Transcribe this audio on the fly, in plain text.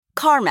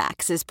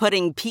CarMax is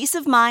putting peace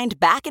of mind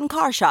back in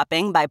car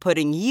shopping by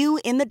putting you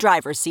in the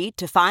driver's seat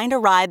to find a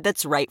ride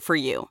that's right for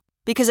you.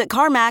 Because at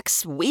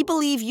CarMax, we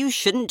believe you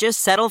shouldn't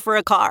just settle for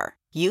a car.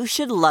 You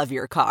should love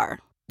your car.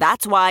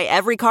 That's why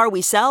every car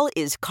we sell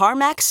is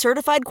CarMax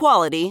certified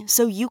quality,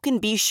 so you can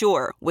be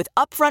sure with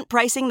upfront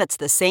pricing that's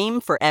the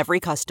same for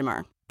every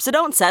customer. So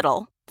don't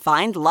settle.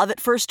 Find love at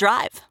first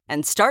drive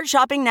and start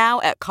shopping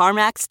now at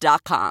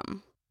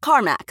CarMax.com.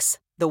 CarMax,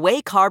 the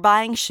way car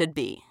buying should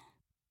be.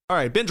 All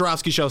right, Ben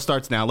Joravsky Show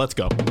starts now. Let's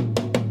go.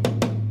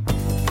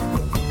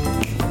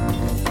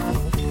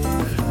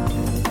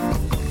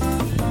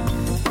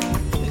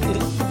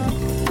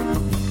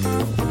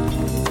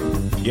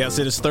 Yes,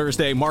 it is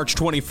Thursday, March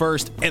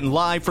 21st, and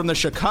live from the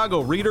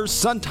Chicago Reader's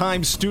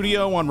Sun-Times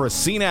studio on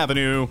Racine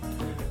Avenue,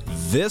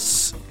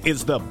 this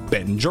is the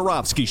Ben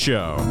Joravsky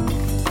Show.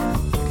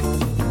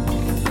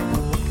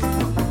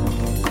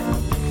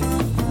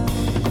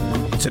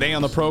 Today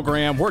on the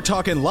program, we're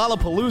talking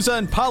Lollapalooza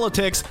and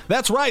politics.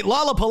 That's right,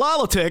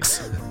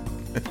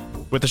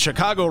 Lollapalooza. With the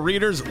Chicago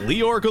Reader's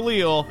Leor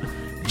Galil,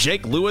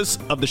 Jake Lewis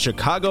of the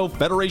Chicago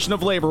Federation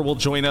of Labor will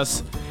join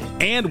us.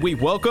 And we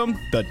welcome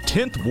the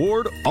 10th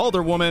Ward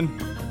Alderwoman,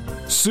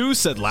 Sue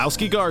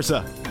Sadlowski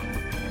Garza.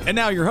 And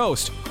now your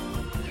host,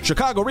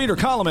 Chicago Reader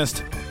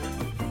columnist,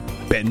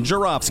 Ben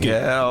Joravsky.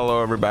 Yeah,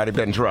 hello, everybody.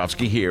 Ben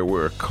Joravsky here.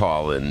 We're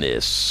calling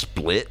this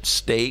Split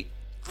State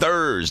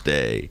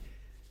Thursday.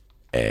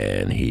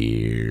 And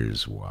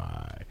here's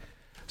why.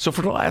 So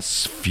for the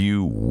last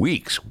few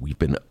weeks, we've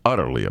been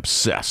utterly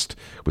obsessed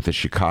with the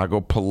Chicago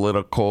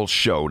political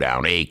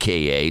showdown,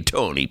 a.k.a.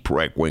 Tony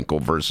Preckwinkle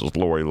versus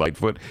Lori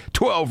Lightfoot,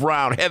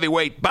 12-round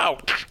heavyweight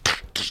bout.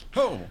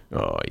 Oh,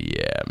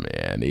 yeah,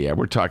 man. Yeah,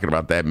 we're talking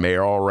about that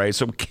mayoral race.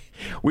 So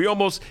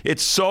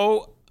it's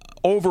so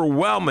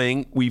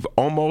overwhelming, we've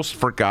almost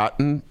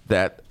forgotten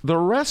that the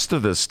rest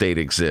of the state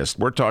exists.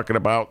 We're talking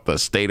about the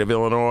state of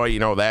Illinois, you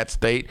know, that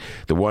state,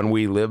 the one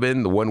we live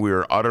in, the one we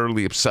were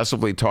utterly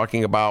obsessively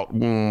talking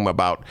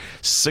about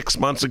 6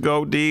 months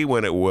ago, D,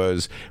 when it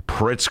was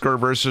Pritzker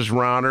versus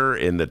Rauner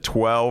in the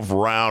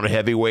 12-round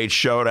heavyweight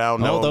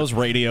showdown. Oh, those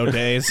radio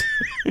days.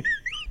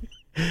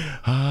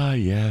 Ah,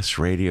 yes,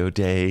 radio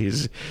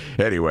days.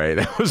 Anyway,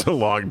 that was a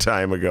long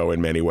time ago in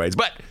many ways,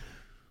 but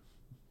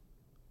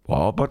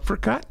all but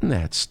forgotten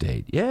that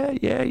state.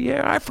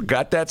 Yeah. I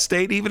forgot that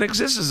state even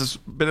exists.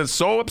 I've been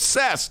so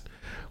obsessed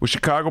with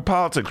Chicago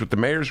politics, with the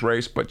mayor's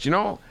race. But, you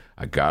know,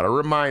 I got a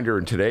reminder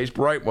in today's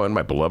Bright One,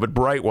 my beloved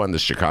Bright One, the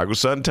Chicago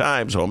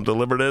Sun-Times, home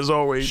delivered as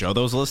always. Show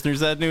those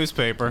listeners that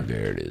newspaper.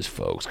 There it is,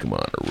 folks. Come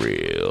on, a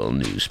real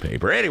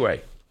newspaper.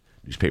 Anyway,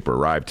 newspaper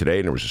arrived today,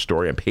 and there was a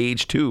story on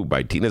page 2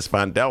 by Tina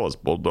Svandelis,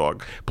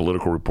 Bulldog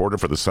political reporter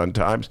for the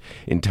Sun-Times,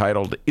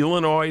 entitled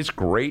Illinois'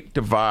 Great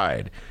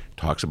Divide.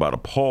 Talks about a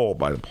poll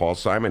by the Paul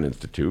Simon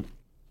Institute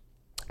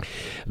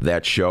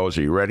that shows,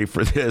 are you ready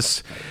for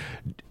this?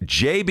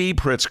 J.B.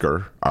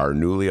 Pritzker, our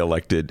newly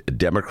elected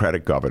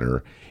Democratic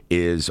governor,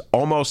 is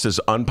almost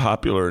as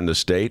unpopular in the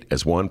state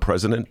as one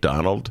President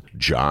Donald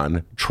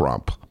John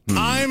Trump.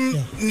 I'm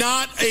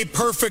not a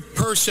perfect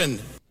person.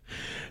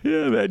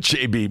 Yeah, that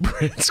J.B.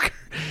 Pritzker.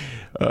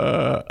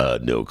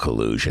 No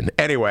collusion.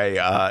 Anyway,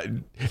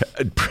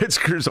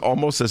 Pritzker's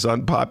almost as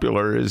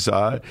unpopular as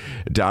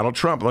Donald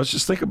Trump. Let's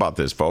just think about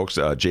this, folks.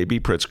 J.B.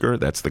 Pritzker,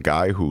 that's the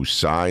guy who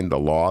signed the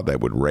law that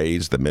would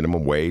raise the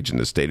minimum wage in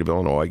the state of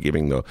Illinois,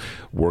 giving the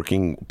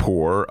working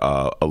poor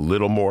a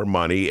little more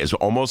money, is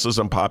almost as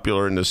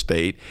unpopular in the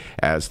state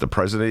as the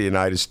President of the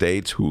United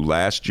States, who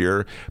last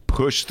year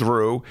pushed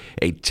through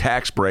a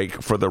tax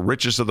break for the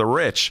richest of the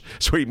rich.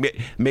 So he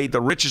made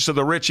the richest of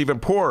the rich even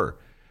poorer.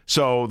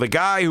 So the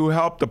guy who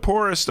helped the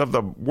poorest of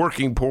the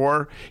working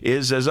poor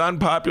is as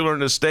unpopular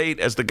in the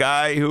state as the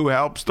guy who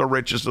helps the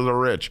richest of the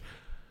rich.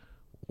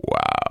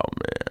 Wow,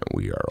 man,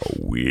 we are a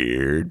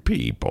weird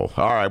people.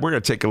 All right, we're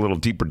going to take a little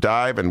deeper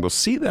dive, and we'll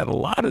see that a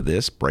lot of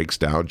this breaks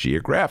down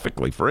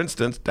geographically. For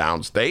instance,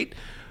 downstate,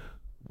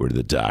 where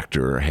the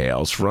doctor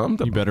hails from.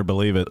 You better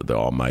believe it. The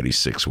almighty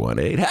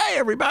 618. Hey,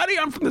 everybody,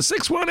 I'm from the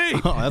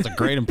 618. Oh, that's a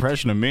great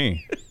impression of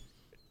me.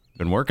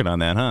 Been working on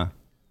that, huh?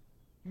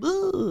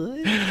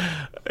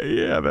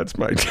 Yeah,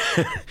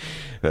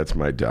 that's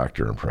my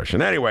doctor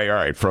impression. Anyway, all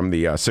right, from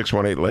the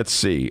 618, let's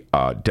see.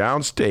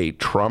 Downstate,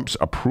 Trump's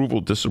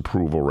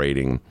approval-disapproval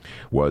rating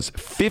was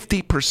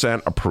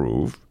 50%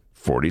 approve,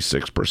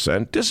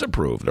 46%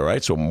 disapproved, all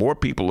right? So more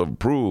people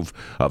approve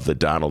of the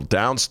Donald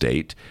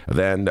downstate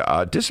than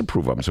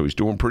disapprove of him. So he's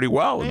doing pretty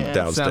well in the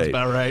downstate. Sounds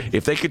about right.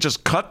 If they could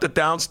just cut the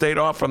downstate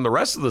off from the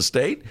rest of the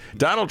state,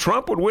 Donald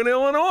Trump would win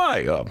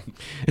Illinois.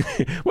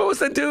 What was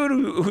that dude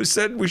who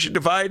said we should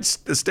divide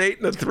the state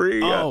into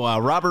three?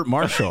 Robert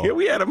Marshall. Yeah,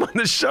 we had him on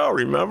the show,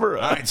 remember?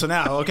 All right, so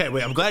now, okay,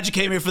 I'm glad you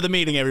came here for the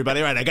meeting,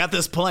 everybody. All right, I got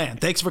this plan.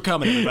 Thanks for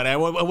coming, everybody.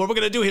 What we're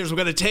going to do here is we're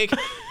going to take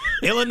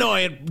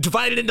Illinois and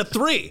divide it into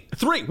three.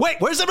 Wait,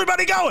 where's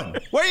everybody going?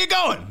 Where are you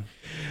going?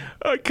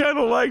 I kind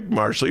of liked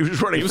Marshall. He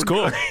was running. He was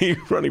cool. He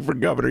was running for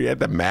governor. He had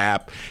the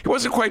map. He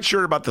wasn't quite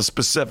sure about the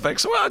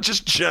specifics. Well,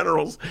 just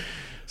generals.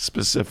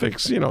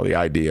 specifics, the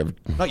idea of...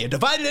 Oh, you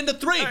divided into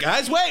 3,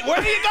 guys. Wait, where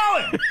are you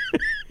going?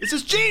 This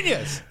is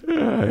genius.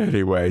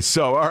 Anyway,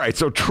 all right.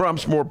 So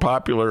Trump's more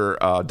popular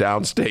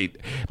downstate.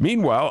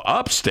 Meanwhile,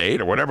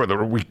 upstate, or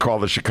whatever we call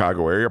the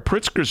Chicago area,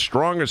 Pritzker's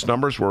strongest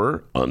numbers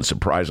were,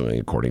 unsurprisingly,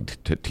 according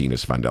to Tina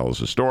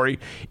Svandelos' story,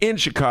 in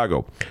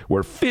Chicago,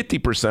 where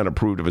 50%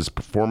 approved of his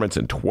performance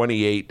and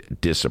 28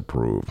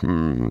 disapproved.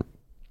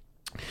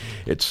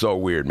 It's so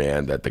weird,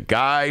 man, that the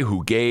guy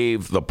who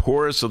gave the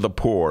poorest of the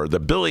poor, the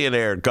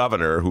billionaire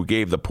governor who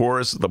gave the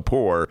poorest of the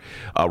poor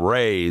a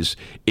raise,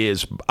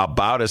 is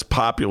about as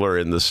popular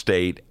in the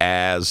state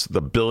as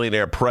the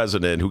billionaire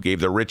president who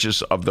gave the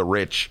richest of the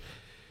rich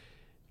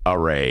a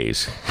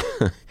raise.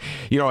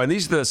 And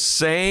these are the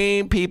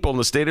same people in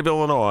the state of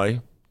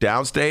Illinois,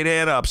 downstate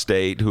and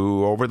upstate,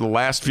 who over the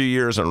last few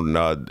years on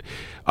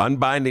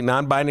non-binding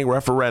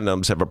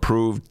referendums have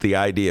approved the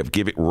idea of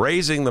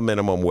raising the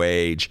minimum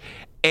wage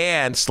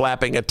and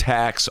slapping a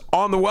tax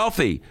on the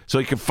wealthy so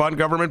he can fund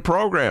government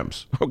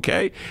programs.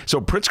 Okay,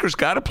 so Pritzker's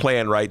got a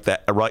plan I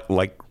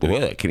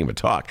can't even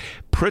talk.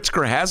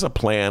 Pritzker has a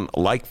plan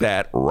like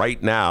that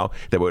right now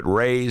that would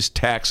raise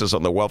taxes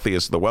on the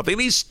wealthiest of the wealthy,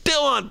 and he's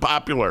still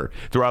unpopular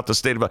throughout the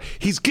state of.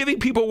 He's giving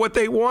people what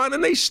they want,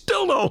 and they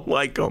still don't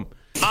like him.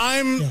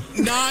 I'm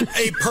not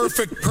a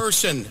perfect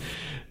person.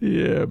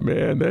 Yeah,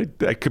 man,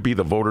 that could be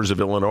the voters of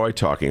Illinois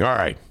talking. All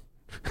right.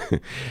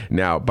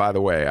 Now, by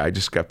the way, I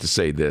just got to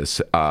say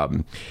this.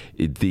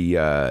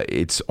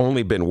 It's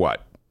only been,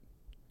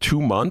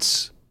 2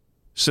 months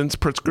since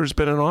Pritzker's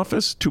been in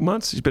office? 2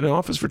 months? He's been in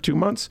office for 2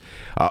 months?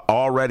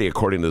 Already,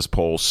 according to this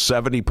poll,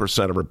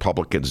 70% of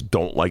Republicans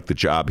don't like the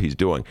job he's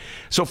doing.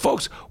 So,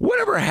 folks,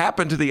 whatever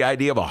happened to the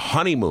idea of a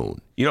honeymoon?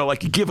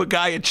 Like you give a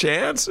guy a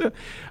chance?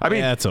 I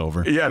mean, that's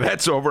over. Yeah,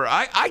 that's over.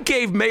 I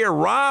gave Mayor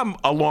Rahm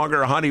a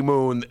longer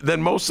honeymoon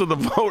than most of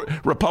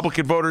the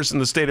Republican voters in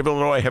the state of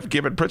Illinois have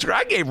given Pritzker.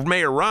 I gave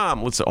Mayor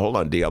Rahm, hold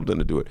on, D, I'm going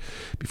to do it.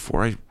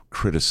 Before I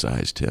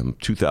criticized him,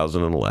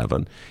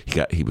 2011,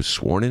 he was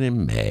sworn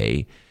in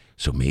May.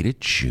 So made it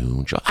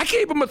June. I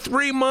gave him a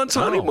 3 months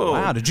honeymoon. Oh,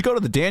 wow. Did you go to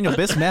the Daniel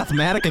Biss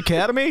Mathematic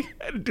Academy?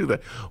 I had to do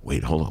that.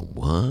 Wait, hold on.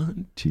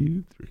 1,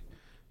 2, 3.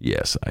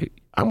 Yes,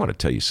 I want to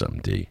tell you something,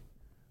 D.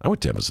 I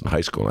went to Emerson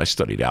High School, and I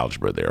studied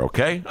algebra there,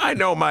 okay? I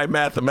know my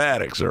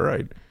mathematics, all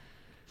right?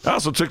 I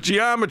also took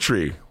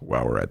geometry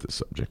while we're at this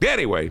subject.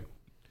 Anyway,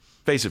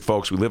 face it,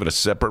 folks, we live in a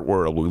separate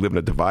world. We live in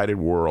a divided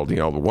world. The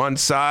one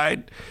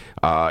side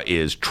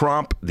is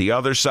Trump. The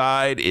other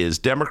side is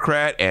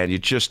Democrat, and you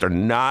just are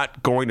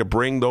not going to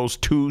bring those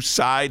two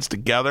sides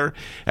together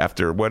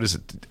after,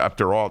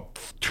 after all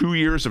 2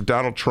 years of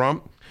Donald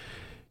Trump?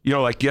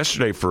 Like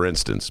yesterday, for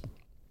instance,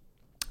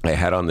 I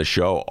had on the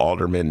show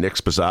Alderman Nick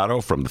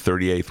Sposato from the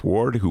 38th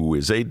Ward, who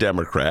is a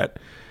Democrat,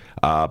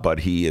 but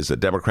he is a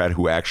Democrat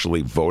who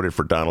actually voted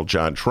for Donald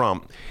John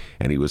Trump,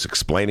 and he was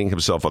explaining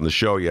himself on the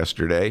show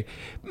yesterday.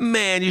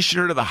 Man, you should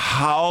have heard the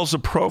howls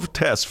of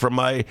protest from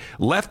my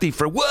lefty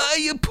for, why are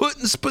you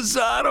putting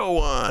Sposato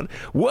on?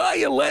 Why are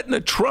you letting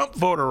a Trump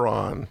voter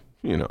on?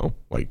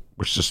 Like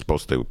we're just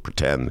supposed to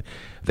pretend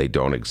they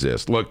don't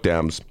exist. Look,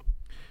 Dems,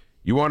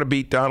 you want to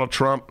beat Donald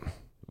Trump?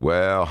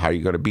 Well, how are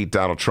you going to beat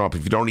Donald Trump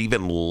if you don't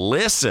even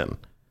listen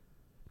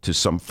to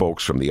some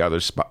folks from the other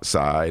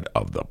side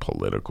of the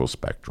political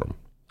spectrum?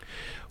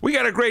 We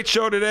got a great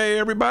show today,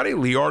 everybody.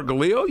 Leor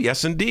Galil,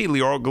 yes, indeed.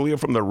 Leor Galil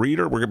from The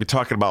Reader. We're going to be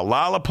talking about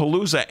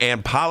Lollapalooza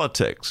and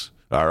politics.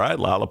 All right,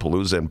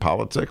 Lollapalooza and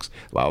politics.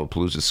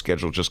 Lollapalooza's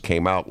schedule just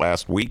came out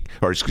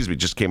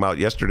just came out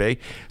yesterday.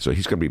 So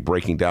he's going to be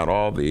breaking down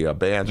all the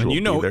bands. And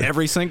you know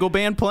every single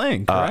band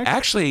playing, correct?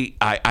 Actually,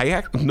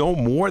 I know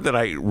more than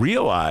I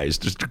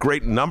realized. Just a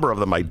great number of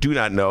them I do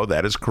not know.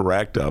 That is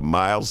correct.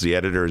 Miles, the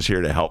editor, is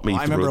here to help me through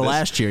this. I remember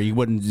last year you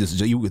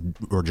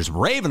were just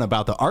raving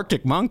about the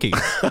Arctic Monkeys.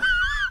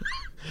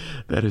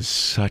 That is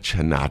such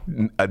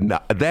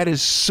that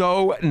is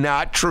so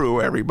not true,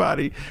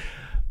 everybody.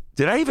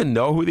 Did I even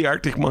know who the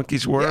Arctic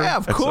Monkeys were? Yeah,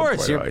 of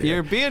course.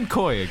 You're being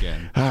coy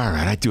again. All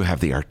right, I do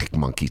have the Arctic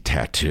Monkey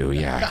tattoo.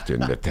 Yeah, I have to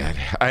admit that.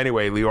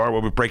 Anyway, Leor,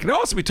 we'll be breaking. We'll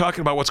also be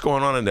talking about what's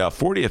going on in the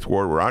 40th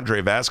Ward, where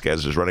Andre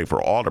Vasquez is running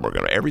for alderman.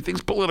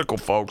 Everything's political,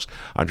 folks.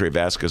 Andre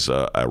Vasquez,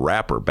 a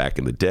rapper back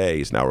in the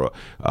day, is now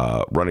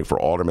running for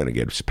alderman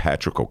against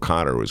Patrick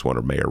O'Connor, who is one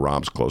of Mayor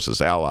Rahm's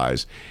closest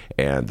allies.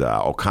 And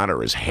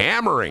O'Connor is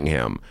hammering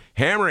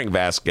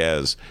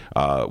Vasquez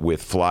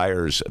with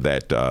flyers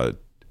that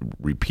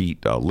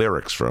repeat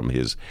lyrics from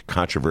his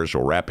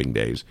controversial rapping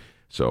days.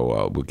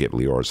 So we'll get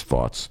Leor's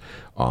thoughts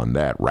on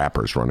that.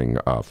 Rappers running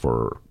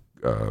for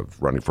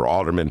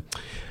alderman.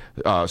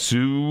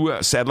 Sue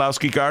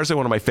Sadlowski Garza,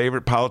 one of my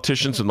favorite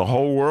politicians in the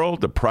whole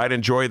world, the pride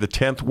and joy of the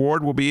 10th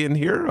Ward, will be in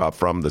here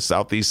from the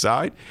southeast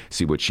side.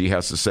 See what she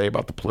has to say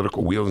about the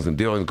political wheelings and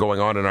dealings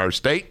going on in our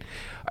state.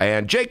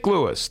 And Jake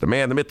Lewis, the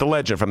man, the myth, the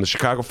legend from the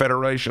Chicago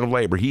Federation of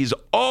Labor. He's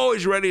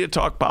always ready to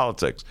talk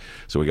politics.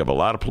 So we have a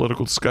lot of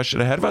political discussion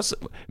ahead of us,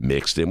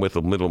 mixed in with a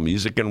little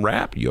music and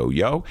rap.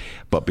 Yo.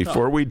 But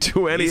before we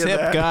do any of that... He's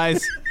hip,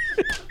 guys.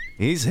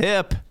 He's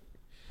hip.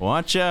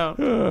 Watch out.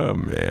 Oh,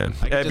 man.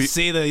 I can just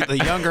see the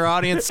younger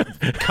audience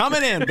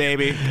coming in,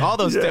 baby. All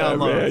those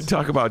downloads. Man,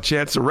 talk about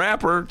Chance the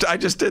Rapper. I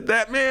just did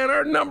that, man.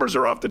 Our numbers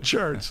are off the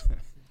charts.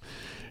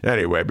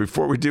 Anyway,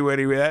 before we do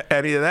any of that,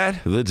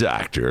 the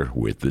doctor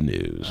with the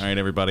news. All right,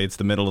 everybody, it's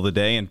the middle of the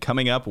day, and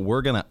coming up,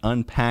 we're going to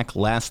unpack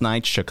last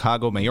night's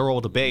Chicago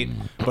mayoral debate.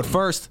 But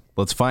first,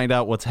 let's find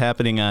out what's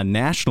happening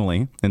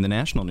nationally in the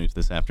national news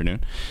this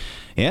afternoon.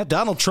 Yeah,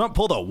 Donald Trump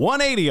pulled a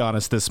 180 on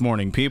us this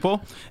morning,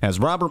 people, as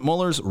Robert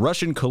Mueller's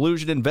Russian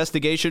collusion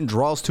investigation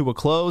draws to a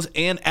close,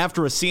 and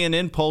after a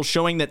CNN poll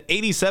showing that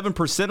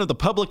 87% of the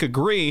public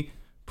agree,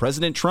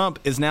 President Trump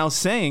is now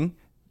saying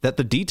that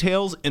the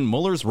details in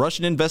Mueller's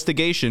Russian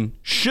investigation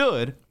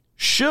should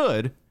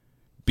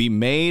be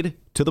made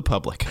to the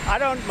public. I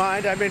don't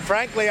mind. I mean,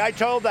 frankly, I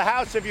told the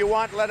House, if you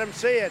want, let them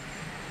see it.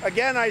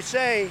 Again, I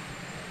say,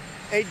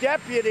 a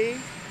deputy,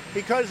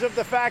 because of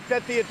the fact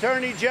that the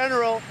Attorney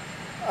General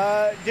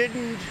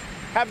didn't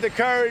have the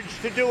courage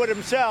to do it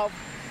himself,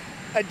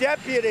 a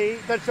deputy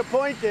that's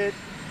appointed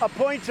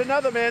appoints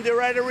another man to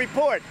write a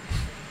report.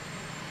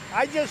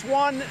 I just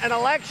won an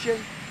election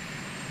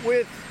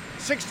with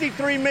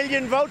 63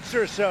 million votes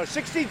or so,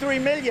 63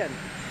 million.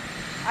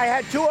 I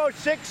had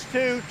 206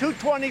 to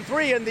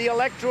 223 in the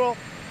Electoral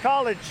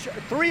College,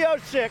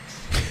 306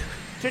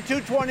 to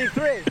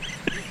 223.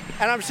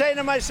 And I'm saying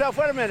to myself,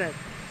 wait a minute,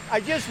 I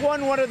just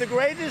won one of the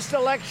greatest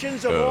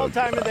elections of all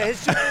time in the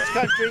history of this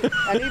country,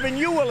 and even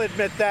you will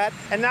admit that.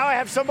 And now I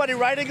have somebody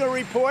writing a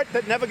report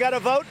that never got a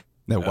vote?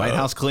 The White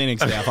House cleaning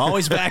staff,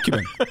 always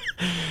vacuuming.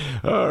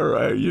 All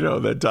right, you know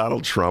that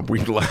Donald Trump, we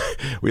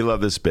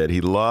love this bit.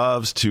 He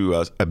loves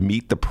to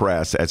meet the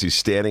press as he's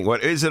standing.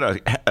 What is it,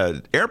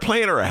 an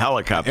airplane or a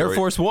helicopter? Air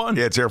Force One.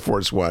 Yeah, it's Air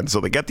Force One.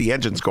 So they got the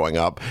engines going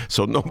up,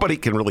 so nobody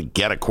can really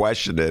get a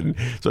question in.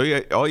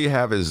 So all you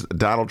have is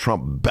Donald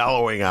Trump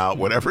bellowing out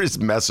whatever his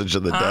message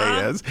of the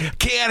day is.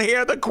 Can't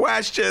hear the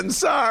question,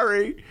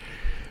 sorry.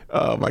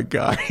 Oh, my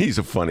God. He's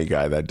a funny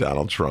guy, that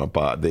Donald Trump.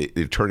 The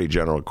Attorney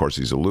General, of course,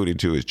 he's alluding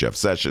to is Jeff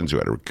Sessions, who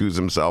had to recuse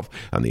himself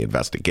on the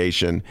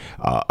investigation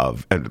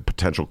of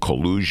potential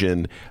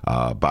collusion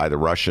by the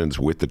Russians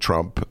with the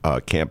Trump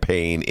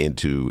campaign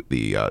into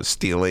the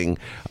stealing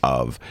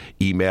of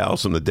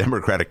emails from the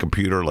Democratic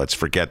computer.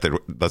 Let's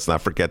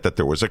not forget that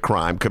there was a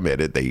crime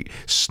committed. They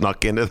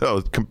snuck into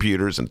those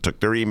computers and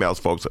took their emails,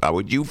 folks. How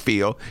would you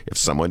feel if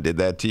someone did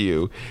that to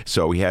you?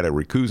 So he had to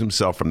recuse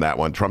himself from that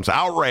one. Trump's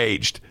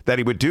outraged that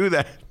he would do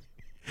that.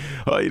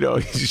 Well,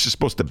 he's just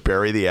supposed to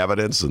bury the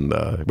evidence, and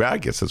I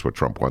guess that's what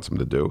Trump wants him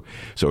to do.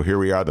 So here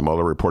we are. The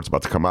Mueller report's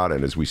about to come out,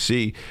 and as we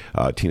see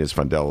Tina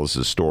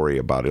Svandelis' story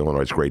about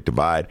Illinois' Great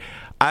Divide,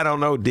 I don't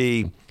know,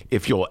 D,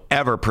 if you'll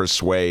ever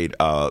persuade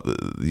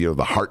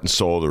the heart and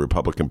soul of the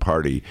Republican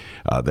Party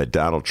that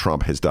Donald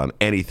Trump has done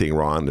anything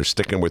wrong. They're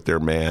sticking with their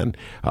man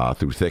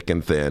through thick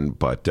and thin,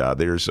 but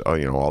there's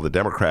all the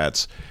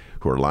Democrats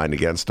who are lined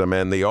against him,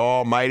 and the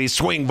almighty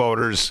swing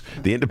voters,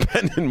 the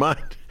independent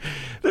mind.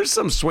 There's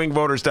some swing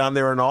voters down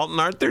there in Alton,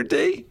 aren't there,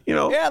 D?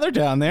 Yeah, they're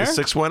down there. The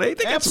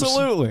 618.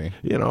 Absolutely.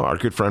 Our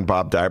good friend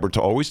Bob Dibert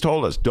always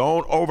told us,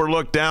 don't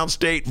overlook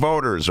downstate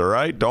voters, all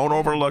right? Don't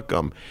overlook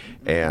them.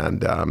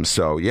 And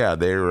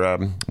they're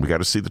we got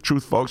to see the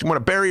truth, folks. You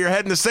want to bury your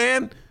head in the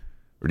sand?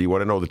 Or do you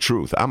want to know the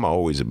truth? I'm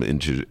always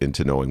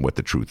into knowing what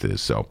the truth is.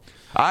 So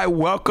I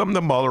welcome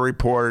the Mueller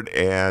report,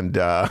 and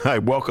I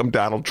welcome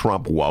Donald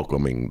Trump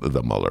welcoming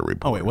the Mueller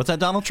report. Oh, wait, what's that,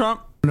 Donald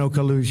Trump? No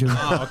collusion.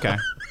 Oh, okay.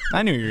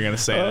 I knew you were going to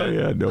say that. Oh,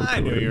 yeah, no I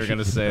knew you were going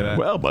to say that.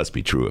 Well, it must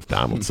be true if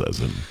Donald says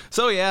it.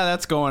 So, yeah,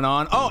 that's going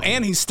on. Oh,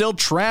 and he's still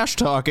trash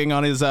talking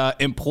on his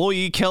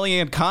employee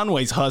Kellyanne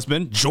Conway's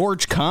husband,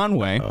 George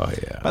Conway. Oh,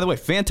 yeah. By the way,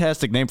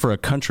 fantastic name for a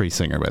country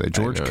singer, by the way,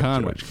 George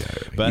Conway.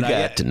 But you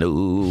got to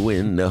know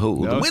when to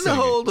hold him. When to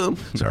hold him.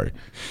 Sorry.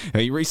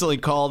 He recently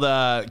called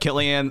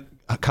Kellyanne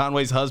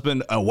Conway's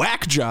husband a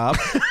whack job.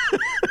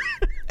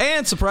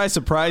 And surprise,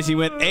 surprise, he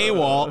went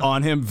AWOL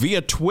on him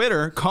via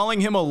Twitter, calling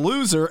him a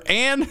loser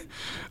and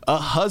a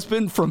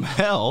husband from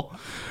hell.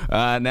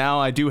 Now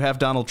I do have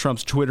Donald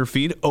Trump's Twitter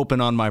feed open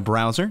on my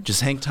browser.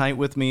 Just hang tight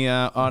with me,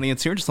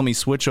 audience here. Just let me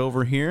switch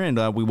over here, and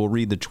we will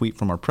read the tweet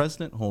from our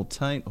president. Hold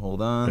tight.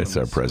 Hold on. It's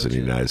our president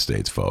of the United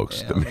States,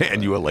 folks. Yeah, the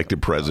man you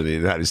elected president of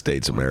the United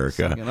States of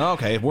America.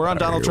 Okay, we're on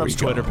Donald Trump's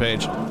Twitter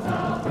page.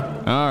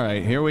 All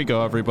right, here we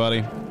go,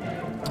 everybody.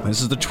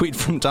 This is the tweet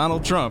from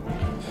Donald Trump.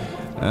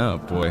 Oh,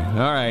 boy.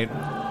 All right.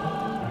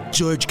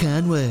 George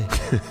Conway,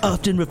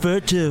 often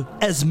referred to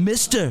as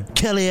Mr.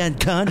 Kellyanne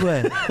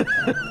Conway,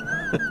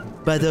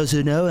 by those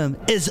who know him,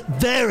 is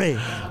very,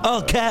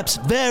 all caps,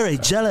 very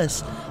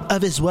jealous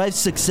of his wife's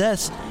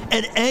success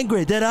and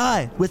angry that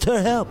I, with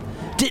her help,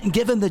 didn't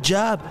give him the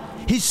job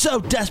he's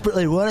so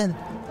desperately wanted.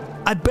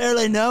 I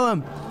barely know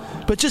him,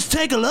 but just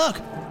take a look.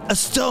 A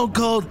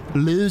stone-cold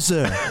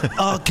loser.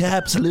 All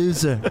caps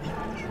loser.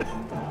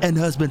 and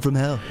husband from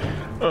hell.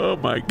 Oh,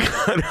 my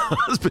God.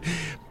 Husband.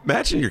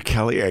 Imagine you're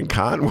Kellyanne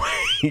Conway.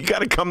 You got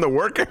to come to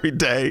work every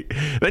day.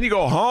 Then you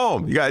go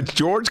home. You got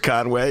George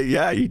Conway.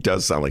 Yeah, he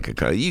does sound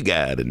like a you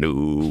got a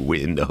new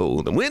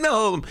window.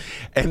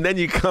 And then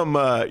you come,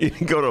 you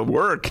go to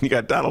work and you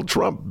got Donald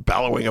Trump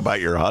bellowing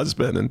about your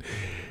husband, and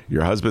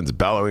your husband's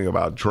bellowing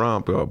about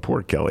Trump. Oh,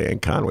 poor Kellyanne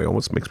Conway.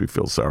 Almost makes me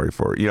feel sorry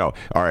for her. All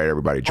right,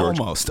 everybody. George,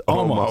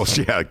 almost.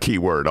 Yeah,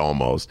 keyword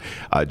almost.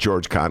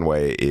 George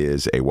Conway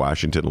is a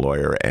Washington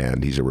lawyer,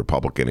 and he's a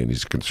Republican, and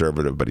he's a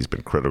conservative, but he's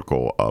been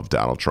critical of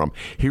Donald Trump.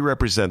 He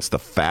represents the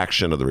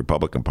faction of the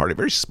Republican Party, a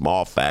very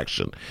small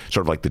faction,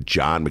 sort of like the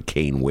John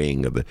McCain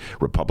wing of the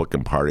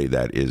Republican Party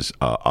that is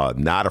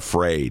not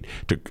afraid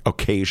to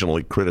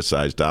occasionally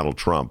criticize Donald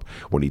Trump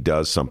when he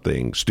does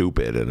something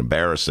stupid and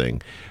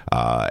embarrassing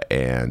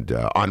and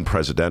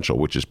unpresidential,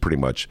 which is pretty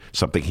much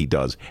something he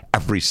does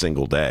every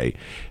single day.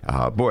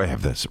 Boy,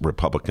 have the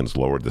Republicans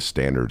lowered the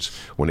standards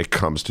when it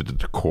comes to the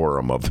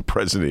decorum of the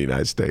President of the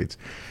United States.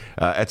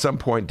 At some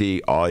point,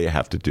 D, all you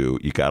have to do,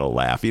 you got to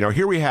laugh.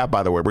 Here we have,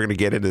 by the way, we're going to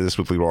get into this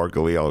with Leor,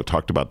 Galil, who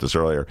talked about this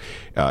earlier.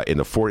 In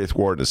the 40th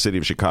Ward in the city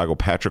of Chicago,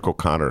 Patrick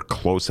O'Connor,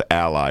 close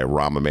ally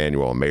Rahm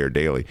Emanuel and Mayor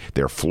Daley,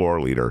 their floor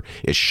leader,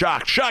 is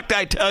shocked,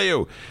 I tell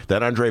you,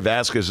 that Andre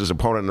Vasquez's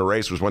opponent in the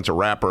race was once a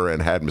rapper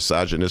and had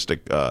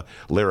misogynistic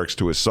lyrics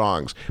to his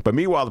songs. But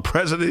meanwhile, the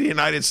President of the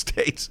United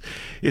States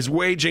is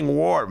waging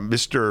war.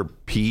 Mr.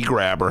 P.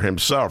 Grabber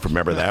himself,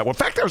 remember that? Well, in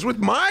fact, I was with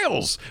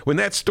Miles when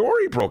that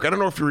story broke. I don't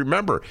know if you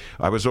remember.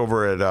 I was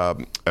over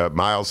at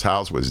Miles'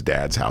 house, was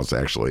Dad's house,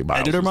 actually.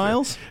 Editor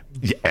Miles?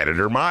 Yeah,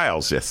 Editor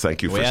Miles, yes,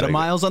 thank you for saying that. We had a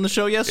Miles on the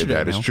show yesterday.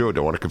 That is true. I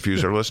don't want to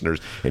confuse our listeners.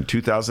 In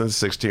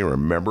 2016,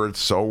 remember it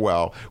so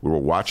well, we were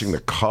watching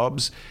the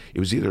Cubs. It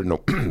was either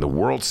the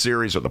World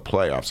Series or the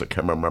playoffs. I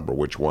can't remember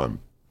which one.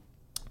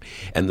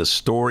 And the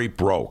story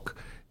broke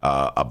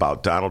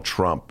about Donald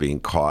Trump being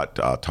caught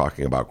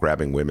talking about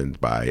grabbing women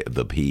by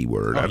the P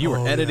word. Oh, you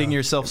were editing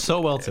yourself so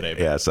well today.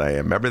 Man. Yes, I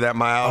am. Remember that,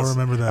 Miles? I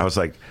remember that. I was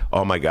like,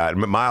 oh, my God.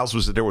 Miles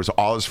was there.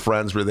 All his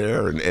friends were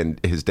there, and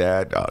his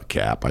dad,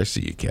 Cap, I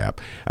see you, Cap.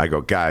 I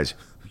go, guys,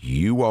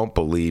 you won't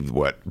believe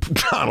what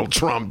Donald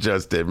Trump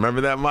just did.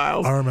 Remember that,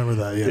 Miles? I remember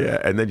that, yeah.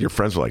 Yeah, and then your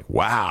friends were like,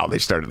 wow. They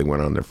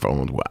went on their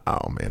phones.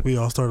 Wow, man. We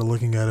all started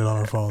looking at it on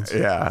our phones.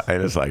 Yeah,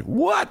 and it's like,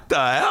 what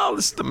the hell?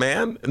 This is the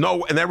man?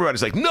 No, and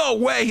everybody's like, no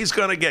way he's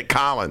going to get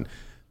Colin.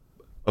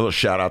 A little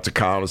shout out to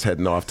Colin, who's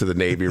heading off to the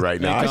Navy right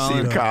now. I see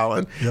you,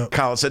 Colin. Yep.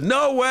 Colin said,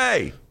 no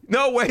way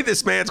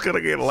this man's going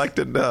to get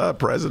elected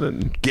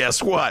president. And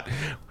guess what?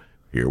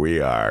 Here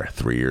we are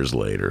 3 years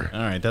later.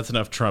 All right, that's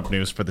enough Trump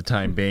news for the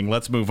time being.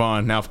 Let's move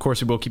on. Now, of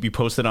course, we will keep you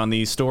posted on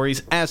these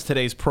stories as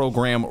today's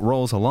program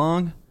rolls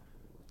along.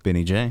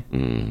 Benny J,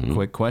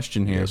 quick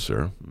question here. Yes,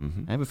 sir.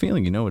 I have a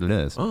feeling you know what it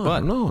is. Oh,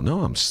 but no,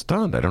 I'm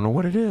stunned. I don't know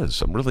what it is.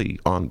 I'm really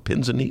on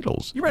pins and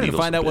needles. You ready to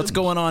find out what's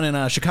going on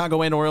in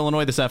Chicago and or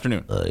Illinois this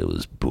afternoon? I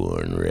was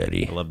born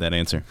ready. I love that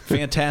answer.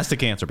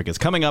 Fantastic answer, because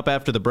coming up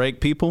after the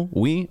break, people,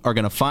 we are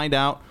going to find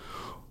out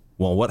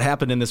what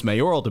happened in this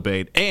mayoral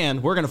debate,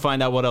 and we're going to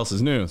find out what else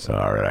is news.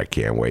 All right, I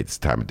can't wait. It's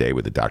time of day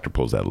where the doctor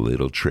pulls that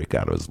little trick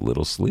out of his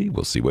little sleeve.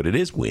 We'll see what it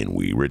is when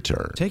we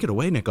return. Take it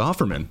away, Nick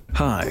Offerman.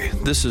 Hi,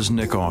 this is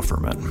Nick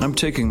Offerman. I'm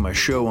taking my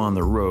show on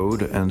the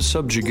road and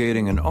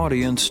subjugating an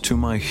audience to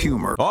my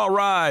humor. All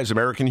rise,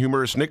 American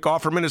humorist Nick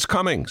Offerman is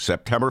coming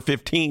September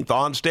 15th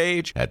on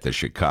stage at the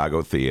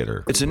Chicago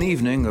Theater. It's an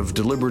evening of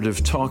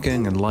deliberative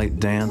talking and light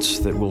dance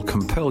that will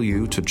compel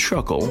you to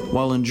chuckle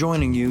while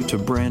enjoining you to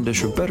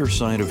brandish a better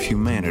side of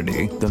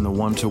humanity than the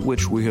one to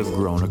which we have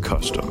grown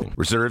accustomed.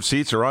 Reserved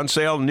seats are on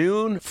sale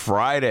noon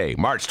Friday,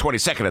 March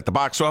 22nd at the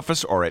box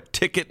office or at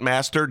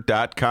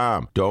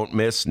Ticketmaster.com. Don't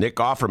miss Nick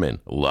Offerman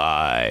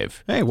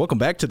live. Hey, welcome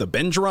back to the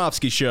Ben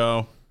Joravsky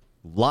Show,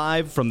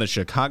 live from the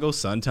Chicago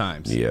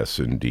Sun-Times. Yes,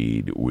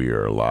 indeed. We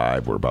are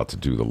live. We're about to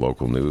do the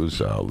local news.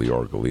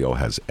 Leor Galil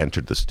has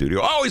entered the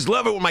studio. I always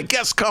love it when my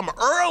guests come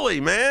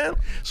early, man.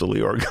 So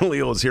Leor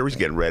Galil is here. He's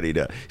getting ready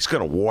he's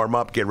going to warm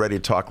up, get ready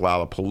to talk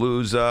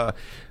Lollapalooza,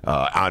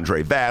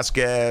 Andre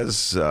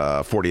Vasquez,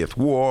 40th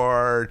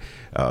Ward,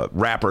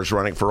 rappers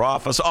running for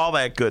office, all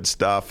that good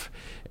stuff.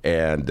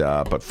 And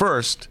but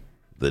first,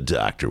 the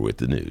doctor with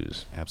the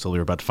news. Absolutely.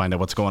 We're about to find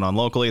out what's going on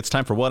locally. It's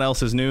time for What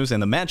Else is News,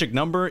 and the magic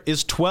number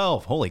is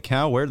 12. Holy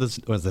cow, where does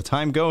the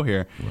time go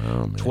here?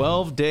 Wow, man.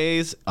 12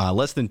 days,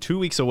 less than 2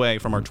 weeks away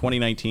from our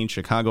 2019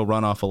 Chicago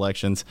runoff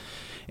elections.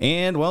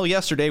 And,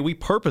 yesterday we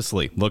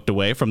purposely looked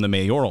away from the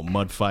mayoral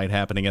mud fight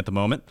happening at the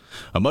moment.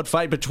 A mud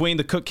fight between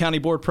the Cook County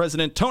Board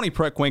President Tony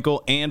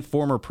Preckwinkle and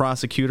former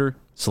prosecutor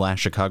 /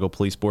 Chicago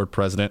Police Board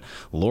President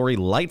Lori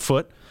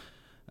Lightfoot.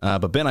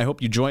 But Ben, I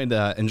hope you enjoyed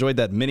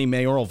that mini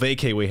mayoral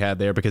vacay we had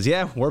there, because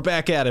we're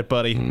back at it,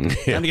 buddy.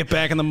 Time to get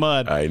back in the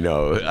mud. I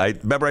know. I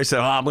remember I said,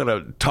 I'm going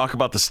to talk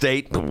about the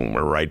state. Boom,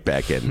 we're right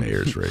back in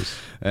mayor's race.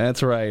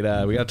 That's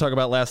right. We got to talk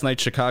about last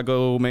night's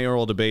Chicago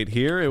mayoral debate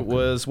here. It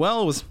was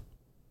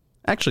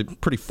actually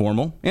pretty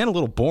formal and a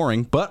little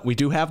boring, but we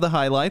do have the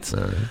highlights.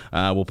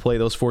 Right. We'll play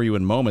those for you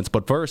in moments.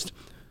 But first,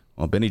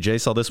 Well, Benny J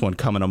saw this one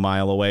coming a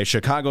mile away.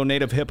 Chicago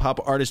native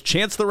hip-hop artist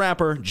Chance the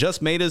Rapper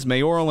just made his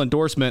mayoral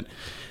endorsement.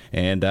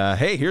 And,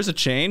 hey, here's a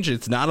change.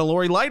 It's not a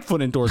Lori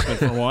Lightfoot endorsement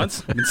for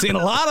once. I've been seeing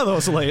a lot of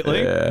those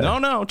lately. Yeah.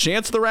 No.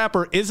 Chance the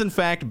Rapper is, in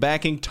fact,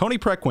 backing Tony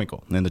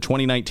Preckwinkle in the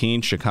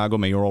 2019 Chicago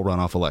mayoral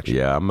runoff election.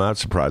 Yeah, I'm not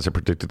surprised. I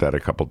predicted that a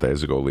couple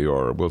days ago,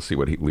 Leor. We'll see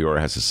what Leor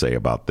has to say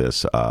about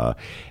this.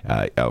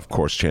 Of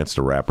course, Chance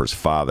the Rapper's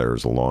father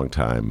is a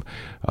longtime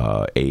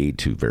aide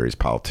to various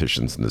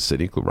politicians in the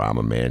city, Rahm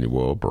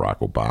Emanuel, Barack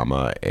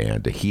Obama,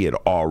 and he had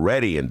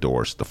already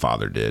endorsed, the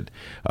father did,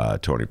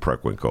 Tony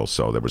Preckwinkle.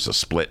 So there was a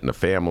split in the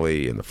family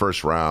in the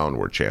first round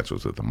where Chance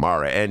was with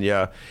Amara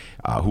Enya,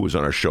 who was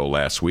on our show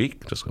last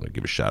week. Just going to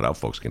give a shout out.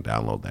 Folks can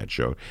download that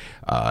show.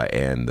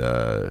 And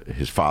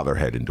his father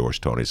had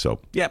endorsed Tony. So,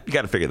 yeah, you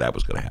got to figure that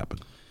was going to happen.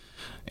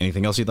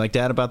 Anything else you'd like to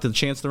add about the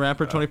Chance the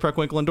Rapper, Tony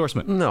Preckwinkle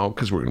endorsement? No,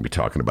 because we're going to be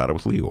talking about it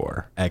with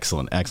Leor.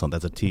 Excellent.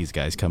 That's a tease,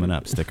 guys, coming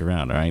up. Stick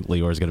around, all right?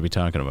 Leor's going to be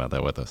talking about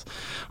that with us.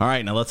 All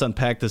right, now let's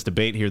unpack this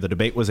debate here. The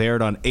debate was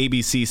aired on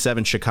ABC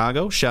 7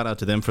 Chicago. Shout out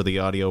to them for the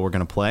audio we're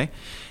going to play.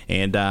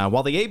 And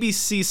while the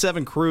ABC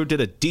 7 crew did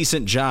a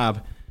decent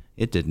job,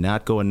 it did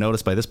not go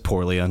unnoticed by this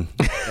poorly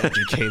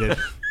uneducated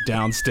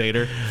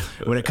downstater.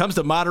 When it comes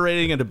to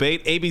moderating a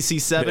debate,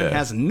 ABC 7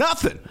 has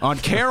nothing on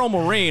Carol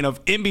Maureen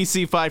of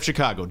NBC 5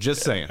 Chicago.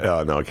 Just saying.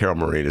 Oh, no, Carol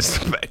Maureen is...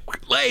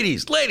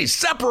 Ladies,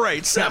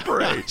 separate.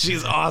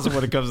 She's awesome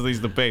when it comes to these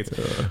debates.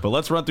 But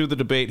let's run through the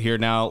debate here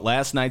now.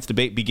 Last night's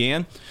debate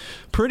began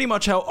pretty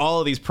much how all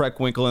of these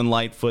Preckwinkle and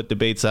Lightfoot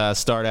debates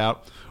start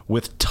out,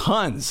 with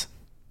tons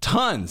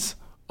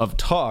of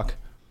talk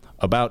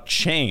about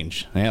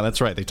change. Yeah,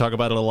 that's right. They talk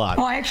about it a lot.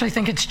 Well, I actually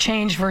think it's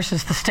change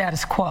versus the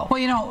status quo. Well,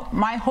 you know,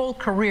 my whole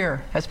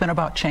career has been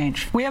about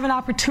change. We have an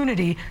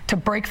opportunity to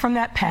break from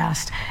that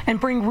past and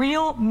bring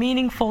real,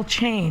 meaningful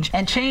change.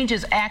 And change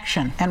is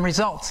action and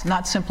results,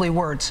 not simply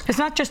words. It's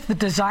not just the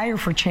desire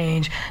for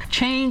change.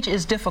 Change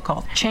is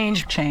difficult.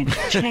 Change. A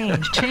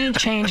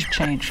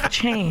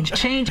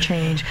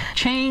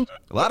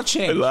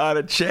lot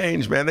of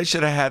change, man. They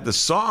should have had the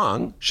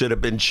song, should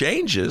have been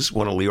Changes,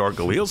 one of Leor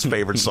Galil's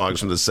favorite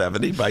songs from the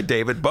 70s by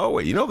David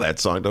Bowie. You know that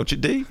song, don't you,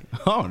 D?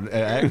 Oh,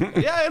 yeah,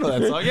 I know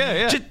that song.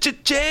 Yeah.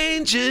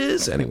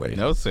 Changes. Anyway.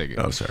 No singing.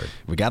 Oh, sorry.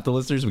 We got the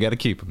listeners. We got to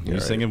keep them. You're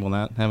singing. We'll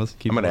not have us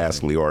keep them. I'm going to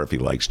ask Leor if he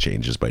likes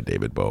Changes by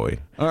David Bowie.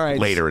 All right.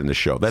 Later in the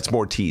show. That's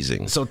more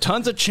teasing. So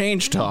tons of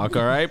change talk,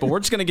 all right? But we're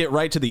just going to get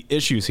right to the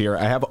issues here.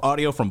 I have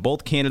audio from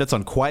both candidates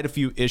on quite a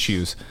few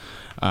issues.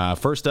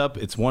 First up,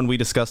 it's one we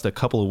discussed a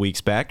couple of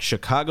weeks back,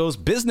 Chicago's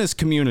business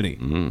community.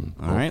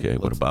 All right. Okay,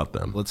 what about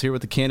them? Let's hear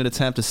what the candidates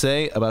have to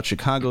say about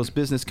Chicago's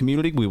business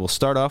community. We will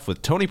start off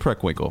with Tony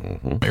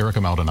Preckwinkle. Erica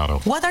Maldonado.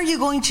 What are you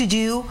going to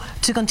do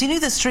to continue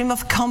the stream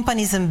of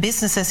companies and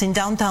businesses in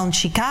downtown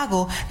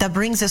Chicago that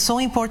brings a so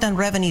important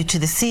revenue to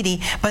the city,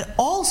 but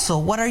also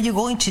what are you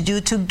going to do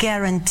to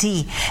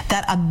guarantee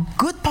that a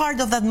good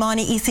part of that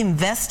money is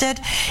invested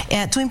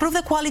to improve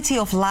the quality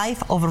of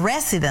life of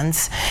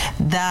residents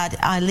that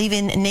live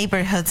in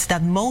neighborhoods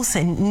that most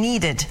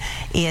needed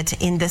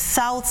it in the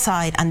south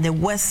side and the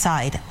west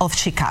side of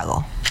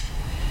Chicago?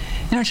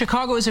 You know,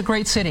 Chicago is a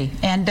great city,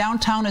 and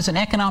downtown is an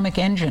economic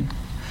engine,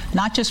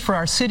 not just for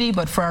our city,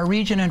 but for our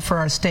region and for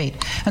our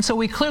state. And so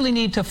we clearly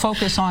need to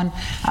focus on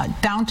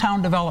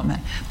downtown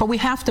development. But we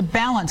have to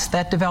balance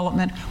that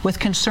development with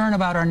concern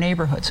about our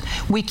neighborhoods.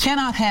 We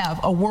cannot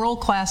have a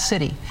world-class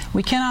city.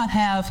 We cannot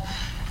have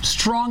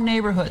strong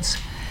neighborhoods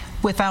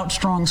without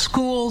strong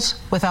schools,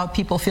 without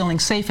people feeling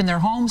safe in their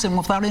homes, and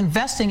without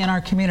investing in our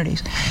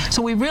communities.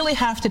 So we really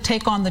have to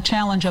take on the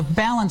challenge of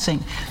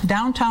balancing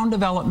downtown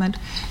development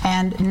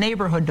and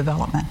neighborhood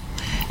development.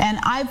 And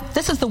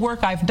this is the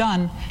work I've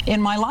done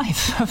in my life,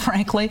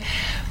 frankly,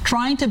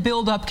 trying to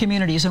build up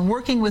communities and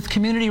working with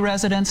community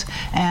residents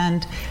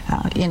and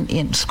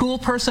in school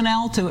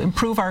personnel to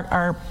improve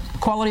our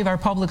quality of our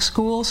public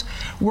schools,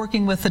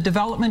 working with the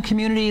development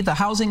community, the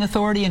housing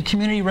authority, and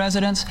community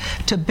residents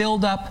to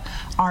build up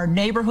our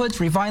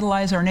neighborhoods,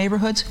 revitalize our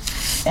neighborhoods,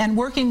 and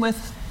working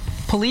with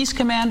police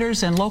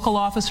commanders and local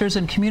officers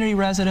and community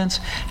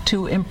residents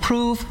to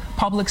improve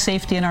public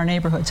safety in our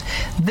neighborhoods.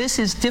 This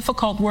is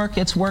difficult work.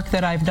 It's work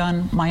that I've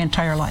done my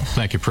entire life.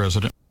 Thank you,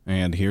 President.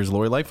 And here's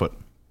Lori Lightfoot.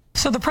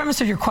 So the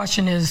premise of your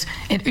question is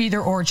an either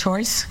or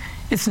choice.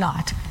 It's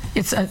not.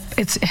 It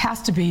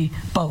has to be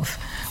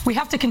both. We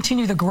have to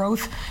continue the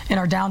growth in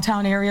our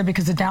downtown area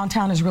because the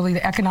downtown is really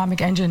the economic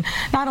engine,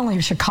 not only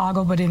of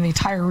Chicago, but in the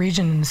entire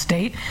region and the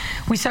state.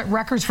 We set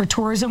records for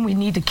tourism. We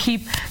need to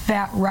keep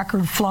that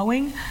record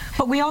flowing,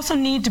 but we also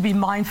need to be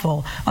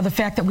mindful of the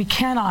fact that we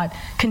cannot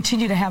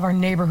continue to have our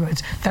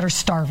neighborhoods that are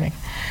starving.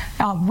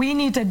 We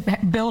need to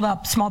build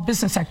up small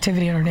business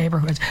activity in our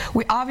neighborhoods.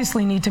 We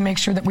obviously need to make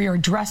sure that we are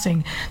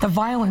addressing the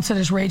violence that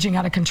is raging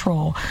out of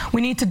control.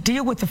 We need to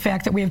deal with the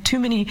fact that we have too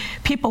many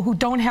people who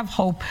don't have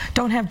hope,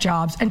 don't have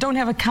jobs, and don't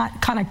have a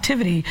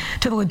connectivity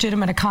to the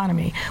legitimate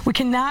economy. We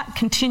cannot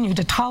continue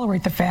to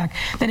tolerate the fact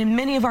that in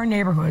many of our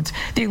neighborhoods,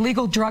 the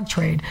illegal drug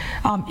trade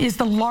is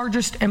the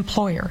largest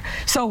employer.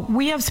 So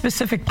we have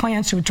specific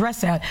plans to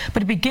address that,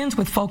 but it begins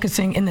with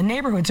focusing in the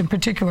neighborhoods in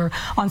particular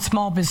on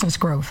small business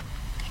growth.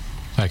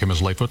 Thank you,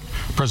 Ms. Lightfoot.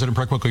 President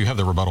Preckwinkle, you have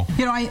the rebuttal.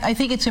 You know, I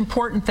think it's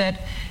important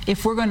that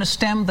if we're going to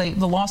stem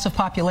the loss of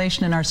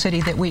population in our city,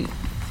 that we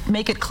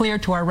make it clear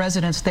to our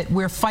residents that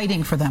we're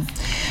fighting for them.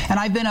 And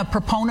I've been a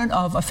proponent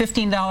of a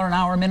 $15 an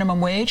hour minimum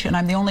wage, and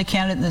I'm the only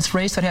candidate in this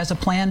race that has a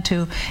plan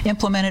to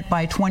implement it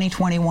by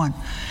 2021.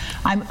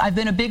 I've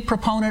been a big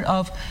proponent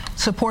of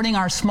supporting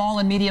our small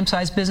and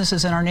medium-sized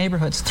businesses in our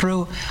neighborhoods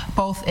through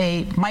both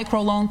a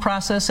microloan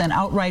process and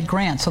outright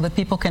grants so that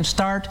people can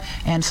start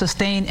and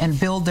sustain and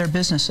build their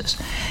businesses.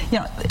 You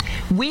know,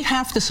 we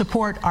have to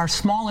support our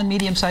small and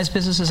medium-sized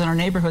businesses in our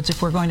neighborhoods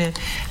if we're going to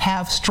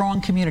have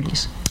strong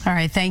communities. All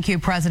right, thank you,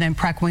 President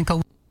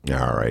Preckwinkle.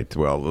 All right.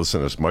 Well,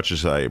 listen, as much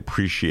as I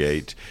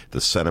appreciate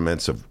the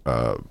sentiments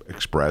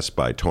expressed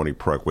by Tony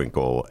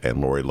Preckwinkle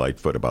and Lori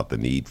Lightfoot about the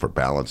need for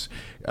balanced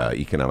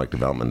economic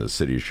development in the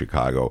city of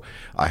Chicago,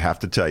 I have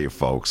to tell you,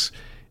 folks,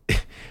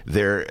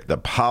 the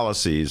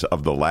policies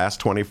of the last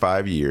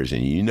 25 years,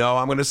 and you know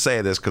I'm going to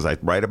say this because I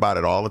write about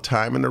it all the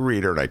time in The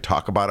Reader and I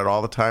talk about it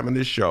all the time in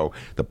this show,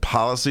 the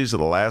policies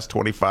of the last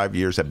 25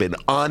 years have been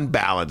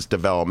unbalanced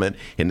development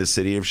in the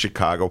city of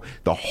Chicago.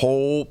 The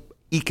whole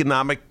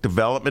economic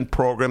development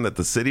program that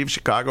the city of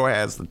Chicago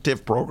has, the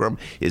TIF program,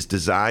 is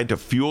designed to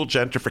fuel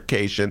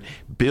gentrification,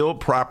 build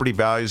property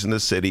values in the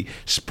city,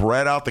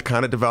 spread out the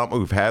kind of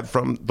development we've had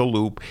from the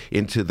Loop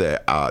into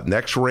the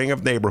next ring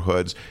of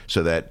neighborhoods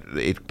so that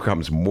it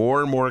becomes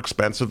more and more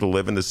expensive to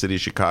live in the city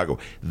of Chicago.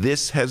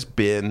 This has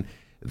been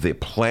the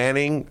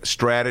planning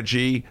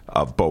strategy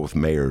of both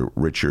Mayor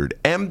Richard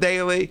M.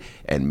 Daley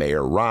and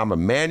Mayor Rahm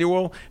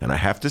Emanuel, and I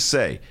have to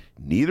say,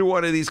 neither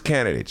one of these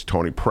candidates,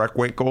 Tony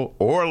Preckwinkle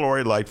or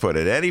Lori Lightfoot,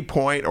 at any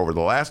point over the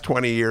last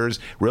 20 years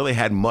really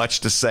had much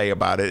to say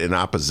about it in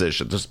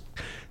opposition. Just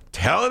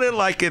telling it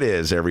like it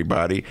is,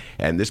 everybody.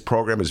 And this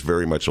program is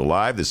very much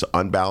alive. This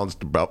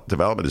unbalanced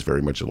development is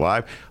very much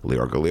alive.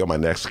 Leor Galil, my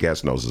next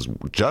guest, knows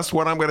just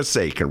what I'm going to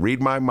say. He can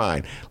read my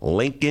mind.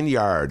 Lincoln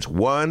Yards,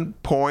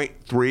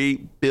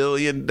 $1.3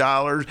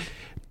 billion,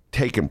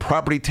 taking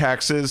property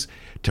taxes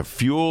to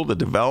fuel the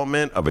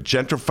development of a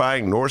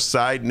gentrifying North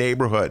Side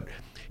neighborhood.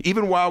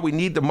 Even while we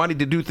need the money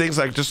to do things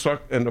like just saw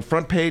in the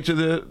front page of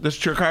the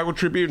Chicago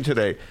Tribune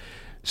today,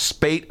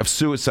 spate of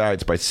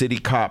suicides by city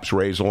cops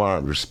raise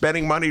alarm. We're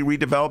spending money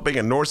redeveloping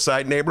a North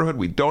Side neighborhood.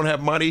 We don't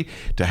have money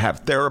to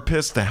have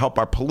therapists to help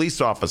our police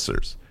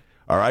officers.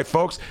 All right,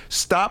 folks,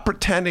 stop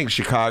pretending,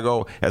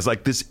 Chicago, as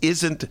like this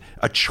isn't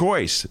a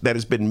choice that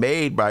has been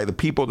made by the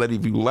people that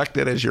you've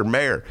elected as your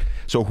mayor.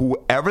 So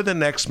whoever the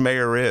next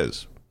mayor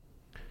is,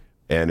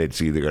 and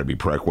it's either going to be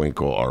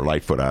Preckwinkle or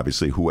Lightfoot,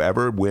 obviously,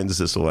 whoever wins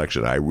this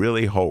election, I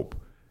really hope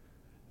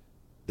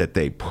that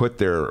they put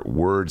their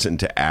words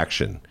into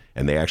action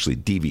and they actually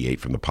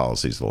deviate from the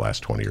policies of the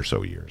last 20 or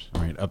so years.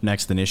 All right, up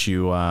next, an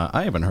issue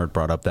I haven't heard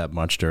brought up that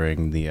much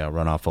during the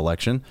runoff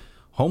election.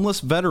 Homeless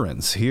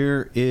veterans.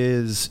 Here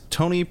is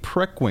Tony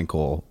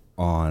Preckwinkle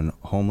on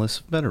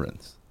homeless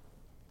veterans.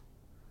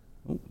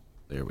 Oh,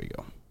 there we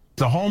go.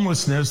 The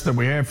homelessness that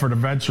we have for the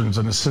veterans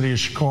in the city of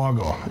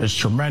Chicago is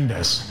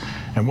tremendous.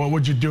 And what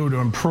would you do to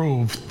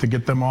improve to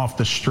get them off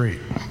the street?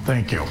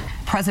 Thank you.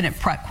 President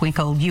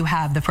Preckwinkle, you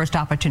have the first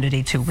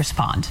opportunity to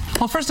respond.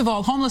 Well, first of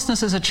all,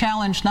 homelessness is a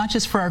challenge not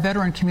just for our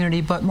veteran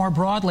community, but more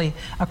broadly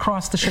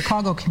across the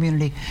Chicago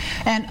community.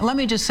 And let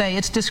me just say,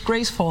 it's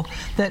disgraceful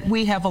that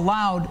we have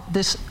allowed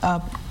this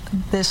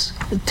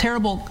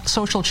terrible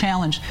social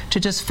challenge to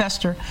just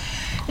fester.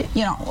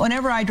 You know,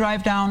 whenever I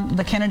drive down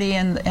the Kennedy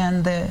and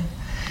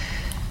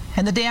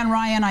the Dan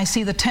Ryan, I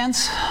see the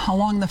tents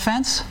along the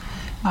fence,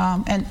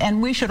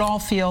 and we should all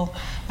feel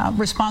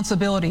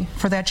responsibility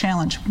for that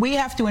challenge. We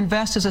have to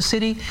invest as a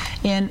city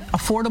in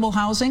affordable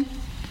housing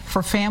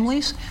for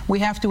families. We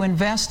have to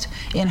invest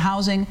in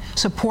housing,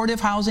 supportive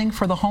housing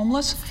for the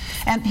homeless.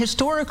 And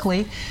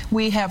historically,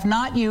 we have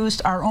not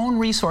used our own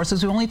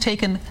resources. We've only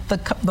taken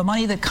the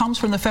money that comes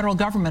from the federal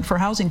government for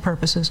housing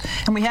purposes,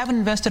 and we haven't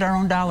invested our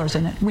own dollars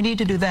in it. We need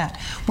to do that.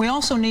 We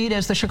also need,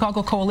 as the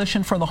Chicago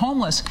Coalition for the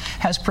Homeless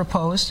has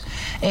proposed,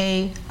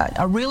 a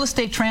real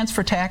estate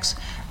transfer tax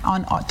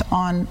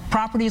on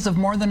properties of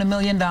more than $1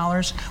 million,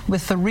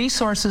 with the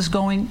resources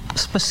going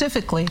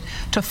specifically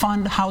to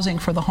fund housing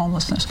for the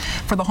homeless.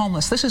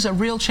 This is a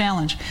real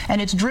challenge, and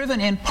it's driven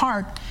in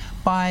part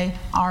by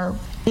our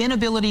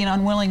inability and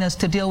unwillingness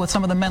to deal with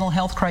some of the mental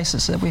health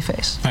crisis that we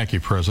face. Thank you,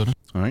 President.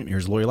 All right,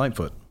 here's Lori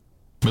Lightfoot.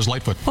 Ms.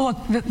 Lightfoot.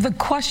 Well, look, the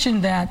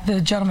question that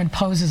the gentleman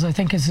poses, I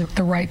think, is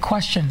the right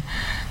question.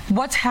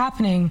 what's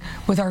happening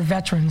with our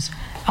veterans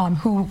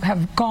who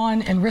have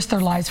gone and risked their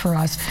lives for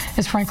us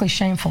is frankly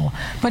shameful.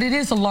 But it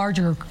is a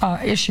larger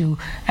issue,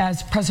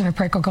 as President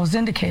Prekovic has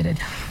indicated.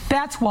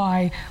 That's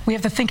why we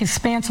have to think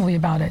expansively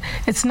about it.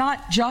 It's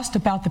not just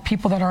about the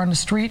people that are on the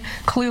street.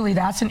 Clearly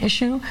that's an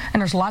issue,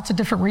 and there's lots of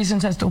different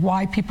reasons as to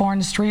why people are on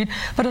the street,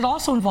 but it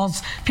also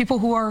involves people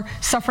who are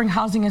suffering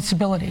housing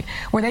instability,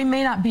 where they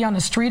may not be on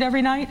the street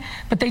every night,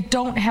 but they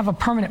don't have a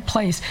permanent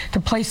place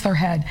to place their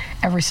head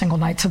every single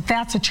night. So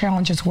that's a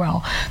challenge as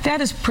well. That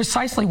is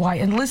precisely why,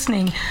 in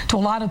listening to a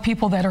lot of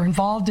people that are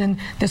involved in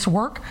this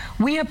work,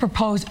 we have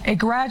proposed a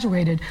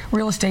graduated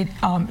real estate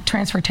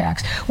transfer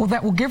tax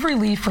that will give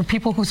relief for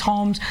people whose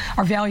homes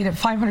are valued at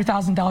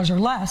 $500,000 or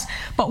less,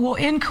 but will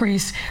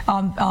increase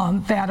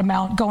that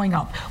amount going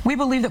up. We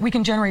believe that we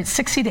can generate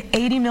 $60 to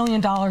 $80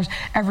 million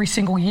every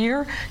single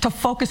year to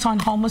focus on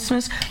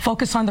homelessness,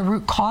 focus on the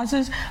root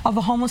causes of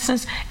the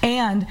homelessness,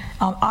 and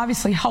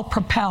obviously help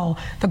propel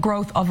the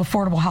growth of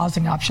affordable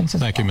housing options.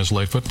 Thank you, Ms.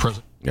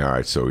 Lightfoot. All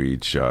right, so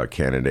each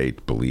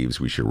candidate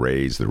believes we should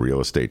raise the real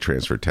estate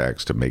transfer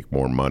tax to make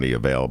more money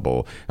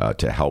available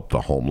to help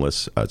the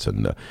homeless. It's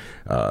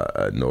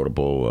a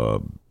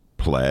notable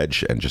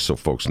pledge. And just so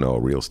folks know,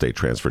 real estate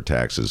transfer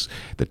tax is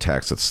the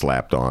tax that's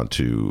slapped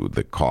onto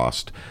the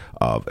cost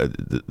of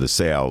the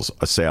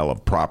sale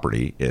of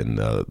property in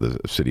the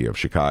city of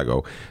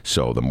Chicago.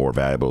 So the more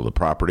valuable the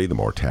property, the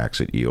more tax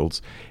it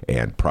yields.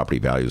 And property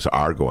values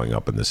are going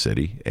up in the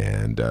city.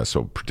 And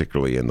so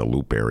particularly in the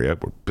Loop area,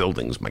 where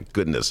buildings, my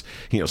goodness,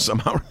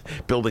 somehow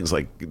buildings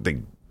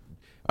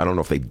I don't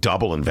know if they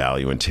double in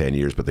value in 10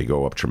 years, but they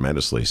go up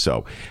tremendously.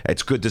 So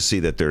it's good to see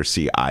that they're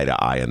eye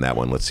to eye on that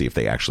one. Let's see if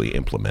they actually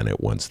implement it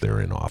once they're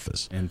in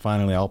office. And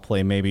finally, I'll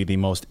play maybe the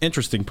most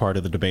interesting part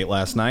of the debate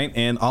last night,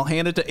 and I'll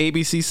hand it to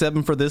ABC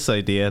 7 for this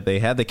idea. They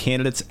had the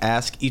candidates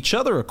ask each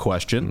other a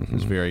question. It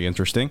was very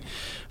interesting.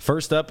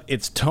 First up,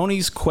 it's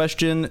Tony's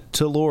question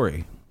to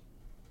Lori.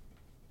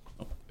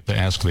 To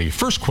ask the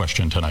first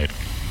question tonight.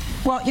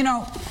 Well,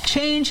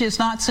 change is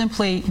not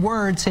simply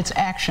words, it's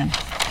action.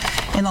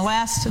 In the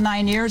last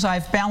 9 years,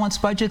 I've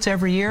balanced budgets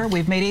every year.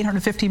 We've made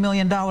 $850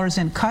 million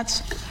in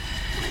cuts.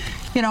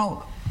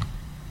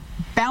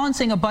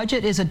 Balancing a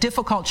budget is a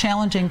difficult,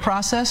 challenging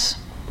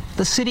process.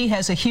 The city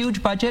has a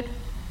huge budget.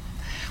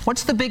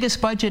 What's the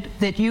biggest budget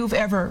that you've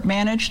ever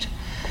managed?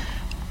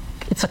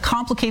 It's a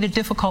complicated,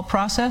 difficult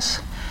process.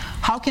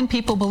 How can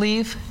people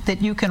believe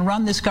that you can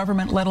run this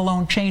government, let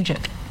alone change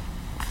it?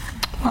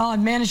 Well,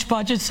 I've managed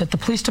budgets at the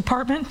police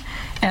department,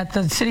 at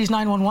the city's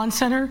 911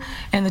 center,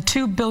 and the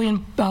 $2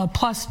 billion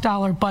plus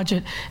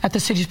budget at the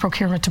city's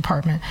procurement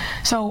department.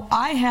 So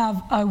I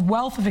have a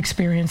wealth of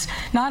experience,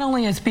 not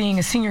only as being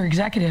a senior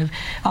executive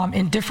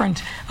in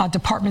different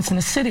departments in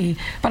the city,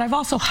 but I've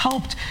also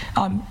helped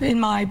in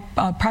my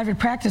private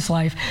practice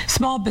life,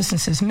 small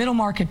businesses, middle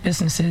market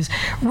businesses,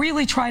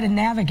 really try to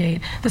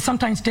navigate the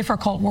sometimes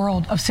difficult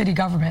world of city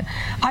government.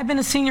 I've been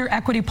a senior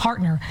equity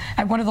partner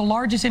at one of the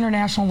largest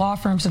international law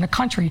firms in the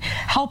country,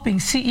 helping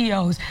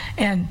CEOs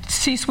and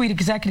C-suite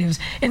executives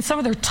in some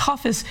of their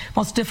toughest,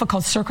 most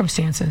difficult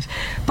circumstances.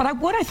 But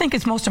what I think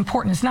is most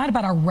important is not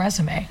about our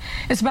resume.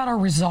 It's about our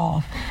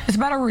resolve. It's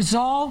about our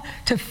resolve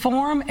to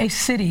form a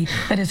city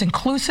that is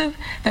inclusive,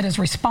 that is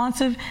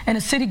responsive, and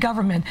a city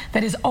government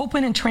that is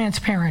open and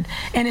transparent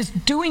and is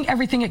doing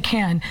everything it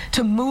can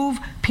to move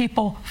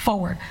people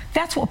forward.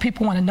 That's what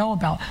people want to know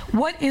about.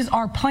 What is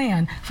our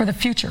plan for the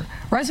future?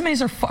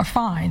 Resumes are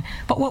fine,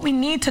 but what we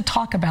need to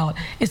talk about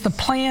is the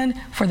plan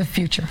for the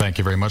future. Thank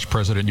you very much,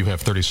 President. You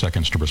have 30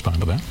 seconds to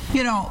respond to that.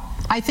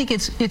 I think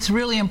it's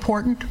really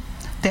important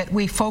that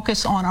we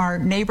focus on our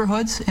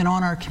neighborhoods and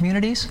on our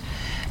communities,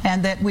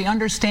 and that we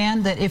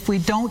understand that if we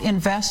don't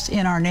invest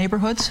in our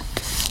neighborhoods,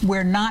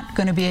 we're not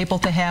going to be able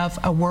to have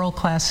a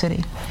world-class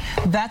city.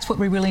 That's what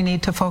we really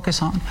need to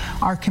focus on,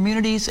 our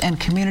communities and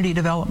community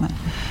development.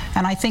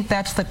 And I think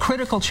that's the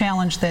critical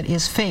challenge that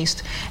is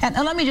faced. And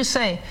let me just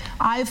say,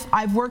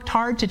 I've worked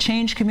hard to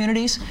change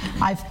communities.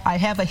 I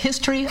have a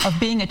history of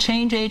being a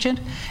change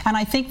agent, and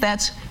I think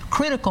that's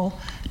critical.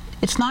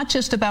 It's not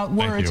just about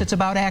words, it's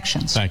about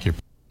actions. Thank you.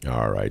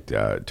 All right.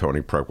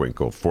 Tony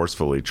Preckwinkle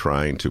forcefully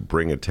trying to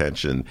bring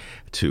attention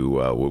to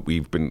what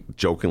we've been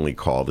jokingly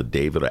called the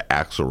David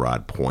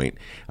Axelrod point.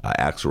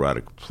 Axelrod,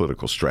 a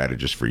political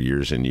strategist for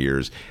years and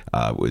years,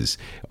 was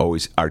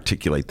always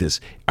articulate this: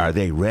 are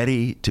they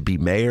ready to be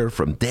mayor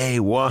from day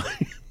one?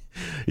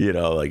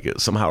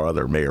 Somehow or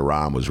other, Mayor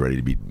Rahm was ready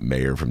to be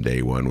mayor from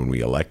day one when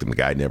we elected him. The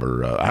guy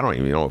never, I don't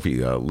even know if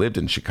he lived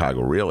in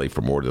Chicago really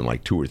for more than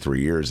 2 or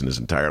 3 years in his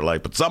entire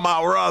life, but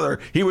somehow or other,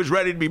 he was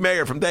ready to be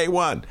mayor from day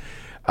one.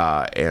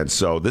 And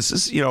so this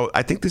is,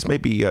 I think this may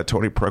be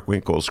Toni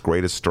Preckwinkle's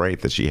greatest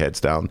strength as she heads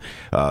down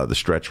the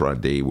stretch run,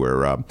 D,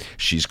 where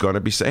she's going to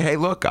be saying, hey,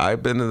 look,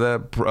 I've been the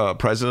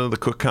president of the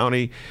Cook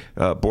County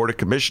Board of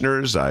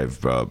Commissioners.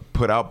 I've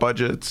put out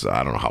budgets.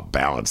 I don't know how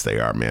balanced they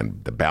are, man.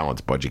 The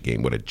balanced budget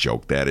game, what a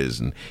joke that is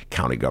in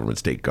county government,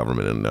 state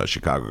government, and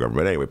Chicago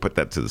government. Anyway, put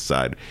that to the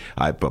side.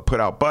 I've put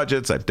out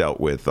budgets. I've dealt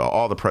with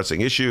all the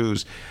pressing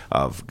issues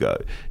of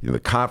the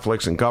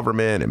conflicts in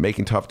government and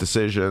making tough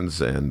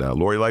decisions. And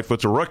Lori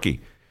Lightfoot's a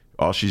rookie.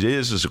 All she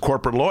is a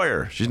corporate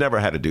lawyer. She's never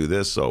had to do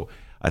this, so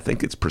I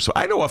think it's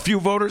I know a few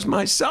voters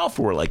myself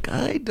who are like,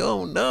 I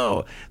don't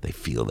know. They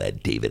feel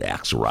that David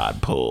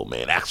Axelrod pull,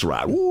 man.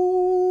 Axelrod,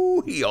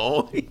 woo,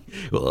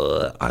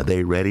 are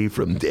they ready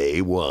from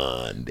day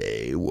one?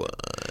 Day one.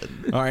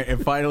 All right,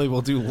 and finally,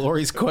 we'll do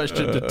Lori's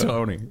question to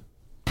Toni.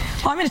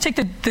 Well, I'm going to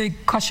take the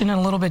question in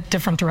a little bit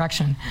different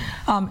direction.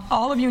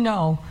 All of you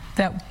know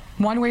that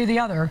one way or the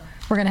other,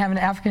 we're going to have an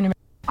African-American.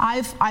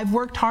 I've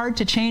worked hard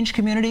to change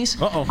communities.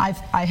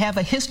 I have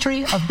a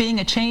history of being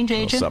a change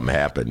agent. Something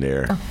happened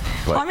there.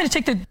 Well, I'm going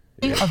to take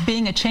of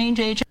being a change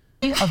agent.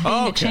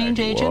 A change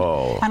agent.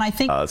 Whoa. And I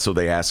think so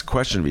they asked a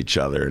question of each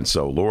other, and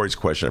so Lori's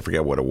question, I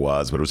forget what it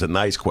was, but it was a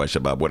nice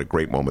question about what a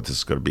great moment this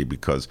is going to be,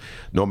 because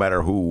no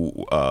matter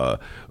who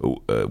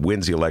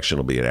wins the election,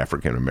 it'll be an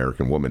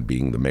African-American woman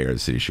being the mayor of the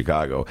city of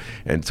Chicago,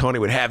 and Toni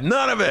would have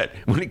none of it.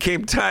 When it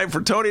came time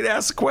for Toni to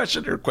ask the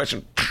question, her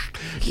question,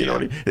 she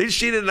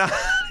did not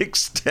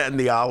extend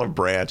the olive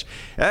branch.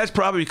 And that's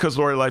probably because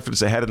Lori Lightfoot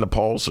is ahead in the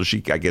polls, so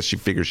I guess she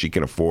figures she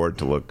can afford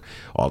to look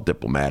all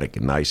diplomatic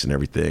and nice and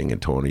everything, and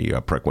Toni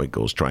Preckwinkle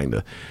is trying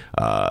to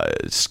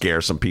scare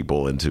some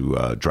people into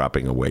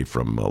dropping away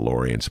from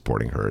Lori and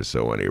supporting her.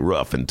 So any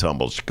rough and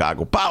tumble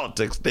Chicago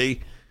politics, D,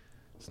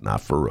 it's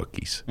not for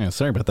rookies. Yeah,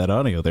 sorry about that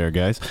audio there,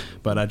 guys.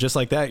 But just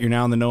like that, you're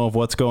now in the know of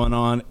what's going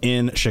on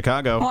in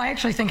Chicago. Well, I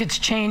actually think it's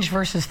change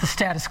versus the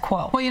status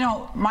quo.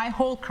 Well, my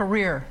whole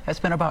career has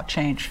been about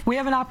change. We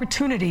have an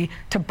opportunity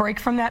to break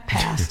from that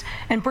past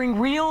and bring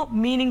real,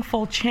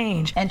 meaningful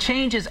change. And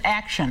change is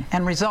action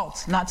and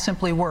results, not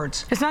simply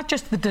words. It's not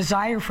just the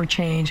desire for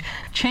change.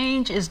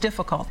 Change is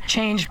difficult.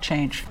 Change. A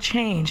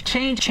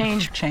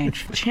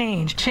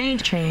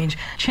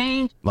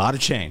lot of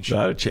change.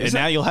 And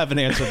now you'll have an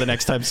answer the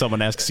next time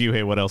someone asks you,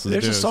 hey, what else is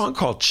There's news? a song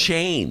called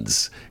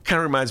Chains. Kind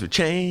of reminds me of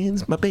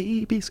Chains, my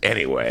babies.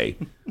 Anyway,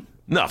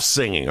 enough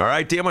singing. All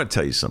right, D, I'm going to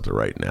tell you something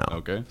right now.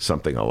 Okay.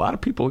 Something a lot of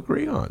people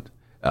agree on.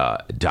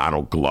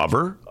 Donald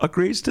Glover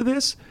agrees to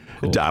this.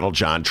 Cool. Donald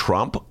John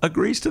Trump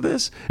agrees to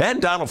this. And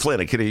Donald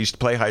Flynn, a kid I used to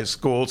play high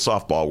school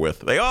softball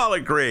with. They all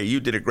agree. You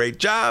did a great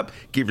job.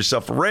 Give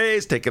yourself a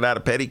raise. Take it out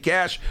of petty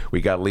cash.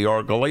 We got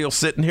Leor Galil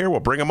sitting here.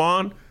 We'll bring him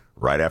on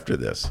right after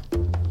this.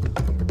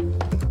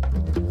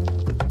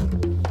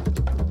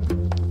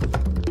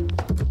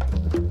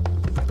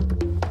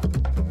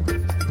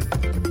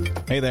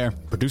 Hey there,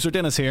 producer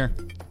Dennis here.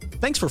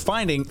 Thanks for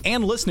finding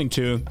and listening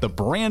to the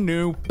brand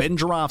new Ben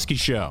Joravsky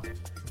Show.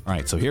 All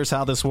right, so here's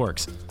how this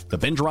works. The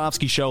Ben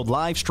Joravsky Show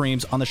live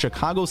streams on the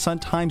Chicago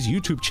Sun-Times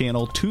YouTube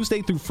channel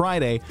Tuesday through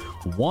Friday,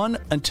 1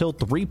 until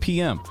 3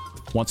 p.m.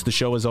 Once the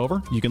show is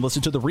over, you can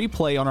listen to the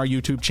replay on our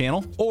YouTube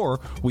channel, or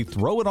we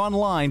throw it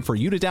online for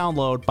you to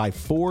download by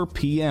 4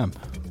 p.m.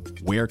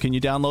 Where can you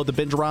download the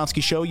Ben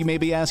Joravsky Show, you may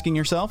be asking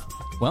yourself?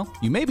 Well,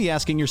 you may be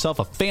asking yourself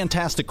a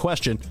fantastic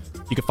question.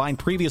 You can find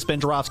previous Ben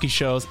Joravsky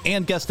shows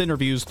and guest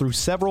interviews through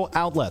several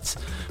outlets.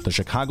 The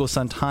Chicago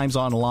Sun-Times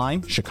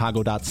online,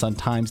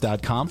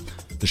 chicago.suntimes.com,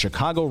 the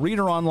Chicago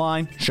Reader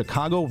online,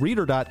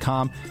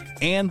 chicagoreader.com,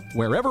 and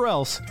wherever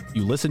else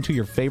you listen to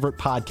your favorite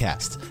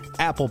podcasts.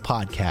 Apple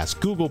Podcasts,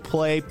 Google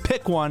Play,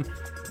 pick one.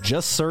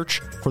 Just search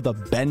for the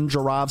Ben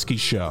Joravsky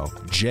Show.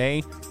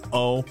 J-O-R-A,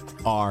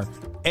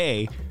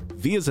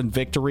 V as in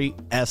victory,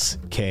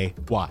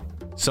 S-K-Y.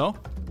 So,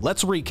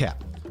 let's recap.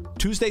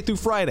 Tuesday through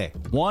Friday,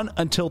 1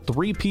 until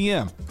 3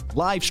 p.m.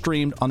 Live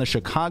streamed on the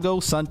Chicago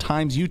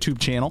Sun-Times YouTube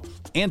channel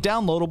and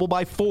downloadable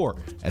by 4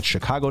 at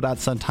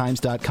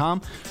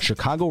chicago.suntimes.com,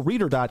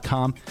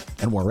 chicagoreader.com,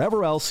 and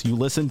wherever else you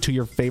listen to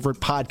your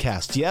favorite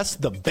podcast. Yes,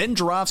 the Ben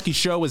Joravsky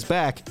Show is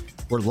back.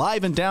 We're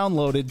live and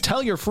downloaded.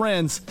 Tell your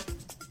friends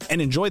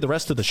and enjoy the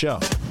rest of the show.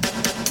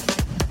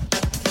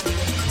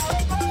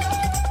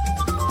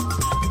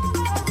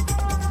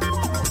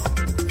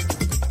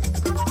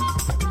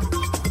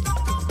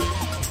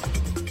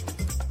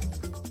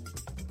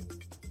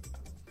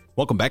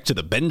 Welcome back to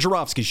the Ben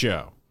Joravsky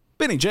Show.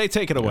 Benny J,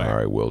 take it away. All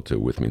right, Will, too,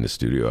 with me in the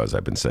studio, as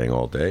I've been saying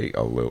all day,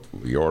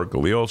 Leor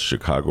Galil,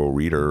 Chicago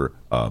Reader,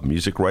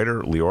 music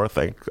writer. Leor,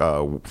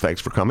 thanks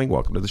for coming.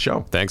 Welcome to the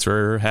show. Thanks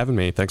for having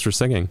me. Thanks for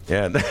singing.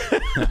 Yeah.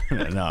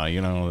 No,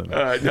 you know.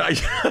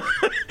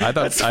 I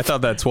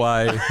thought that's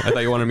why. I thought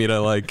you wanted me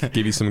to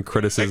give you some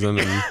criticism.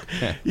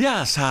 And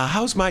Yes.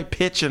 How's my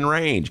pitch and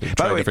range?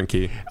 Try a different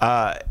key.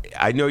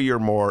 I know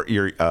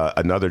you're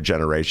another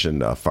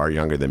generation far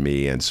younger than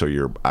me, and so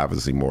you're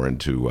obviously more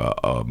into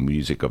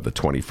music of the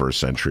 21st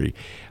century,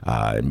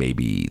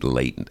 maybe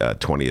late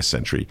 20th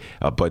century.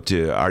 But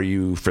are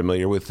you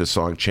familiar with the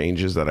song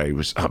 "Changes" that I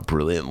was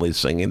brilliantly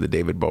singing, the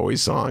David Bowie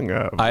song?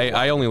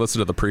 I only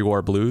listened to the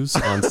pre-war blues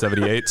on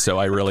 78, so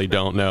I really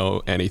don't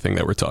know anything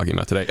that we're talking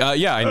about today.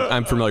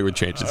 I'm familiar with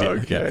Changes.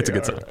 Okay, yeah, it's a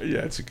good song. Yeah,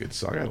 it's a good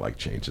song. I like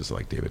Changes,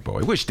 like David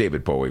Bowie. I wish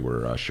David Bowie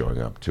were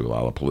showing up to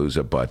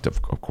Lollapalooza, but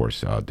of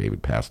course,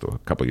 David passed a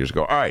couple years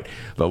ago. All right,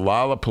 the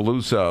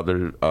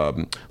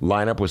Lollapalooza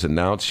lineup was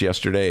announced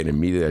yesterday, and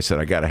immediately I said,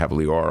 I got to have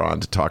Leor on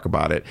to talk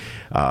about it.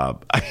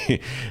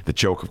 The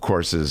joke, of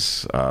course,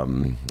 is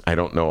I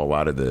don't know a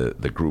lot of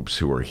the groups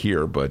who are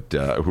here, but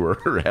who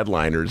are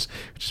headliners,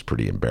 which is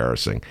pretty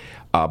embarrassing.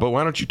 But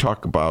why don't you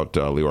talk about,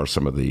 Leor,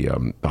 some of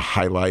the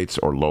highlights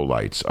or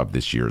lowlights of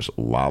this year's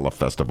Lolla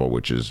Festival,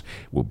 which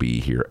will be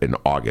here in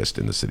August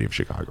in the city of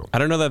Chicago? I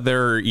don't know that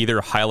they're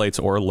either highlights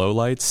or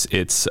lowlights.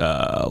 It's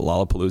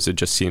Lollapalooza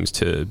just seems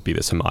to be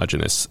this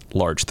homogenous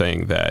large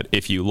thing that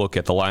if you look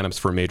at the lineups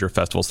for major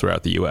festivals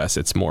throughout the U.S.,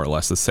 it's more or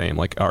less the same.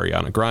 Like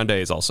Ariana Grande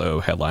is also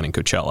headlining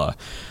Coachella,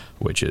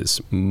 which is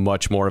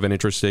much more of an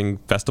interesting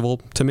festival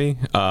to me.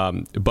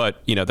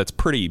 But, that's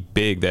pretty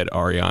big that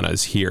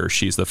Ariana's here.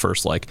 She's the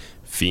first,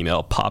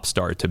 female pop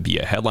star to be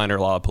a headliner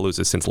at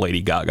Lollapalooza since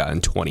Lady Gaga in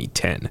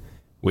 2010,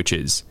 which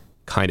is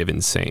kind of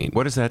insane.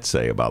 What does that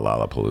say about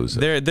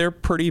Lollapalooza? They're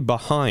pretty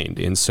behind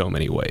in so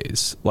many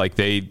ways. Like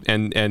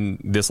and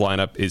this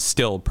lineup is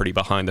still pretty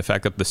behind. The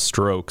fact that the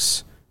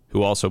Strokes,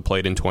 who also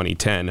played in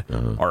 2010,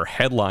 are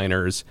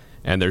headliners,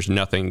 and there's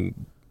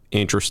nothing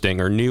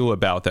interesting or new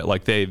about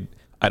that.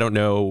 I don't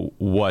know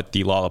what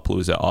the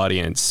Lollapalooza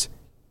audience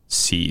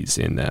sees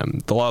in them.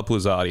 The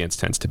Lollapalooza audience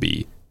tends to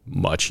be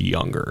much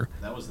younger.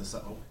 That was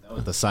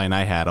the sign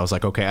I had. I was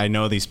like, okay, I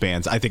know these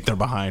bands. I think they're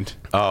behind.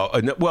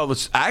 Well,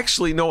 I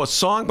actually know a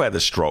song by the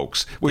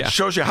Strokes, which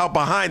shows you how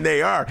behind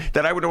they are,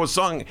 that I would know a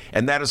song.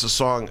 And that is a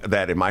song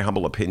that, in my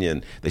humble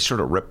opinion, they sort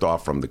of ripped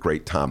off from the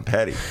great Tom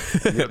Petty.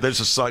 There's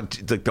a song,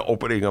 like the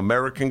opening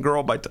American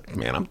Girl by,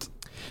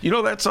 you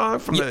know that song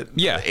from the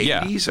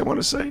 80s, I want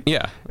to say?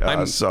 Yeah.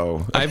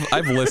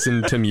 I've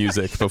listened to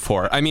music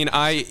before. I mean,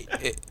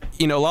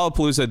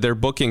 Lollapalooza, their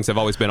bookings have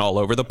always been all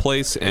over the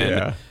place.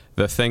 And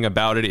the thing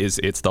about it is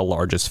it's the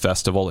largest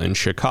festival in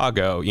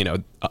Chicago.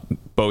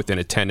 Both in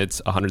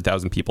attendance,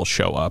 100,000 people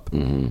show up.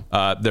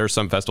 Mm-hmm. There are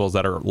some festivals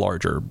that are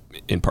larger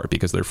in part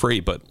because they're free.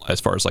 But as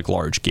far as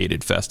large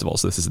gated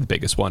festivals, this is the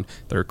biggest one.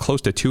 They're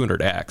close to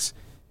 200 acts.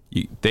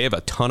 They have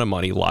a ton of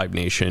money. Live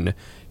Nation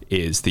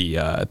is the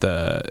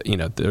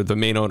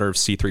main owner of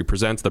C3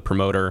 Presents, the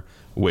promoter,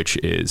 which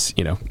is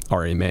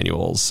Ari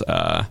Emanuel's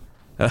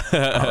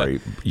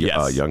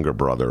younger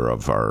brother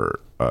of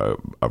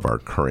our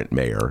current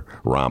mayor,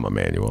 Rahm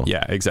Emanuel.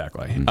 Yeah,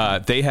 exactly.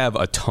 Mm-hmm. They have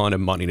a ton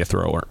of money to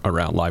throw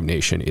around. Live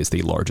Nation is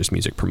the largest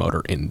music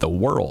promoter in the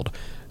world.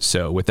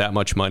 So with that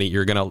much money,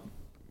 you're gonna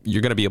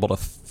be able to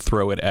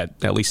throw it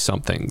at least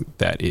something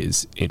that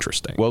is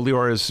interesting. Well,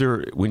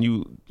 Leor, when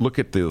you look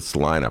at this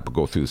lineup,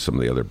 go through some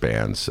of the other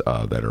bands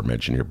that are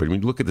mentioned here, but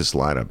when you look at this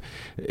lineup,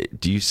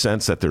 do you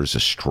sense that there's a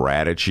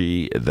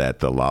strategy that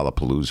the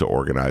Lollapalooza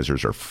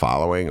organizers are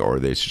following, or are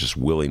they just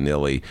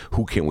willy-nilly,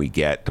 who can we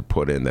get to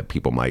put in that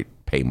people might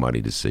pay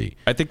money to see?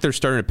 I think they're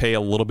starting to pay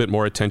a little bit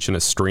more attention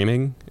to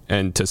streaming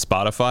and to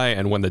Spotify,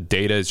 and when the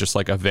data is just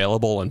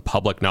available and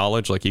public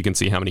knowledge, you can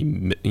see how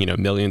many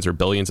millions or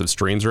billions of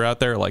streams are out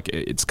there.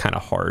 It's kind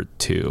of hard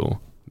to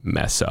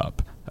mess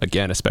up,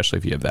 again, especially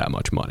if you have that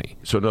much money.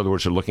 So in other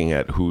words, you're looking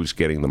at who's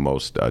getting the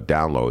most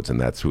downloads, and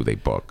that's who they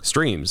book.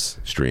 Streams.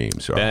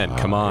 Ben,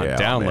 come on,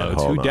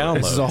 downloads. Who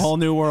downloads? This is a whole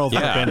new world for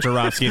Ben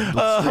Jarofsky.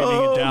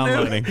 Streaming and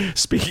downloading.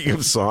 Speaking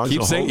of songs,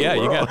 keep saying, you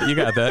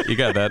got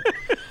that.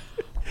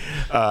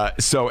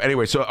 So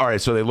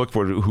they look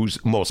for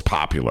who's most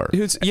popular.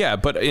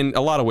 But in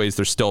a lot of ways,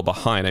 they're still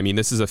behind. I mean,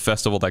 this is a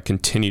festival that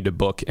continued to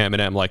book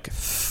Eminem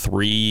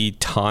 3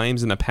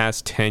 times in the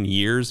past 10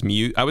 years.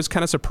 I was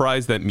kind of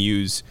surprised that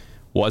Muse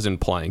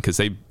wasn't playing because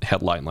they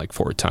headlined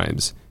 4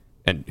 times.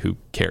 And who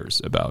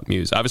cares about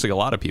Muse? Obviously, a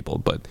lot of people,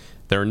 but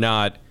they're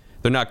not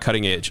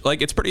cutting edge.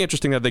 It's pretty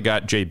interesting that they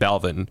got J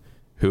Balvin,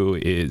 who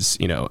is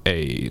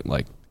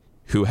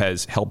who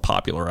has helped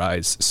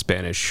popularize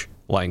Spanish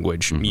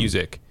language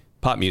music,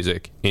 pop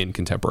music in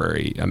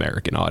contemporary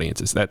American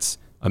audiences. That's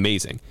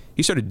amazing.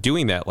 He started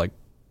doing that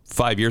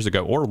 5 years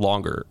ago or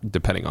longer,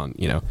 depending on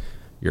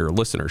your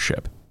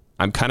listenership.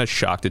 I'm kind of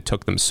shocked it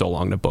took them so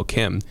long to book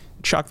him.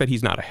 Shocked that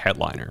he's not a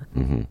headliner.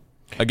 Mm-hmm.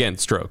 Again,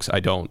 Strokes. I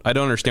don't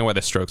understand why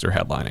the Strokes are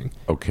headlining.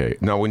 Okay.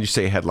 Now, when you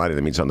say headlining,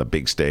 that means on the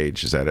big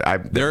stage. Is that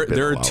it?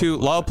 There are 2.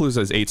 Lollapalooza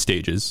has 8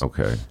 stages.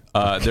 Okay.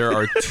 There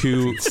are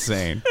 2.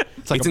 Insane.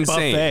 It's a insane.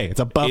 Buffet. It's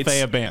a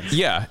buffet of bands.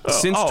 Yeah.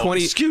 Since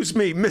 20. Excuse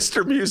me,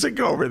 Mr. Music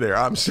over there.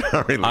 I'm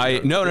sorry.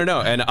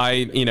 No. And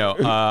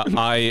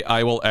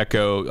I will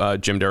echo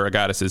Jim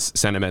DeRogatis'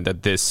 sentiment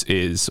that this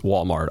is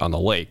Walmart on the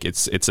lake.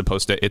 It's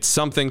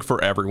something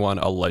for everyone,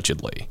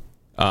 allegedly.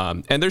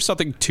 And there's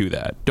something to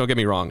that. Don't get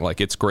me wrong.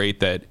 It's great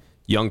that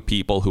young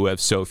people who have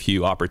so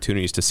few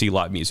opportunities to see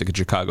live music in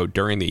Chicago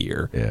during the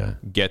year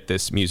get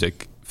this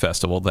music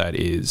festival that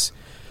is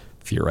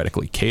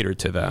theoretically catered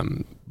to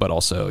them, but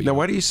also... Now,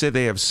 why do you say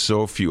they have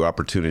so few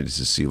opportunities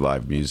to see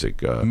live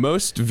music?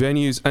 Most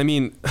venues, I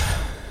mean...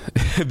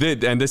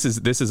 and this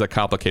is a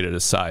complicated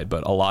aside,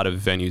 but a lot of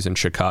venues in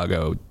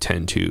Chicago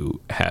tend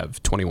to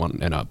have 21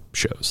 and up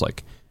shows.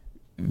 Like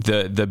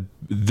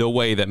the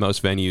way that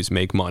most venues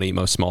make money,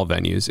 most small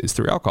venues, is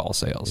through alcohol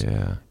sales.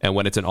 Yeah. And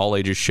when it's an all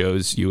ages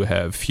shows, you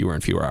have fewer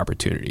and fewer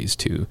opportunities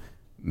to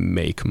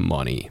make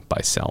money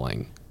by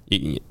selling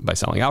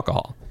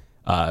alcohol.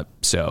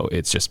 So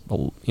it's just,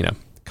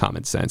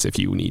 common sense. If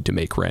you need to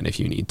make rent, if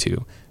you need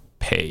to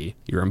pay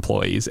your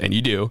employees, and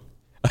you do,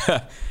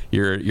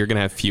 you're going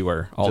to have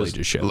fewer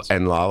all-ages shows.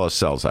 And Lala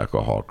sells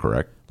alcohol,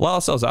 correct?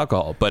 Lala sells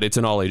alcohol, but it's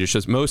an all-ages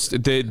shows.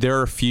 There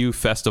are a few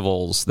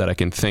festivals that I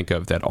can think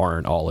of that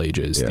aren't all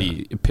ages. Yeah.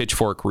 The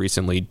Pitchfork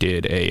recently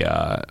did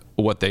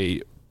what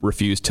they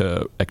refused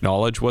to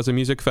acknowledge was a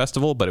music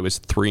festival, but it was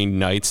 3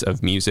 nights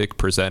of music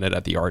presented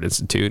at the Art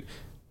Institute.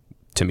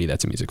 To me,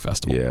 that's a music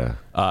festival. Yeah.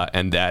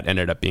 And that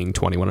ended up being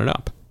 21 and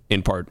up,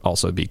 in part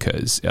also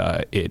because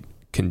it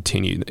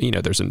continued.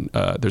 There's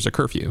a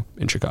curfew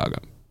in Chicago.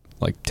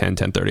 Like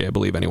 10:30, I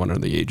believe anyone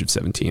under the age of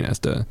 17 has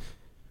to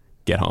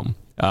get home.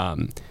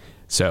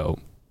 So,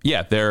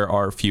 there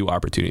are few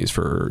opportunities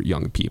for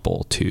young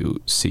people to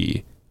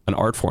see an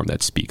art form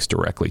that speaks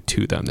directly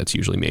to them that's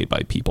usually made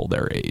by people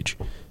their age.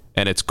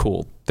 And it's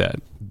cool that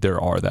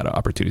there are that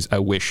opportunities. I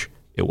wish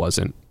it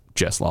wasn't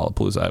just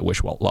Lollapalooza. I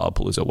wish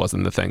Lollapalooza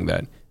wasn't the thing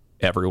that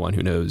everyone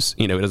who knows,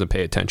 who doesn't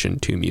pay attention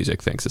to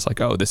music thinks it's like,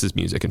 oh, this is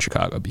music in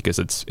Chicago, because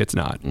it's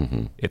not.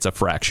 Mm-hmm. It's a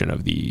fraction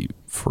of the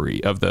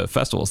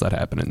festivals that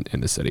happen in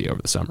the city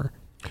over the summer.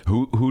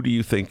 Who do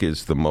you think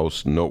is the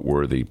most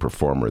noteworthy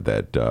performer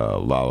that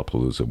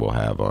Lollapalooza will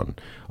have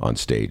on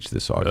stage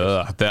this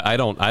August? I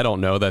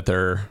don't know that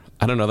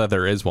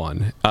there is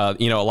one. A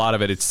lot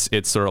of it's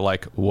sort of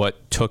like,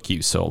 what took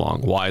you so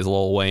long? Why is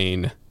Lil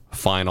Wayne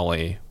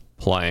finally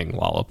playing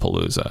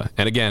Lollapalooza?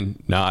 And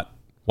again,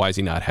 why is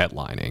he not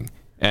headlining?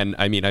 And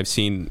I mean, I've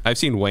seen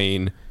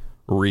Wayne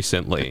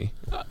recently.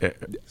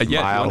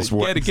 Miles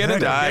get in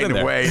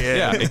there. Way in.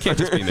 Yeah, it can't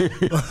just be there.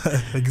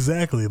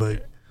 Exactly.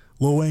 Like,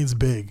 Lil Wayne's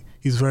big.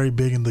 He's very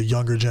big in the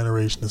younger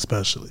generation,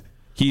 especially.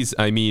 It's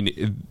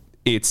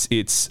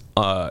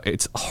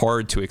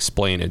hard to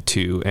explain it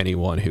to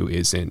anyone who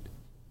isn't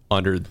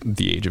under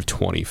the age of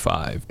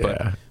 25.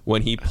 But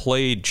when he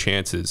played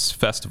Chance's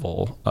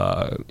festival,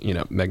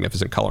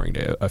 Magnificent Coloring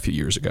Day a few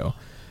years ago,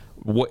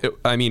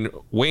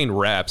 Wayne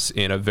raps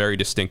in a very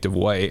distinctive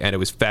way, and it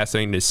was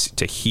fascinating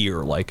to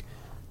hear like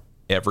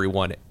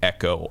everyone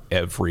echo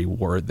every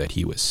word that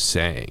he was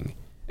saying.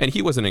 And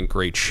he wasn't in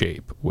great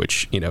shape,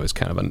 which is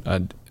kind of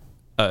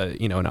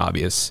an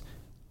obvious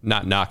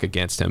not knock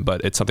against him,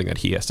 but it's something that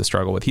he has to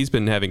struggle with. He's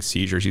been having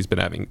seizures. He's been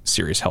having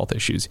serious health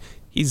issues.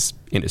 He's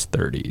in his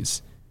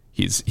 30s.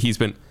 He's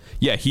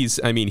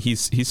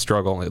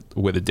struggling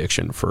with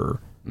addiction for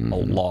a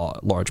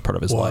large part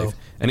of his life,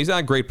 and he's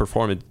not in great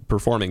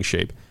performing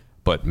shape.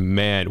 But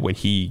man, when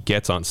he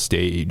gets on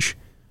stage,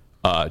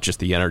 just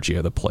the energy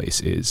of the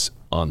place is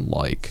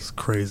unlike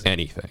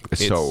anything.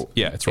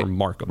 It's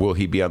remarkable. Will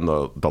he be on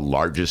the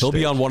largest? He'll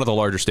be on one of the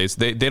larger stages.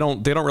 They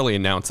don't really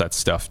announce that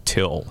stuff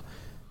till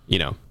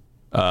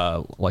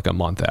like a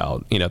month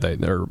out.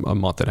 They're a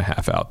month and a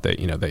half out.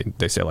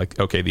 They say like,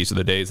 okay, these are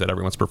the days that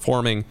everyone's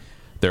performing.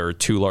 There are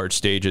 2 large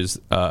stages.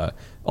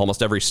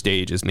 Almost every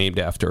stage is named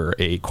after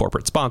a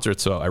corporate sponsor,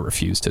 so I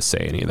refuse to say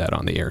any of that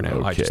on the air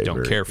now. I just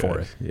don't care for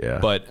it. Yeah.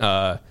 But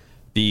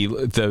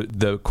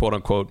the quote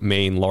unquote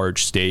main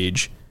large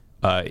stage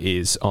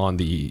is on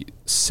the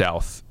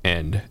south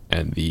end,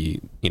 and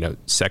the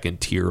second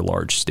tier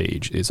large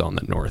stage is on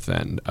the north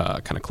end,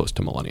 kind of close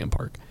to Millennium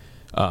Park.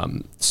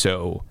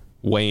 So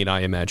Wayne,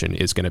 I imagine,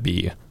 is going to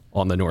be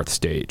on the north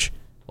stage.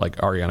 Like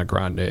Ariana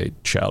Grande,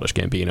 Childish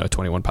Gambino,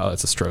 21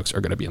 Pilots, The Strokes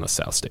are going to be on the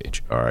south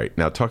stage. All right.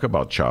 Now talk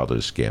about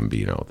Childish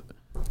Gambino.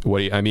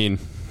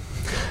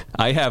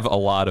 I have a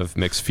lot of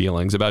mixed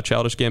feelings about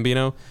Childish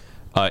Gambino,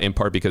 in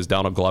part because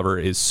Donald Glover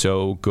is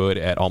so good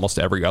at almost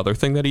every other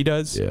thing that he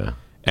does. Yeah.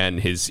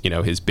 And his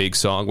big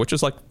song, which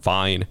is like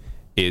fine,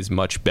 is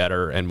much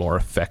better and more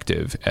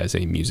effective as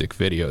a music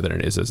video than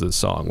it is as a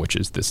song, which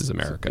is This Is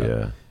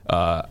America.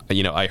 Yeah.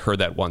 I heard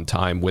that one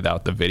time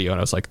without the video, and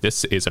I was like,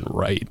 this isn't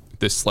right.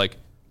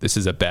 This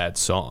is a bad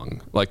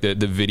song. Like the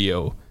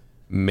video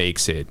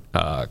makes it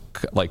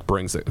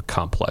brings a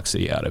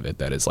complexity out of it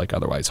that is like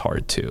otherwise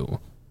hard to.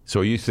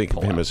 So you think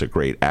of him as a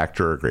great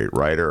actor, a great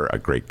writer, a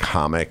great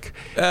comic?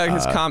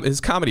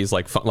 His comedy is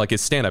like fun. Like his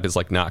stand up is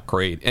like not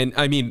great. And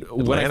I mean,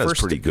 when Atlanta's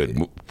pretty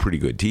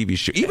good TV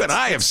show. Even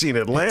I have seen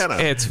Atlanta.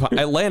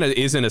 Atlanta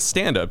isn't a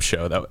stand up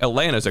show though.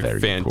 Atlanta's a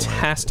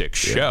fantastic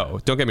show.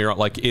 Don't get me wrong.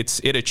 Like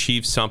it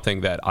achieves something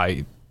that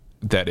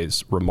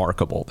is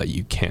remarkable that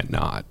you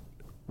cannot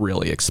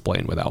really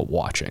explain without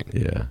watching.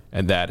 Yeah.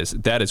 And that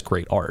is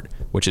great art,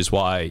 which is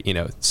why,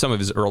 some of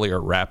his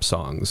earlier rap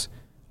songs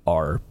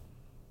are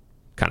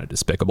kind of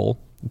despicable.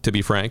 to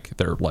be frank.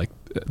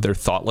 They're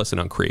thoughtless and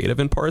uncreative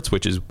in parts,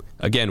 which is,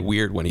 again,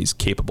 weird when he's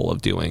capable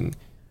of doing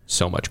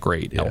so much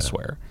great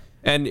elsewhere.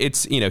 And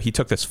it's, he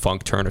took this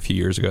funk turn a few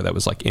years ago that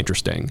was like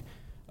interesting.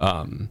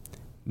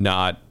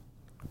 Not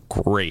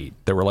great.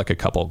 There were like a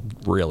couple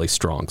really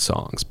strong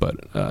songs, but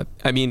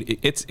I mean,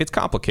 it's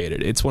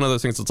complicated. It's one of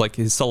those things that's like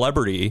his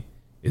celebrity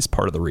is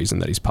part of the reason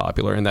that he's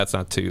popular, and that's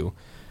not to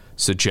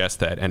suggest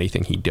that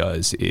anything he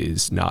does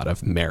is not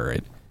of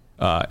merit.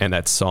 And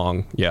that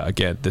song,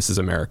 again, This Is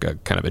America,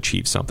 kind of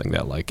achieves something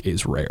that like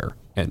is rare,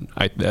 and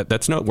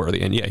that's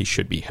noteworthy. And he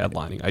should be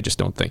headlining. I just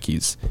don't think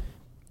he's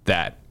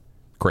that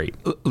great.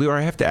 Leor,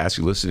 I have to ask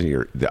you, listen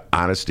to the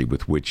honesty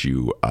with which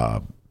you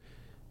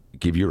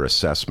give your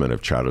assessment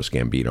of Childish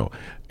Gambino,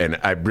 and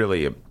I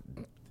really am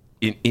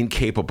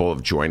incapable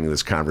of joining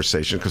this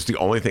conversation because the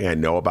only thing I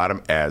know about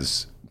him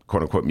as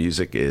quote-unquote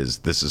music is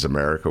This Is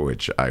America,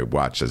 which I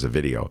watched as a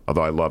video,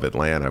 although I love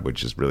Atlanta,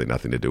 which has really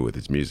nothing to do with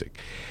its music.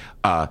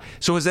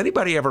 So has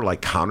anybody ever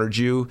like countered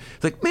you?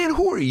 Like, man,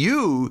 who are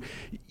you?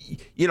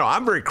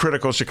 I'm very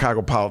critical of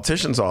Chicago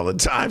politicians all the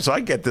time, so I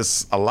get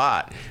this a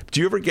lot. Do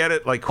you ever get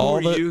it? Like, who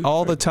are you?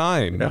 All the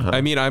time. Uh-huh. I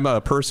mean, I'm a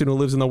person who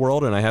lives in the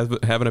world, and I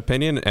have an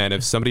opinion, and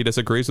if somebody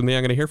disagrees with me,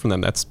 I'm going to hear from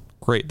them. That's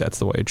great. That's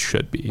the way it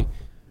should be.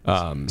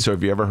 So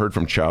have you ever heard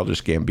from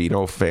Childish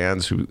Gambino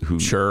fans who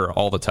Sure,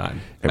 all the time.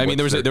 I mean,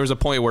 there was a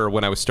point where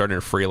when I was starting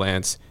to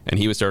freelance and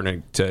he was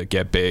starting to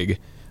get big,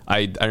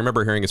 I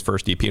remember hearing his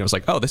first EP and I was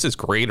like, oh, this is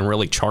great and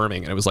really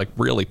charming, and it was like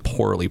really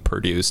poorly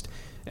produced,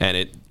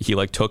 and he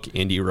like took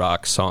indie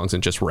rock songs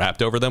and just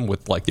rapped over them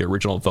with like the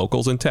original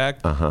vocals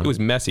intact. It was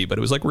messy, but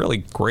it was like really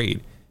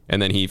great.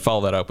 And then he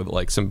followed that up with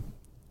like some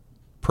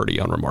pretty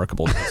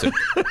unremarkable music.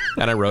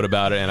 And I wrote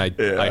about it, and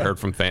I heard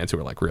from fans who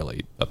were like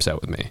really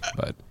upset with me.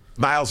 But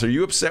Miles, are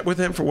you upset with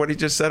him for what he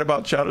just said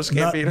about Childish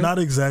Gambino? Not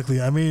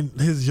exactly. I mean,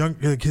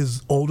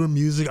 his older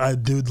music, I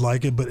did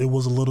like it, but it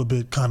was a little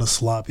bit kind of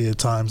sloppy at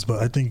times.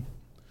 But I think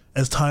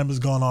as time has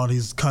gone on,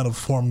 he's kind of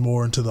formed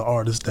more into the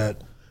artist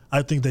that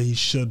I think that he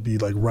should be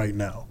like right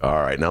now.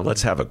 All right, now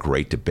let's have a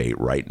great debate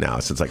right now,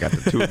 since I got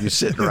the two of you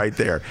sitting right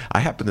there. I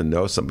happen to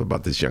know something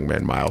about this young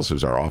man, Miles,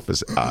 who's our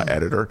office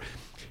editor.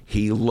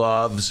 He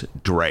loves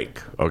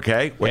Drake.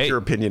 Okay, what's your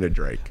opinion of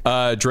Drake?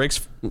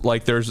 Drake's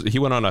like he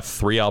went on a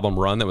 3-album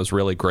run that was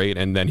really great,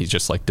 and then he's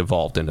just like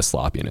devolved into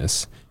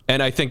sloppiness.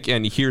 And I think,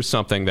 and here's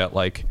something that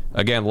like,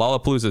 again,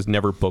 Lollapalooza's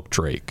never booked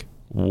Drake.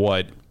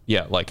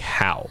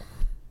 How?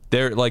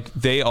 They've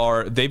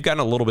gotten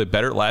a little bit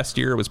better. Last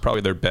year was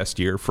probably their best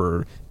year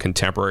for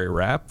contemporary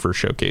rap, for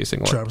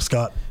showcasing Travis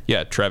Scott.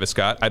 Yeah, Travis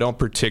Scott. I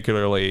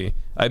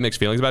have mixed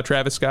feelings about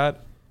Travis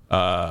Scott.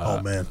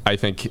 Oh man, I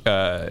think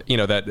that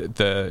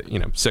the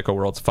Sicko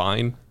World's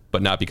fine,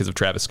 but not because of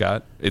Travis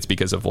Scott. It's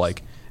because of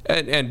like,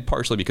 and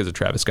partially because of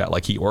Travis Scott.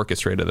 Like, he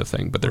orchestrated the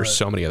thing, but there's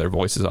so many other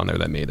voices on there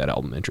that made that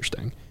album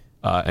interesting.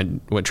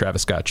 And when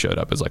Travis Scott showed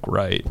up, it was like,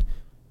 right,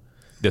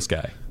 this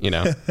guy,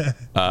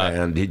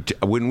 and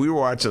when we were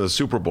watching the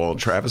Super Bowl,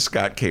 Travis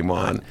Scott came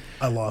on.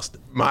 I lost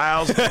it.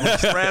 Miles and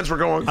his friends were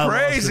going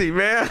crazy,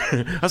 man.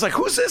 I was like,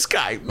 who's this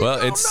guy? Well,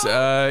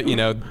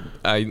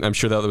 I'm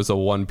sure that was the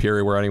one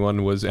period where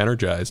anyone was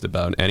energized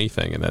about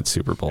anything in that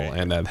Super Bowl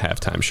and that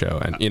halftime show.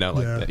 And, Oh,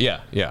 the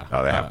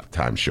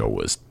halftime show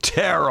was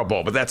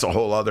terrible, but that's a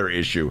whole other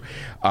issue.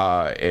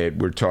 And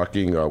we're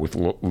talking with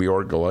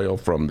Leor Galil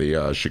from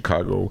the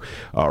Chicago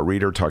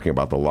Reader, talking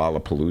about the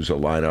Lollapalooza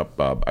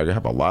lineup. I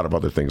have a lot of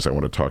other things I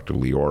want to talk to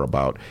Leor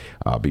about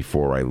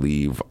before I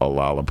leave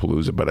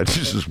Lollapalooza, but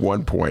this is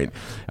one point.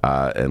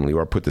 And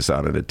Leor put this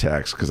out in a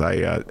text because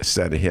I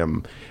sent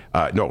him,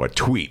 a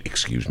tweet,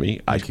 excuse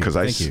me, because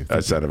I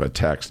sent him a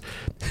text.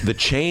 The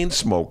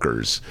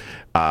Chainsmokers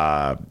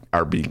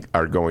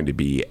are going to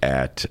be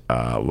at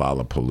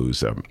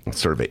Lollapalooza. It's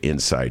sort of an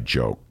inside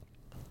joke.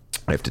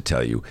 I have to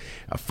tell you,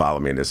 follow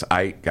me in this.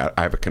 I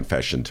have a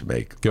confession to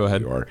make. Go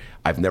ahead.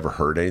 I've never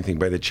heard anything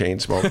by the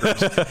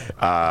Chainsmokers,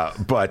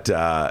 but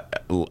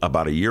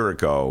about a year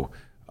ago,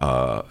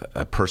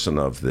 a person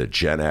of the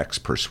Gen X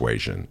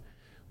persuasion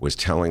was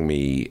telling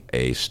me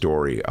a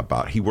story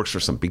about, he works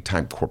for some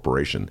big-time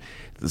corporation.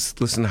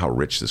 Listen to how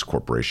rich this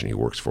corporation he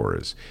works for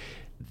is.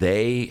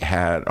 They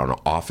had an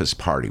office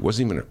party. It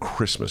wasn't even a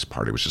Christmas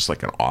party. It was just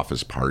like an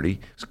office party.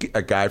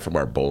 A guy from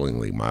our bowling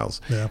league,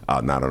 Miles,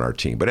 not on our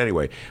team. But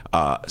anyway,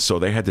 so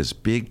they had this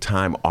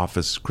big-time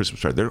office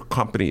Christmas party. Their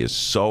company is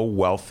so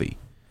wealthy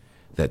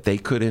that they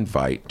could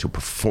invite to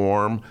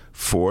perform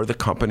for the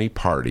company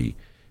party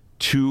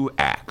 2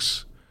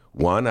 acts.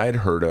 One I'd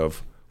heard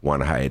of,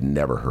 one I had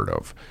never heard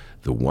of.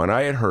 The one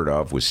I had heard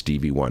of was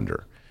Stevie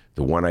Wonder.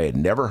 The one I had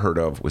never heard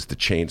of was the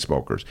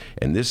Chainsmokers.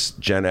 And this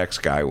Gen X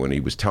guy, when he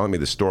was telling me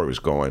the story, was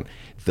going,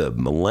 the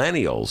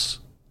millennials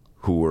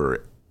who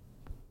were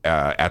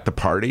at the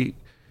party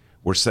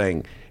were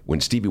saying, when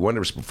Stevie Wonder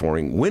was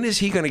performing, when is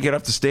he going to get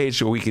off the stage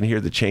so we can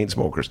hear the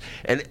Chainsmokers?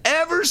 And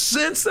ever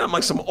since then, I'm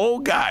like some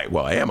old guy.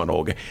 Well, I am an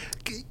old guy.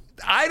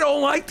 I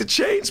don't like the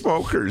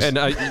Chainsmokers.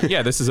 And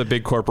yeah, this is a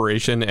big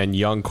corporation and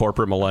young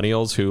corporate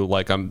millennials who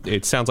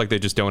it sounds like they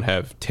just don't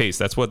have taste.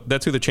 That's who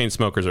the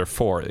Chainsmokers are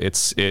for.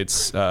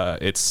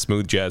 It's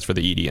smooth jazz for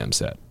the EDM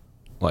set,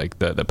 like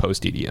the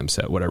post EDM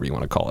set, whatever you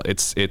want to call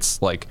it.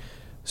 It's like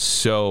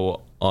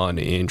so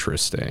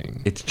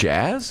uninteresting. It's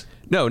jazz?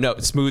 No,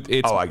 it's smooth.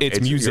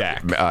 It's music.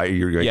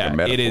 You're yeah, a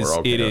metaphor. It is.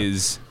 Okay. It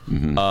is.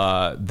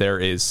 Mm-hmm. There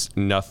is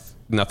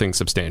nothing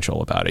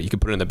substantial about it. You can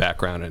put it in the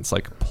background and it's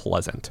like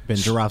pleasant. Ben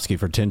Jarofsky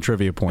for 10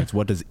 trivia points.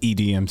 What does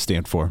EDM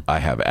stand for? I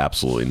have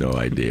absolutely no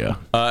idea.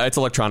 It's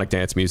electronic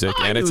dance music,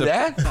 and it's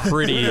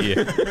pretty.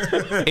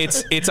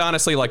 It's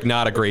honestly like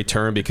not a great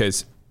term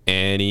because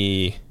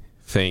anything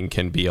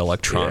can be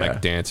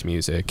electronic dance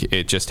music.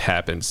 It just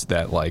happens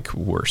that like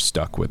we're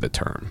stuck with the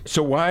term.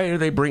 So why are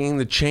they bringing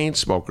the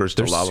Chainsmokers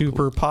to Lollapalooza? They're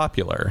super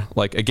popular.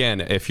 Like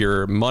again, if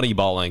you're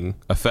moneyballing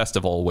a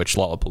festival, which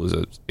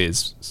Lollapalooza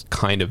is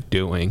kind of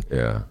doing,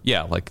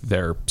 like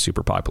they're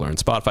super popular in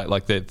Spotify.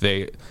 Like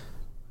they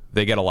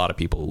get a lot of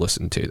people who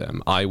listen to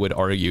them. I would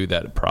argue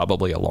that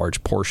probably a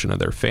large portion of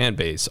their fan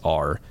base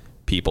are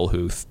people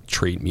who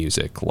treat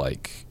music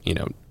like,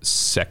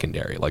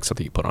 secondary, like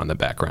something you put on in the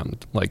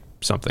background, like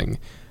something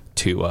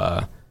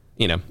to,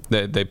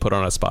 they put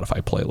on a Spotify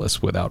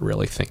playlist without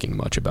really thinking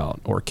much about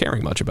or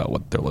caring much about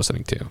what they're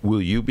listening to.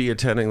 Will you be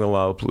attending the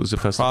Lollapalooza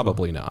Festival?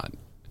 Probably not.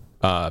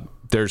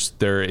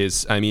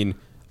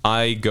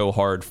 I go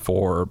hard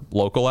for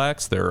local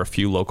acts. There are a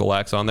few local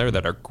acts on there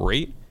that are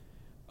great,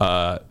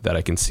 that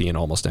I can see in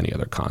almost any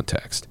other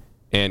context.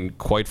 And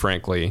quite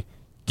frankly,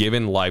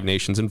 given Live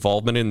Nation's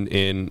involvement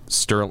in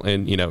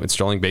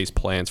Sterling-based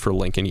plans for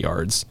Lincoln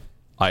Yards,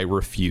 I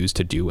refuse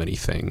to do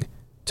anything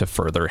to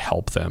further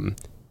help them,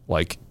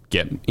 like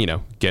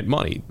get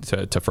money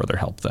to further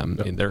help them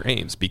in their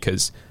aims.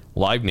 Because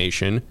Live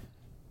Nation,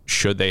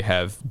 should they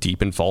have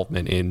deep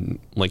involvement in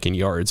Lincoln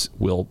Yards,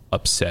 will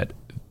upset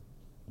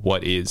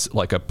what is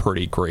like a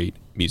pretty great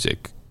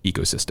music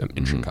ecosystem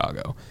in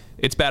Chicago.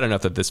 It's bad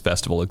enough that this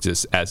festival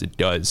exists as it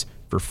does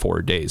for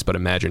 4 days, but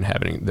imagine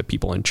having the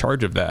people in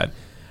charge of that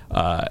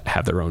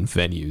have their own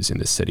venues in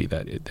the city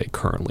that they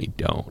currently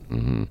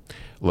don't.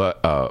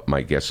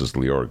 My guest is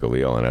Leor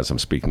Galil, and as I'm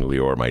speaking to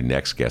Leor, my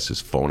next guest is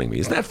phoning me.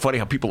 Isn't that funny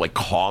how people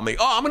call me?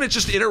 Oh, I'm going to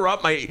just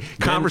interrupt my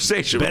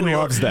conversation with Leor,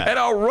 loves that. and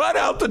I'll run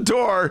out the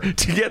door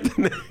to get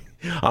the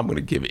I'm going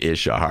to give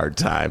Ish a hard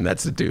time.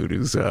 That's the dude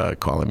who's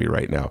calling me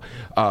right now.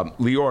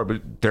 Leor,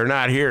 but they're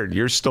not here.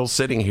 You're still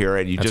sitting here,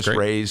 and you just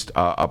raised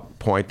a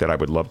point that I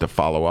would love to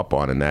follow up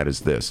on, and that is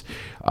this.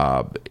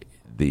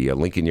 The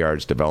Lincoln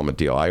Yards development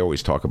deal, I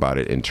always talk about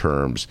it in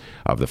terms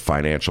of the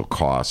financial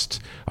cost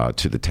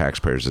to the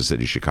taxpayers of the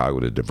city of Chicago,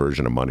 the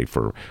diversion of money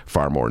for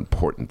far more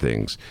important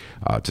things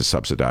to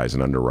subsidize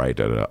and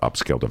underwrite an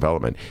upscale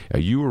development.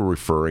 You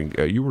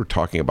were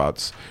talking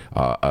about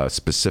a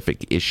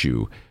specific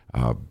issue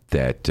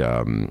that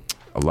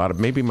a lot of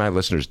maybe my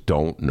listeners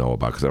don't know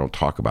about because I don't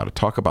talk about it.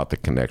 Talk about the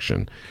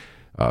connection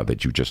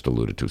that you just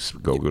alluded to.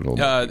 Go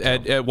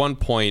at one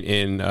point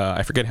in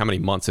I forget how many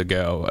months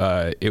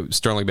ago,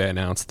 Sterling Bay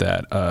announced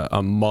that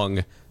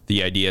among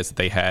the ideas that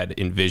they had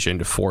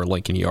envisioned for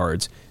Lincoln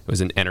Yards, it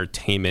was an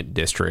entertainment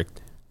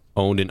district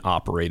owned and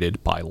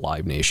operated by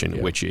Live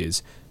Nation, which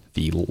is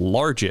the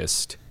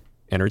largest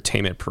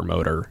entertainment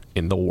promoter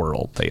in the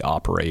world. They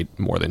operate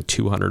more than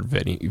 200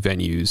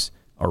 venues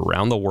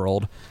around the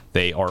world.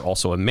 They are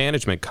also a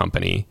management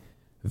company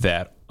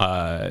that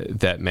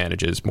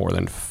manages more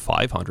than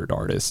 500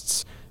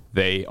 artists.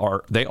 They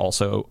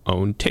also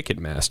own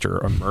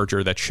Ticketmaster, a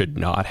merger that should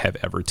not have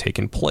ever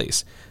taken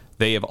place.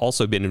 They have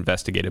also been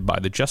investigated by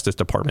the Justice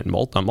Department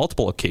on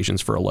multiple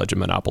occasions for alleged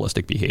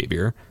monopolistic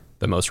behavior.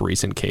 The most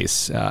recent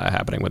case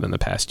happening within the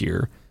past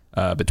year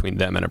between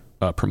them and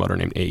a promoter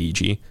named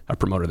AEG, a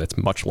promoter that's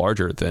much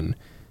larger than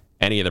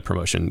any of the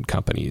promotion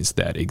companies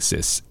that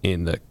exists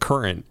in the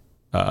current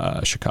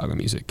Chicago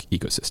music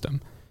ecosystem.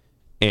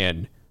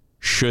 And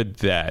should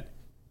that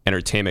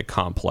entertainment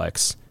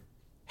complex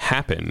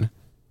happen,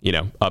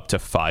 up to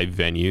 5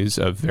 venues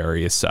of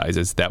various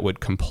sizes, that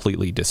would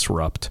completely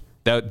disrupt.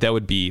 That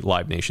would be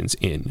Live Nation's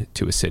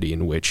into a city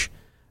in which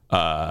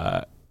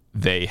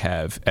they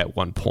have at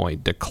one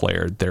point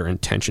declared their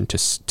intention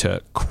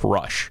to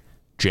crush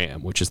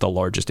Jam, which is the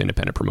largest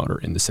independent promoter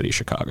in the city of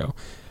Chicago.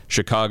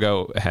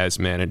 Chicago has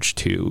managed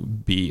to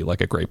be like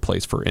a great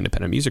place for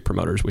independent music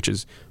promoters, which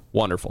is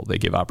wonderful. They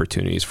give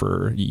opportunities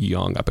for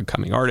young up and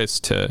coming artists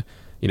to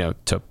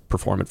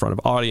perform in front of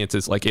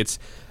audiences.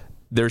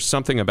 There's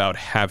something about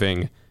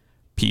having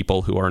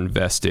people who are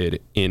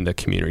invested in the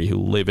community, who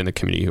live in the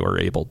community, who are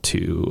able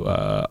to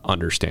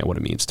understand what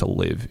it means to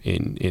live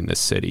in the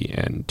city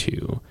and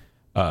to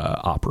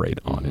operate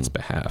on its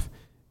behalf.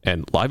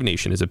 And Live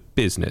Nation is a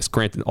business.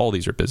 Granted, all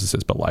these are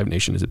businesses, but Live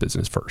Nation is a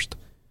business first.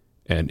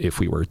 And if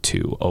we were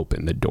to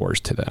open the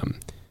doors to them,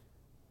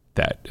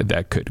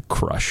 that could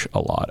crush a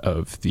lot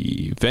of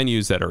the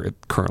venues that are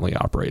currently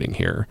operating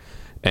here.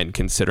 And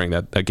considering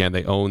that, again,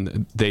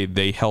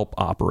 they help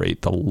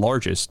operate the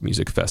largest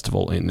music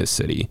festival in this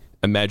city.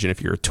 Imagine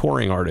if you're a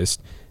touring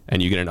artist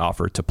and you get an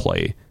offer to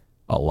play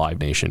a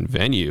Live Nation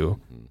venue,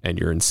 and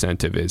your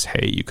incentive is,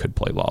 hey, you could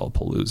play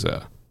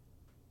Lollapalooza,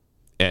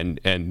 and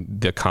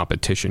the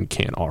competition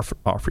can't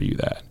offer you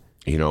that.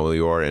 You know,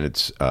 Leor, and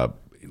it's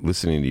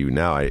listening to you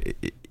now,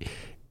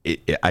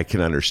 I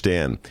can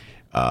understand.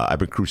 I've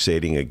been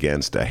crusading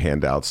against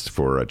handouts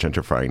for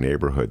gentrifying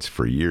neighborhoods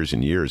for years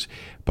and years,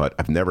 but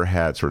I've never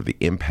had sort of the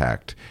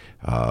impact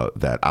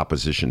that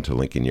opposition to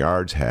Lincoln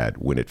Yards had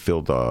when it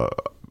filled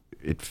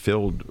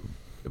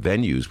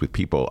venues with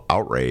people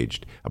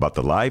outraged about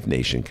the Live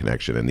Nation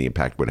connection and the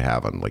impact it would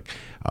have on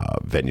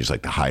venues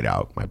like the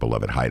Hideout, my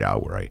beloved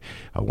Hideout, where I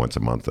once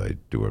a month I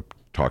do a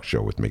talk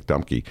show with Mick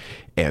Dumke.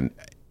 And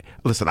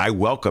listen, I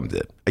welcomed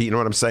it. You know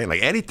what I'm saying?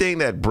 Like anything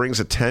that brings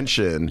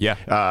attention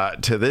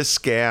to this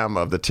scam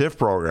of the TIF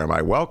program,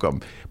 I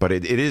welcome. But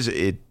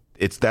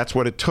it's that's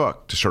what it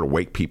took to sort of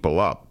wake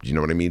people up. You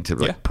know what I mean? To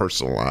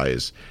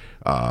personalize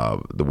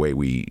the way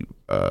we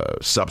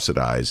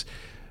subsidize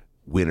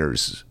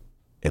winners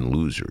and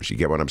losers. You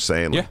get what I'm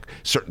saying? Like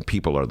certain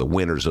people are the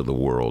winners of the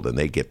world and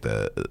they get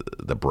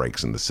the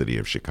breaks in the city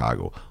of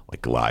Chicago,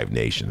 like Live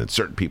Nation. And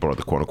certain people are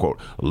the quote unquote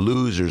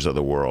losers of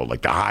the world,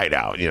 like the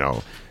Hideout, you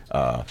know.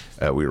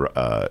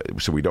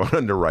 So we don't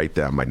underwrite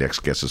them. My next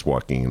guest is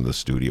walking in the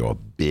studio, a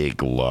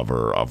big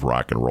lover of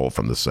rock and roll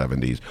from the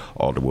 70s,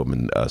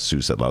 Alderwoman Sue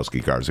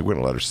Sadlowski Garza. We're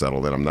going to let her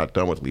settle in. I'm not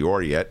done with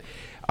Leor yet.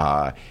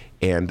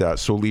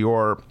 So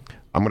Leor,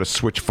 I'm going to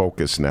switch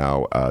focus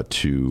now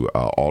to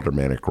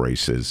aldermanic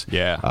races.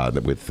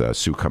 With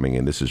Sue coming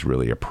in, this is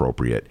really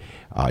appropriate.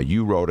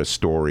 You wrote a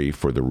story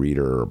for the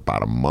Reader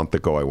about a month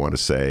ago, I want to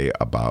say,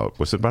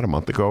 was it about a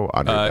month ago?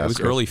 It was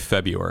early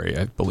February,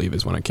 I believe,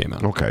 is when it came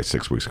out. Okay,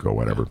 6 weeks ago,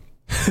 whatever.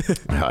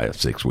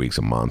 6 weeks,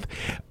 a month.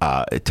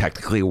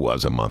 Technically, it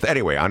was a month.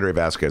 Anyway, Andre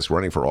Vasquez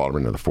running for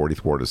alderman in the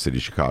 40th Ward of the City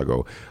of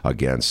Chicago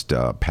against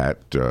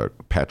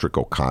Patrick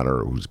O'Connor,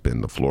 who's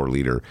been the floor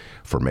leader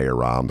for Mayor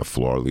Rahm, the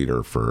floor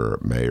leader for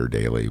Mayor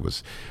Daley,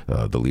 was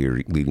the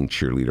leading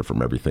cheerleader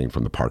from everything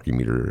from the parking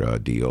meter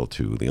deal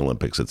to the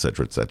Olympics, et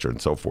cetera,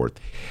 and so forth.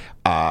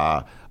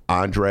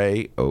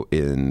 Andre,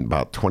 in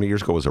about 20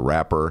 years ago, was a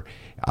rapper,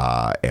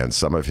 and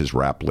some of his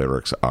rap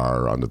lyrics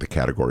are under the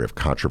category of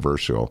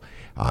controversial.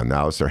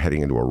 Now, as they're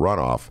heading into a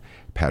runoff,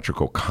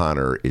 Patrick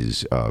O'Connor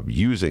is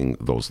using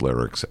those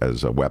lyrics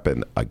as a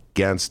weapon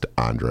against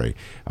Andre,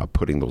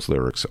 putting those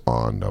lyrics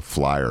on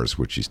flyers,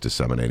 which he's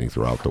disseminating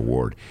throughout the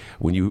ward.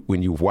 When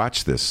you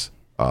watch this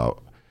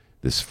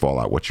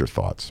fallout, what's your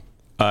thoughts?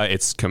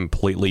 It's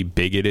completely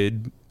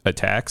bigoted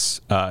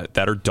attacks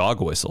that are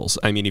dog whistles.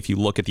 I mean, if you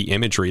look at the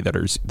imagery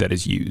that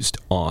is used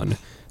on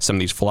some of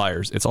these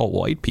flyers, it's all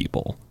white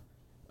people.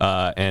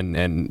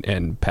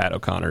 And Pat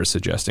O'Connor is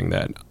suggesting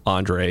that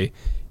Andre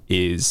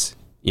is,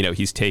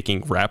 he's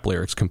taking rap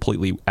lyrics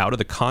completely out of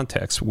the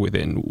context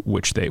within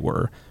which they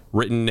were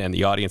written and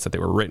the audience that they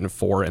were written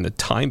for and the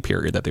time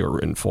period that they were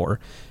written for,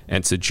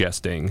 and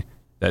suggesting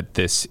that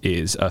this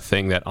is a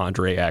thing that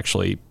Andre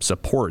actually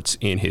supports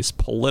in his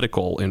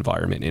political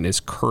environment, in his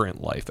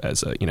current life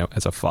as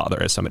a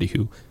father, as somebody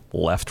who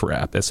left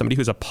rap, as somebody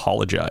who's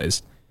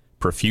apologized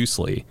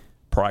profusely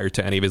prior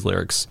to any of his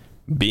lyrics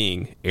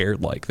being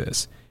aired like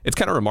this. It's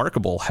kind of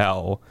remarkable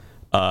how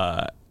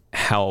Pat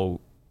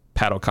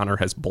O'Connor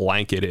has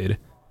blanketed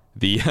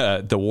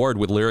the ward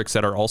with lyrics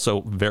that are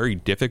also very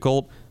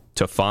difficult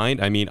to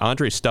find. I mean,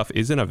 Andre's stuff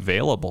isn't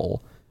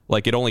available.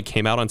 Like, it only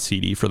came out on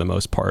CD for the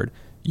most part.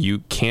 You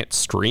can't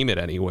stream it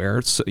anywhere.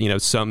 So,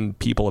 some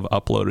people have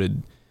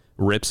uploaded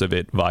rips of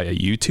it via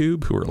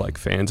YouTube who are like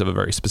fans of a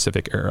very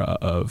specific era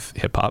of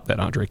hip hop that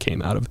Andre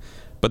came out of.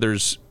 But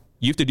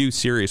you have to do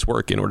serious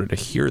work in order to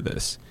hear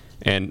this.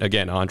 And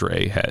again,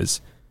 Andre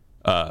has,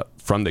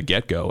 from the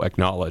get-go,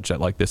 acknowledged that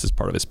like this is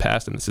part of his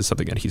past and this is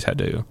something that he's had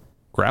to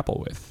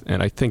grapple with.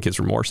 And I think his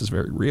remorse is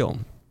very real.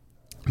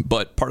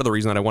 But part of the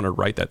reason that I want to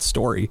write that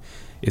story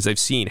is I've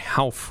seen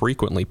how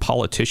frequently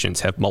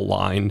politicians have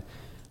maligned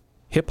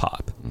hip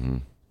hop,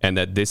 and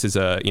that this is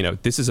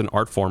an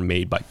art form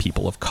made by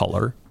people of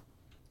color.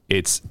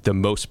 It's the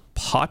most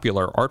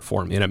popular art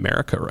form in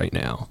America right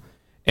now.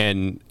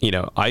 And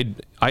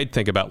I'd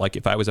think about, like,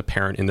 if I was a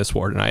parent in this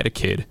ward and I had a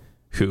kid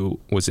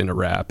who was into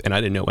rap and I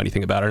didn't know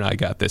anything about it and I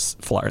got this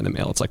flyer in the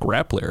mail, it's like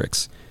rap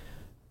lyrics,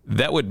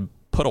 that would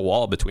put a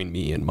wall between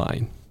me and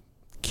my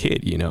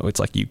kid. It's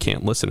like, you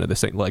can't listen to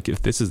this thing. Like,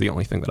 if this is the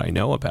only thing that I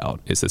know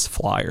about is this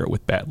flyer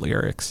with bad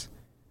lyrics,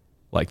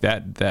 like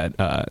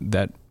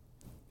that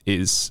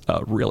is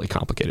a really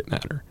complicated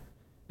matter.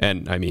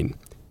 And I mean,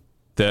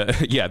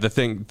 the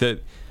thing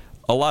that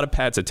a lot of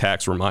Pat's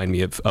attacks remind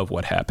me of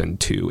what happened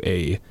to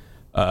a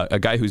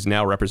guy who's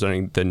now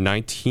representing the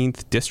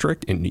 19th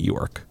district in New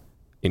York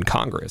in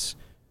Congress,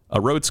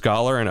 a Rhodes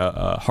Scholar and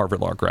a Harvard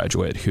Law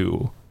graduate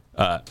who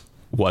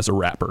was a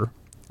rapper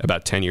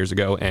about 10 years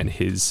ago, and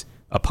his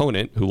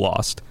opponent, who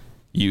lost,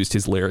 used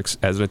his lyrics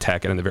as an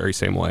attack in the very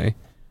same way.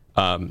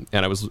 And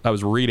I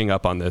was reading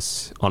up on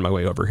this on my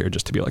way over here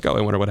just to be like, oh,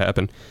 I wonder what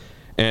happened.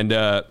 And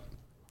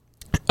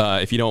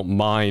if you don't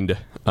mind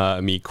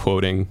me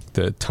quoting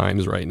the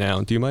Times right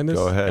now, do you mind this?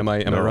 Go ahead. Am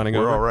I running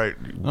over? We're all right.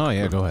 Oh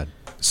yeah, go ahead.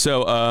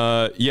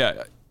 So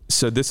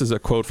So this is a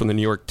quote from the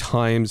New York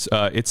Times.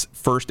 Its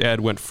first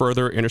ad went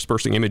further,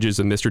 interspersing images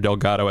of Mr.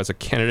 Delgado as a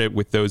candidate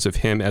with those of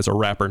him as a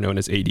rapper known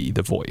as AD,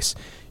 The Voice,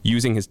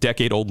 using his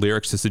decade-old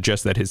lyrics to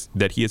suggest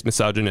that he is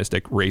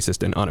misogynistic,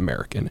 racist, and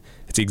un-American.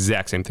 It's the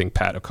exact same thing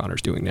Pat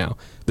O'Connor's doing now.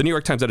 The New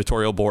York Times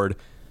editorial board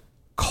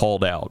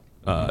called out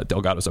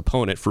Delgado's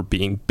opponent for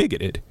being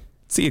bigoted.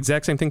 It's the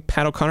exact same thing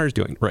Pat O'Connor's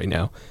doing right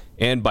now.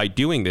 And by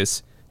doing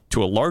this,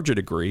 to a larger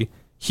degree,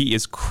 he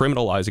is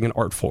criminalizing an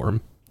art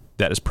form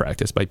that is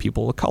practiced by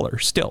people of color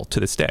still to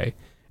this day.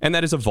 And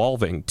that is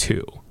evolving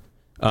too.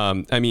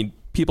 I mean,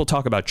 people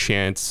talk about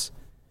Chance,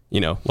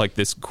 like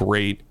this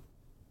great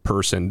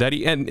person that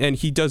and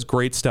he does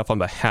great stuff on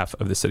behalf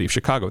of the city of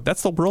Chicago.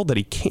 That's the world that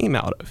he came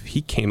out of.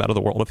 He came out of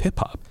the world of hip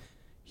hop.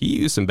 He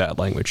used some bad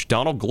language.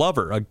 Donald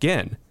Glover,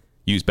 again,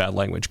 used bad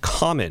language.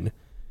 Common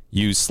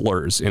used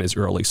slurs in his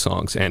early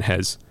songs and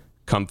has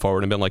come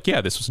forward and been like, yeah,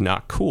 this was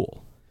not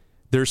cool.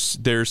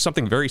 There's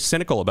something very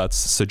cynical about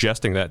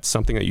suggesting that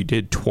something that you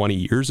did 20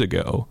 years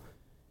ago,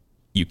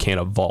 you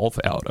can't evolve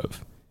out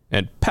of.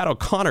 And Pat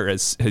O'Connor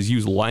has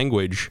used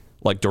language,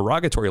 like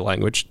derogatory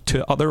language,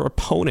 to other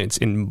opponents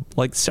in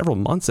like several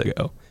months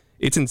ago.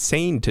 It's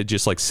insane to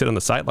just like sit on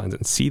the sidelines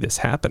and see this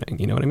happening.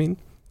 You know what I mean?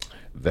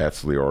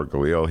 That's Leor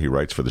Galil. He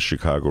writes for the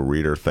Chicago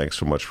Reader. Thanks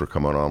so much for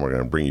coming on. We're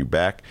going to bring you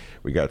back.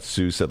 We got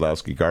Sue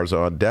Sadlowski Garza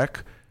on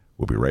deck.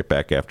 We'll be right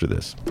back after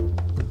this.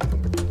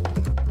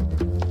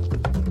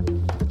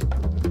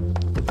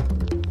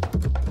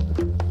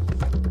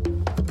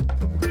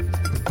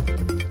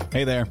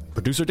 Hey there,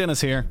 producer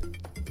Dennis here.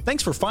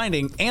 Thanks for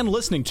finding and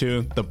listening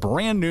to the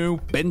brand new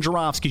Ben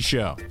Joravsky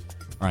Show. All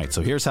right,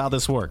 so here's how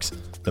this works.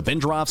 The Ben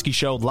Joravsky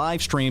Show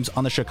live streams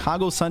on the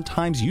Chicago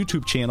Sun-Times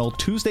YouTube channel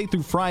Tuesday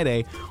through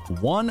Friday,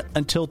 1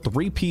 until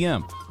 3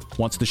 p.m.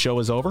 Once the show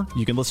is over,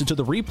 you can listen to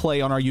the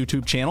replay on our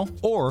YouTube channel,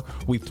 or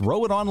we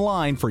throw it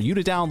online for you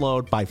to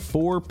download by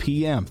 4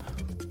 p.m.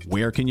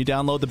 Where can you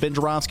download the Ben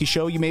Joravsky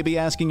Show, you may be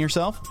asking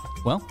yourself?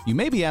 Well, you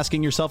may be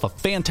asking yourself a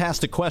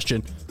fantastic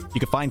question. You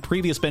can find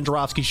previous Ben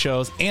Joravsky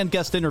shows and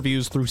guest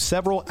interviews through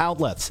several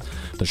outlets.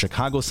 The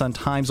Chicago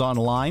Sun-Times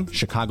online,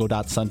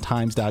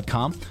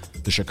 chicago.suntimes.com,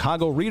 the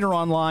Chicago Reader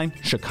online,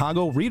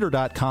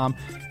 chicagoreader.com,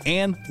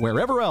 and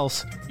wherever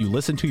else you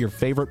listen to your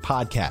favorite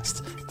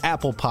podcasts.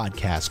 Apple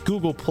Podcasts,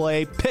 Google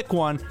Play, pick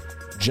one.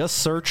 Just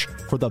search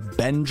for The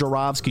Ben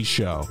Joravsky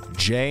Show.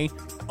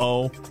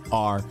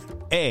 Jora,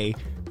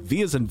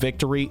 V as in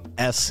victory,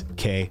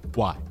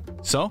 SKY.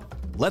 So,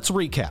 let's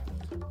recap.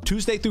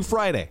 Tuesday through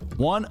Friday,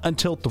 1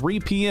 until 3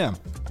 p.m.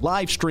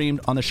 Live streamed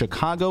on the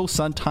Chicago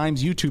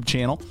Sun-Times YouTube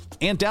channel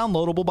and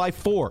downloadable by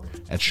 4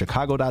 at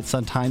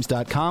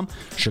chicago.suntimes.com,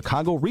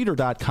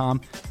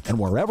 chicagoreader.com, and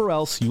wherever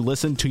else you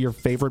listen to your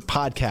favorite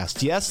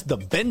podcast. Yes, the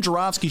Ben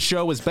Joravsky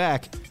Show is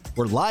back.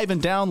 We're live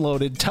and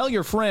downloaded. Tell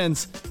your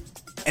friends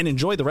and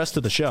enjoy the rest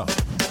of the show.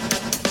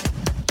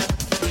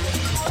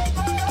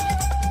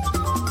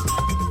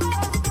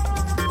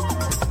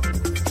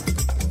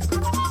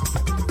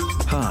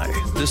 Hi,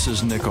 this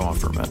is Nick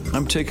Offerman.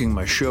 I'm taking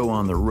my show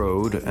on the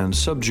road and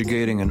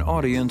subjugating an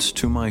audience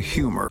to my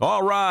humor.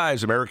 All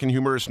rise, American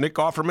humorist Nick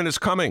Offerman is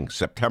coming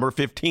September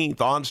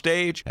 15th on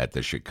stage at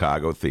the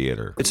Chicago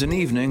Theater. It's an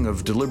evening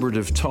of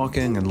deliberative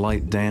talking and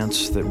light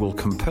dance that will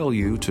compel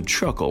you to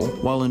chuckle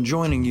while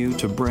enjoining you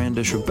to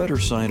brandish a better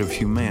side of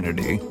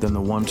humanity than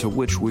the one to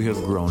which we have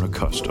grown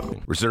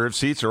accustomed. Reserved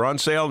seats are on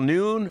sale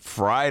noon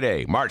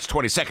Friday, March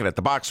 22nd at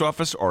the box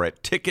office or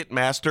at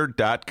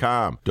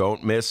Ticketmaster.com.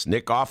 Don't miss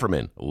Nick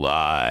Offerman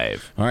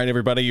live. All right,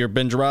 everybody, your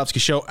Ben Joravsky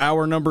Show,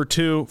 hour number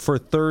 2 for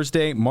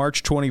Thursday,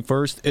 March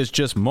 21st is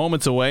just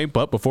moments away.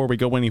 But before we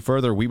go any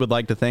further, we would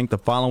like to thank the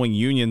following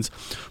unions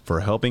for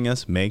helping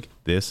us make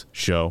this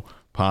show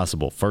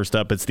possible. First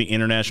up, it's the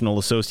International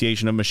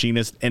Association of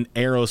Machinists and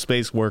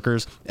Aerospace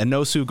Workers. And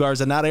no, Sue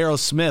Garza, not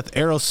Aerosmith,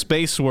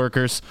 Aerospace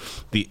Workers.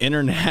 The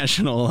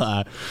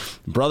International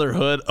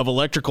Brotherhood of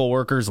Electrical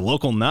Workers,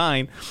 Local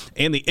 9.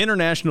 And the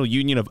International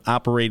Union of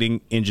Operating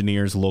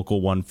Engineers,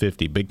 Local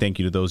 150. Big thank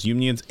you to those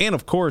unions. And,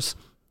 of course,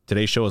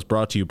 today's show is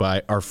brought to you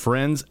by our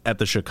friends at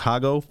the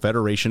Chicago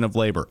Federation of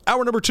Labor.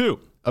 Hour number 2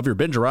 of your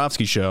Ben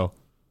Joravsky Show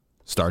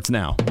starts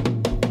now.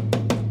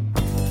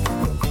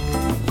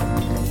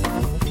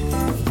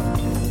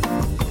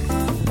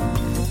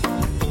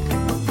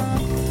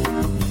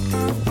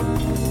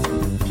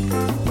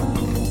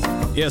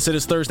 Yes, it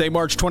is Thursday,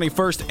 March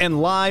 21st,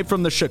 and live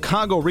from the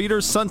Chicago Reader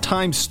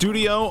Sun-Times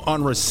studio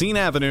on Racine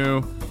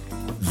Avenue,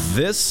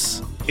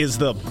 this is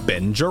the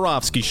Ben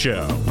Joravsky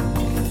Show.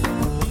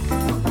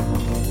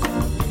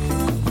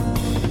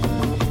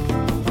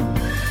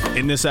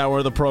 In this hour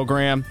of the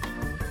program,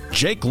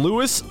 Jake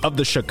Lewis of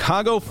the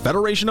Chicago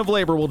Federation of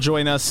Labor will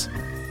join us,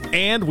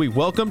 and we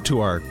welcome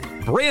to our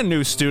brand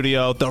new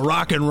studio the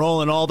rock and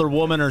roll and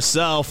alderwoman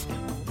herself,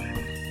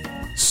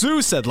 Sue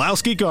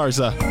Sadlowski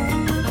Garza.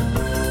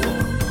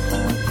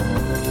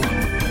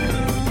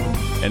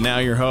 And now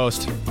your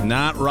host,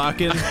 not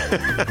rocking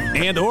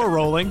and or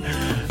rolling,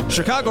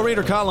 Chicago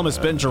Reader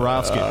columnist Ben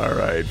Jarofsky. All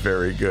right,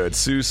 very good.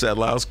 Sue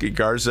Sadlowski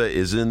Garza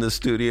is in the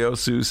studio.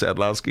 Sue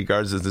Sadlowski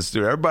Garza is in the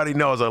studio. Everybody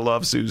knows I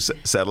love Sue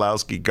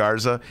Sadlowski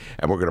Garza,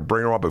 and we're going to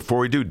bring her on. Before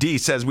we do, Dee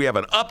says we have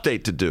an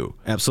update to do.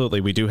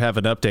 Absolutely, we do have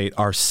an update.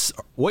 Our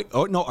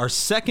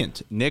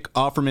second Nick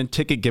Offerman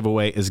ticket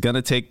giveaway is going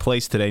to take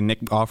place today. Nick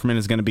Offerman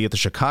is going to be at the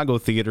Chicago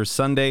Theater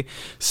Sunday,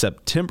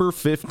 September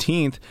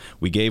 15th.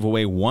 We gave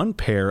away one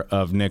pair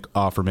of Nick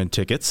Offerman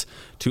tickets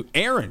to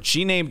Aaron.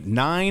 She named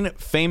 9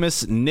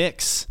 famous Nicks.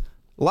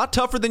 A lot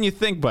tougher than you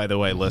think, by the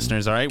way,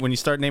 listeners, all right? When you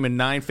start naming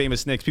 9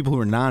 famous Nicks, people who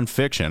are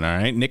nonfiction, all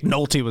right? Nick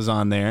Nolte was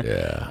on there.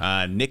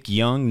 Yeah. Nick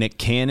Young, Nick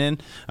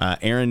Cannon.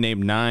 Aaron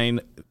named 9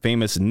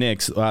 famous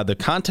Nicks. The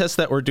contest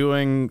that we're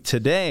doing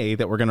today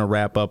that we're going to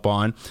wrap up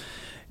on,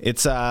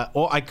 it's,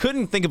 I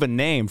couldn't think of a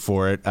name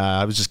for it.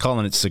 I was just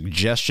calling it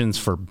Suggestions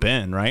for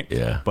Ben, right?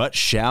 Yeah. But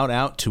shout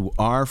out to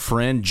our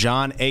friend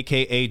John,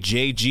 a.k.a.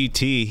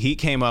 JGT. He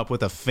came up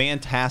with a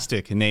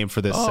fantastic name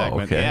for this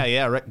segment. Okay.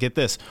 Yeah. Get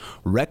this.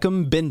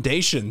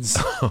 Recommendations.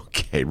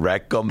 Okay,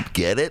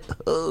 get it?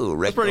 Oh,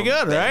 That's pretty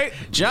good, right?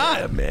 John,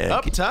 yeah, man.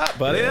 up top,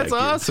 buddy. Yeah, That's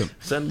awesome.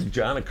 Send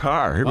John a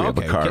car. Here we have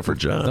a car for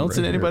John. Don't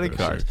send anybody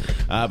cars.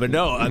 But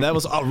no, that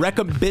was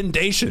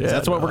recommendations.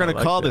 That's what we're going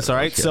to call this, all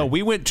right? Okay. So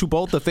we went to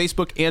both the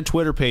Facebook and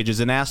Twitter pages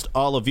and asked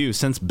all of you,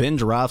 since Ben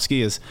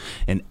Jarofsky is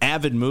an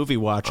avid movie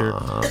watcher,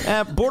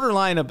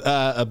 borderline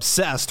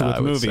obsessed with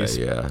movies.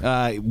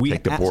 Say, we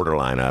take the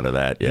borderline out of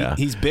that. Yeah,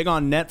 he's big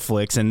on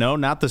Netflix, and no,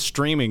 not the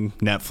streaming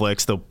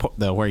Netflix,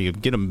 the where you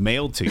get them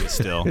mailed to you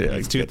still.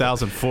 It's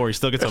 2004. He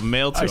still gets them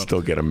mailed to him. I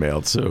still get them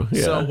mailed too.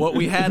 Yeah. So what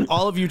we had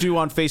all of you do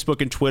on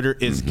Facebook and Twitter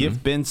is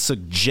give Ben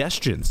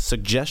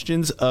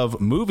suggestions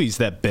of movies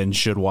that Ben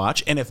should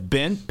watch, and if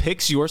Ben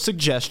picks your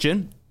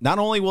suggestion, not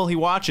only will he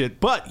watch it,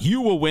 but you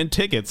will win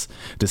tickets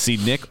to see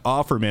Nick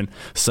Offerman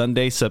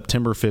Sunday,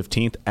 September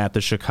 15th at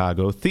the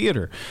Chicago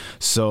Theater.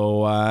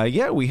 So,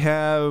 we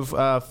have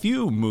a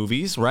few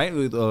movies, right?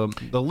 The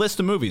list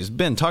of movies.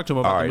 Ben, talk to him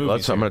about the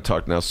movies. I'm going to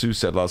talk now. Sue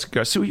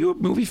Sadlowski. Sue, are you a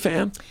movie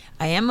fan?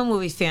 I am a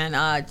movie fan.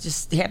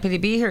 Just happy to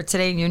be here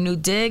today in your new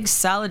digs.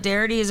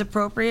 Solidarity is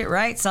appropriate,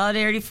 right?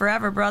 Solidarity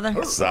forever,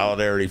 brother.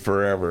 Solidarity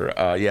forever.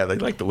 They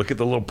like to look at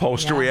the little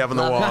poster we have on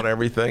the wall and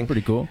everything.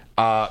 Pretty cool.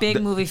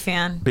 Big movie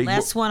fan.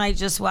 Last one I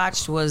just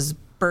watched was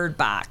Bird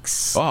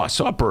Box. Oh, I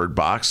saw Bird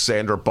Box.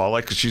 Sandra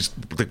Bullock. She's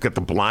got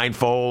the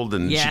blindfold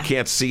and she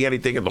can't see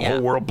anything, and the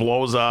whole world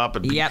blows up,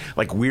 and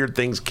like weird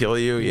things kill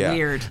you. Yeah,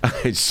 weird.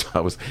 But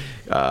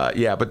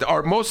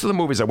most of the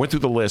movies, I went through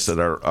the list that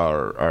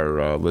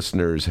our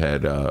listeners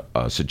had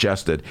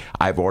suggested.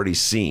 I've already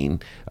seen.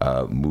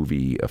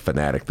 Movie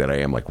fanatic that I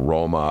am, like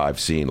Roma. I've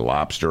seen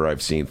Lobster.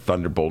 I've seen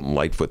Thunderbolt and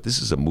Lightfoot.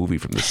 This is a movie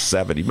from the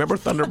 70s. Remember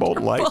Thunderbolt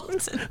and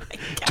Lightfoot?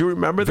 Do you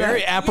remember that?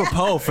 Very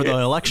apropos for the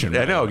election.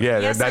 I know. Yeah,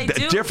 yes, I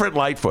do. Different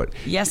Lightfoot.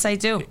 Yes, I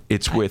do.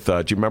 It's with.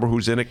 Do you remember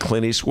who's in it?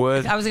 Clint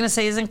Eastwood. I was going to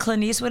say, isn't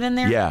Clint Eastwood in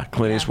there? Yeah,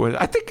 Clint Eastwood.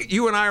 I think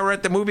you and I were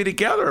at the movie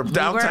together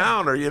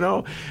downtown, or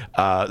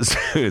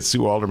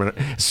Sue Alderman.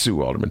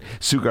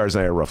 Sue Garza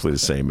and I are roughly the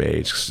same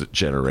age,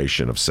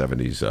 generation of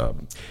 70s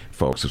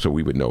folks, so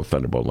we would know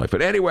Thunderbolt and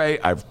Lightfoot. Anyway,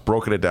 I've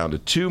broken it down to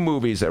 2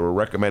 movies that were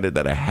recommended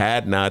that I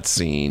had not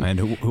seen. And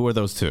who are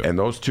those 2? And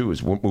those 2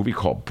 is one movie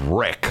called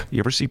Brick. You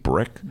ever see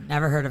Brick?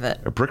 Never heard of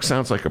it. Brick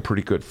sounds like a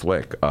pretty good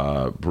flick.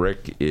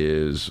 Brick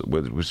is,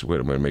 wait, I'm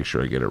going to make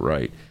sure I get it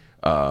right.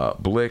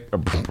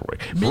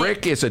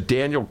 Brick is a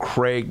Daniel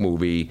Craig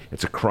movie.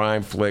 It's a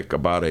crime flick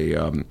about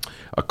a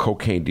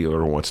cocaine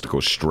dealer who wants to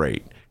go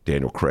straight.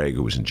 Daniel Craig,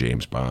 who was in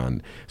James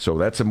Bond. So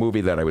that's a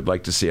movie that I would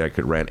like to see. I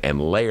could rent. And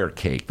Layer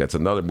Cake. That's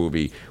another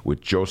movie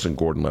with Joseph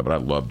Gordon-Levitt. I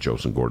love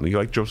Joseph Gordon. You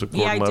like Joseph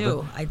Gordon-Levitt?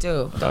 Yeah, I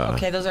do.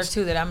 Okay, those are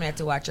 2 that I'm gonna have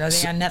to watch. Are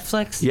they on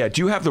Netflix? Yeah.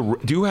 Do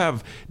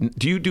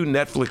you do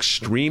Netflix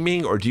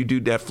streaming, or do you do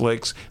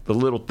Netflix the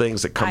little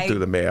things that come through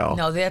the mail?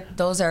 No,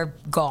 those are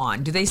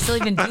gone. Do they still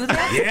even do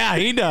that? Yeah,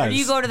 he does. Or do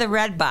you go to the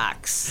Red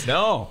Box?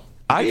 No,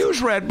 I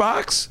use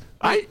Redbox.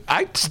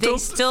 They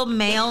still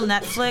mail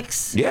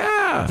Netflix?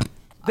 Yeah.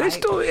 They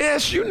still,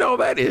 Ish, you know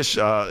that, Ish.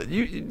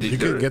 You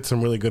could get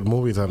some really good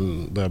movies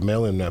on the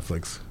mail-in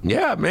Netflix.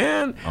 Yeah,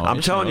 man.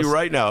 I'm telling you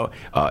right now,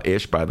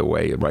 Ish, by the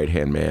way,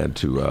 right-hand man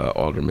to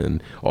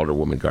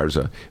Alderwoman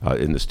Garza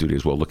in the studio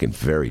as well, looking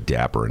very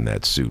dapper in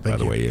that suit, by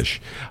the way, Ish.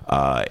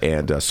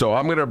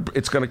 So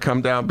it's gonna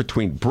come down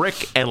between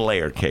Brick and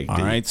Layer Cake. All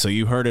right, so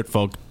you heard it,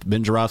 folks.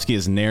 Ben Jarofsky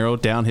has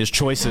narrowed down his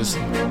choices.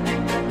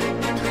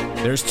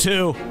 There's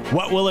 2.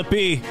 What will it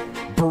be?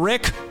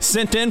 Brick,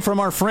 sent in from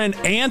our friend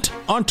Ant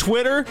on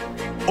Twitter,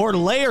 or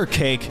Layer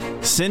Cake,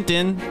 sent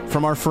in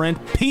from our friend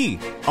P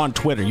on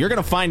Twitter? You're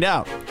going to find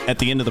out at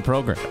the end of the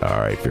program. All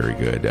right, very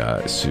good.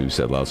 Sue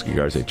Sadlowski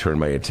Garza, I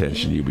turned my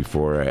attention to you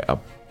before I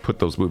put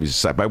those movies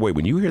aside. By the way,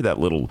 when you hear that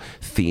little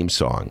theme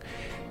song,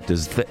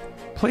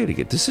 play it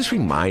again. Does this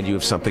remind you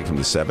of something from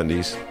the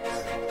 70s?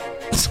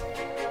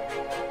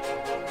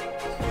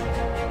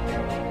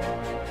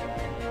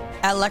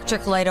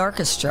 Electric Light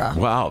Orchestra.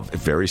 Wow,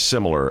 very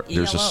similar.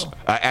 There's ELO.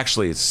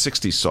 Actually, it's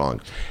 60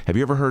 songs. Have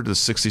you ever heard the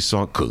 60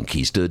 song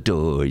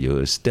Conquistador,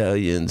 your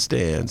stallion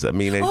stands? I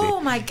mean,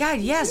 Oh my God,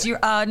 yes. You're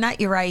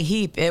not Uriah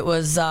Heep. It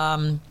was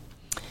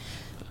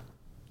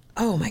oh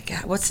my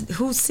God,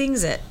 who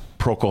sings it?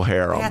 Procol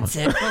Harum. That's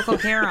it,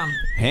 Procol Harum.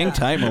 Hang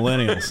tight,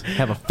 millennials.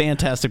 Have a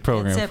fantastic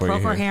program That's it, for you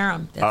Procol here.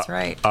 Harum. That's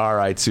right. All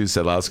right, Sue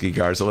Sadlowski,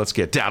 Garza, let's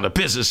get down to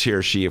business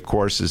here. She, of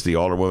course, is the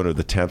alderwoman of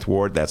the 10th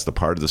Ward. That's the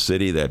part of the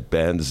city that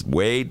bends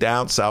way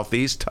down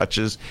southeast,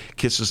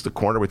 kisses the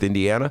corner with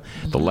Indiana.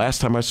 The last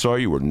time I saw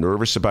you were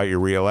nervous about your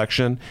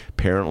reelection.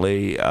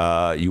 Apparently,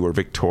 you were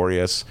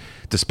victorious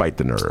despite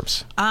the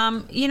nerves.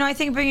 I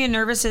think being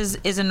nervous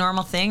is a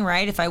normal thing,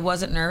 right? If I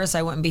wasn't nervous,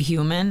 I wouldn't be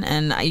human,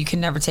 and you can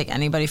never take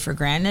anybody for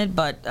granted.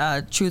 But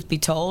truth be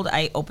told,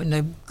 I opened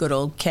a good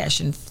old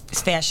fashion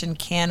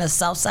can of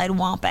Southside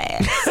Wamp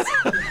ass.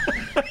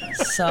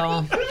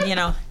 So,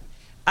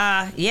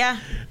 yeah.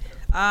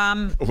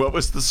 What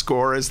was the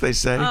score, as they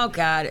say? Oh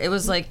God, it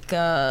was like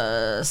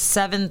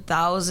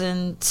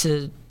 7,000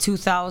 to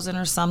 2,000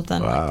 or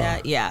something like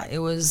that. Yeah, it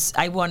was.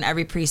 I won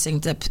every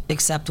precinct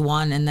except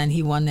one, and then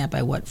he won that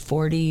by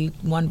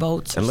 41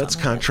 votes. And let's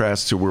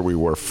contrast to where we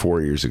were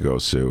 4 years ago,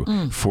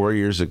 Sue. 4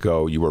 years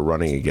ago, you were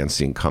running against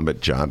the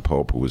incumbent John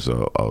Pope, who was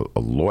a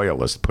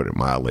loyalist, put it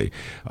mildly,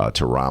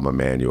 to Rahm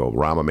Emanuel.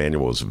 Rahm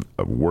Emanuel was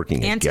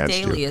working and against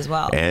you. And to Daley as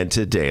well. And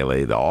to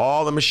Daley.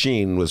 All the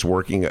machine was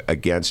working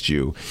against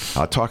you.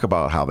 Talk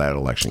about how that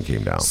election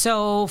came down.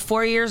 So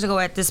 4 years ago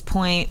at this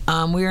point,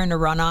 we were in a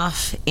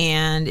runoff,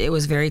 and it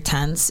was very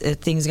tense.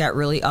 Things got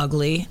really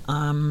ugly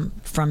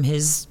from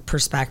his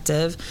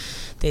perspective.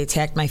 They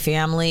attacked my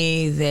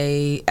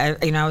family.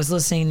 I was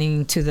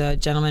listening to the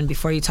gentleman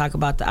before you talk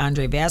about the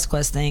Andre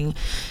Vasquez thing.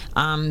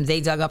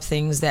 They dug up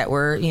things that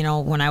were,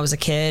 when I was a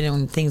kid,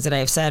 and things that I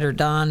have said or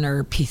done,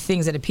 or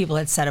things that people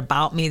had said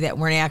about me that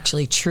weren't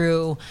actually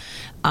true.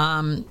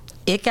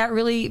 It got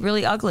really,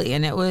 really ugly,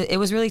 and it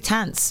was really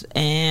tense.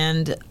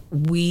 And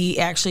we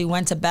actually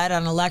went to bed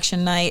on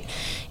election night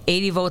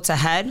 80 votes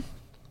ahead.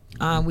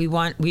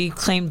 We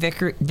claimed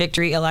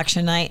victory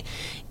election night,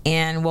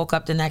 and woke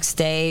up the next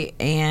day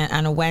and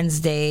on a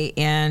Wednesday,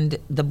 and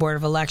the Board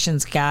of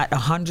Elections got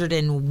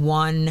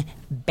 101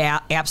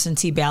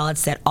 absentee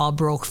ballots that all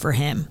broke for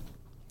him.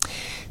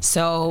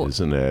 So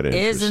isn't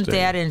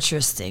that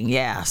interesting?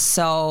 Yeah.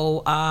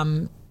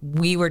 So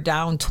we were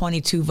down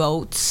 22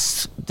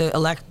 votes.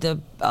 The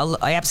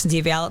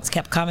absentee ballots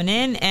kept coming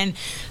in, and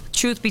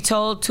truth be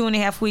told,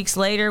 2.5 weeks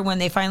later, when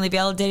they finally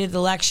validated the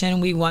election,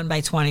 we won by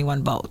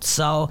 21 votes.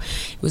 So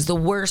it was the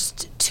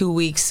worst 2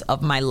 weeks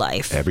of my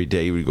life. Every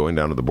day you were going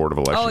down to the Board of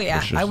Election. Oh,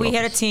 yeah. We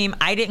had a team.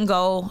 I didn't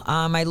go.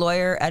 My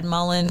lawyer, Ed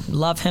Mullen,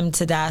 love him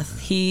to death.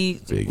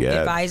 He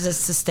advised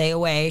us to stay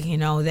away.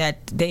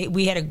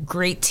 We had a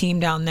great team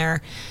down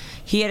there.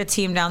 He had a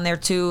team down there,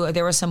 too.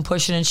 There was some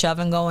pushing and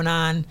shoving going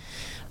on.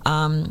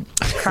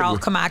 Carl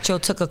Camacho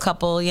took a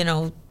couple,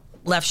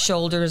 left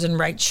shoulders and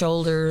right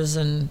shoulders,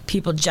 and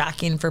people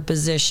jockeying for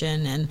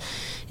position, and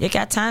it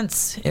got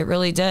tense. It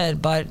really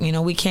did. But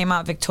we came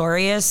out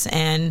victorious,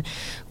 and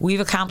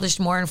we've accomplished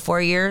more in 4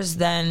 years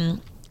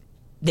than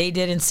they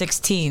did in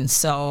 16.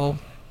 So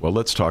Well,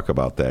 let's talk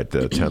about that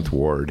 10th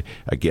Ward.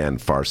 Again,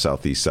 far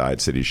southeast side,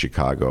 city of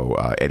Chicago.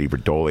 Eddie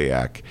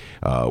Berdoliak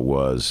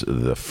was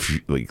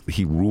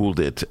he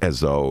ruled it as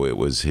though it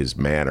was his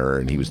manor,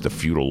 and he was the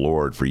feudal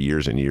lord for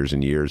years and years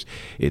and years.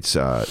 It's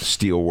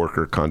steel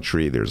worker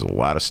country. There's a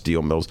lot of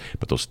steel mills,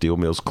 but those steel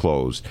mills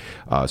closed.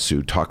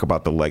 Sue, talk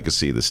about the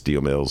legacy of the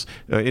steel mills.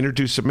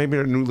 Introduce, maybe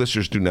our new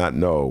listeners do not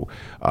know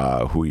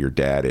who your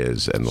dad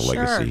is and the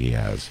legacy he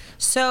has.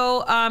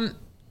 So,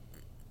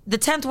 the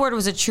 10th Ward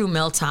was a true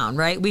mill town,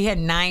 right? We had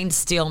 9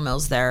 steel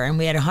mills there, and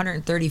we had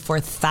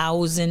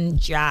 134,000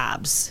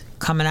 jobs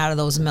coming out of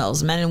those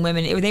mills, men and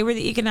women. They were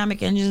the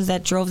economic engines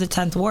that drove the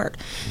 10th Ward.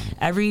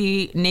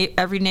 Every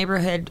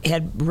neighborhood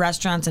had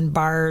restaurants and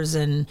bars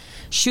and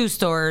shoe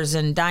stores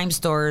and dime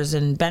stores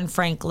and Ben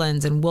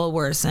Franklin's and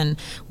Woolworths, and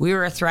we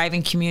were a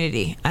thriving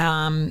community.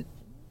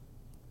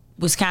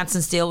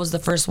 Wisconsin Steel was the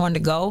first one to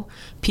go.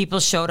 People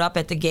showed up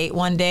at the gate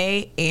one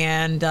day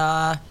and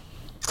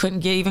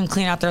couldn't even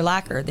clean out their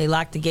locker. They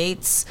locked the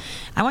gates.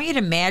 I want you to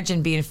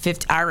imagine being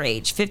our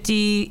age,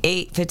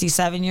 58,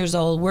 57 years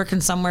old, working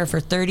somewhere for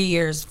 30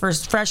 years,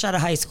 fresh out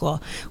of high school.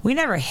 We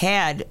never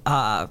had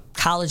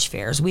college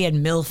fairs. We had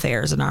mill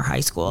fairs in our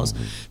high schools.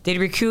 Mm-hmm. They'd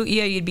recruit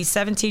you. You'd be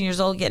 17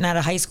 years old getting out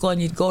of high school,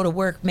 and you'd go to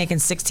work making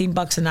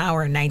 $16 an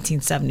hour in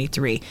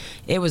 1973.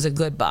 It was a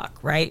good buck,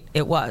 right?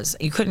 It was.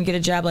 You couldn't get a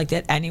job like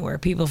that anywhere.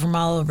 People from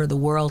all over the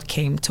world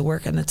came to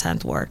work in the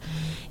 10th Ward.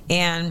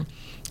 And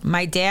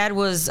my dad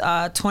was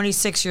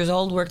 26 years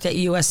old, worked at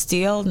U.S.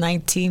 Steel,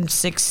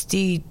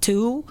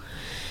 1962.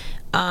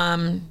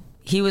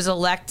 He was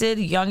elected,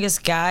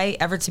 youngest guy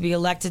ever to be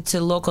elected to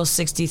Local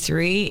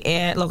 63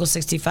 and Local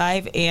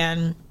 65,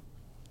 and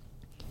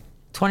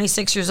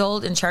 26 years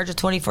old, in charge of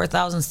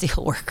 24,000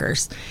 steel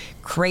workers.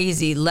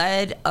 Crazy.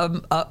 Led a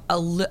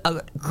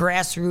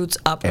grassroots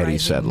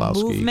uprising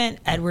movement,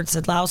 Edward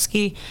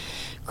Sadlowski,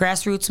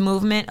 grassroots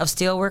movement of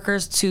steel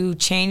workers to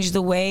change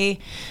the way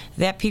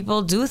that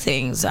people do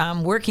things,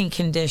 working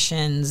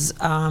conditions,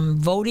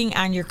 voting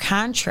on your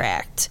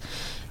contract.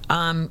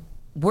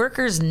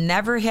 Workers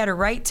never had a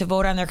right to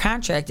vote on their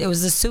contract. It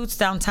was the suits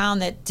downtown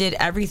that did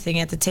everything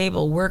at the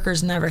table.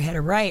 Workers never had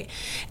a right.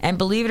 And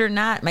believe it or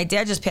not, my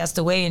dad just passed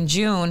away in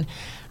June.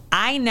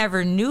 I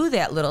never knew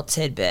that little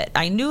tidbit.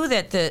 I knew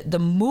that the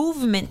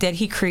movement that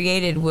he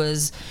created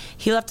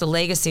he left a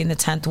legacy in the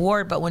 10th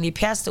Ward, but when he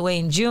passed away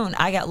in June,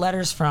 I got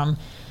letters from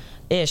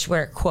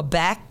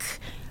Quebec,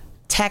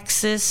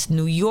 Texas,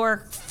 New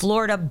York,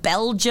 Florida,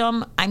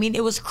 Belgium. I mean,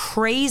 it was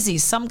crazy.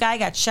 Some guy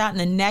got shot in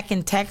the neck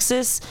in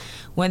Texas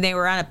when they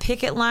were on a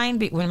picket line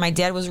when my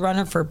dad was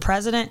running for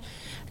president.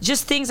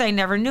 Just things I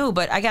never knew.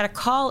 But I got a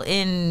call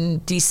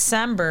in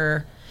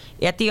December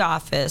at the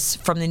office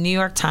from the New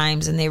York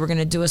Times, and they were going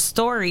to do a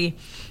story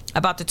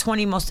about the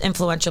 20 most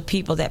influential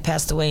people that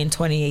passed away in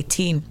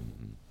 2018.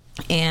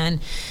 And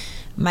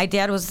my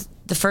dad was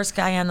the first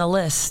guy on the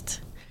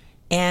list.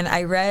 And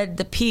I read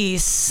the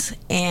piece,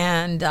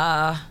 and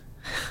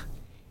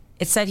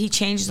it said he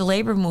changed the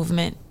labor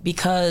movement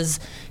because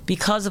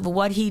of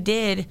what he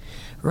did.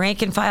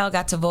 Rank and file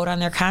got to vote on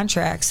their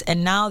contracts,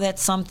 and now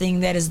that's something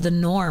that is the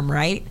norm,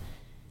 right?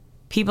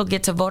 People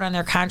get to vote on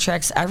their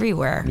contracts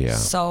everywhere. Yeah.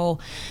 So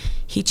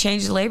he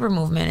changed the labor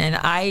movement, and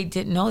I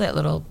didn't know that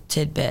little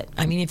tidbit.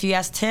 I mean, if you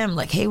asked him,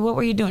 like, hey, what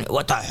were you doing?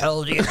 What the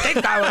hell do you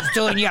think I was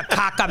doing, you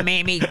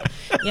cockamamie?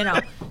 You know,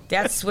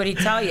 that's what he'd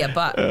tell you.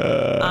 But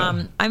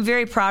I'm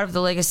very proud of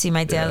the legacy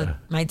my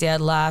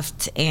dad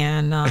left,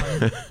 and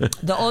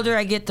the older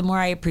I get, the more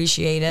I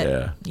appreciate it.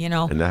 Yeah. You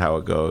know, and that's how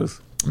it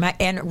goes.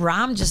 And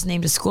Rahm just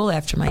named a school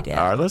after my dad.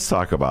 All right, let's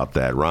talk about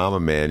that. Rahm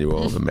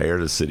Emanuel, the mayor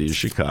of the city of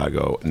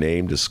Chicago,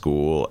 named a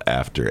school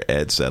after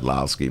Ed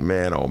Sadlowski.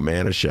 Man, oh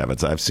man,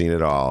 Shevitz, I've seen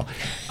it all.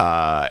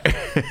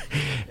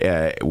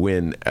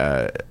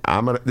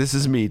 This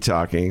is me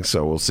talking,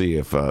 so we'll see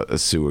if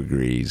Sue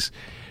agrees.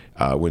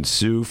 When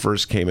Sue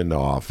first came into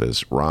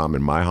office, Rahm,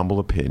 in my humble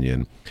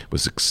opinion,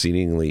 was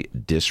exceedingly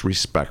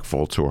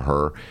disrespectful to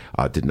her,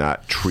 did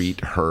not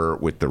treat her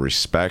with the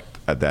respect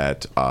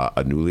that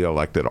a newly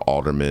elected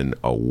alderman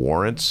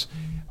warrants.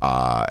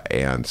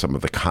 And some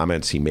of the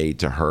comments he made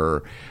to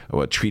her,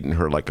 treating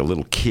her like a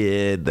little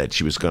kid, that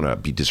she was going to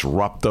be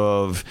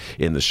disruptive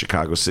in the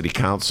Chicago City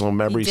Council.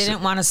 Remember, he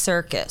didn't want a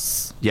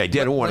circus. Yeah, he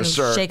didn't want a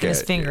circus. Shaking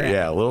his finger.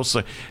 Yeah, a little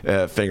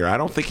finger. I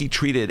don't think he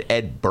treated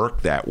Ed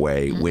Burke that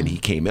way when he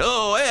came in.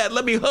 Oh, Ed,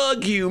 let me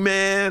hug you,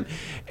 man.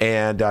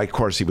 And, of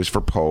course, he was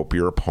for Pope,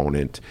 your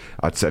opponent,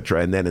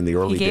 etc. And then in the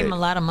early days, he gave him a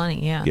lot of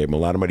money, yeah. Gave him a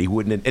lot of money. He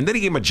wouldn't, and then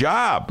he gave him a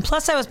job.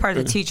 Plus, I was part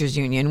of the teachers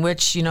union,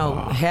 which,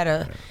 had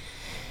a...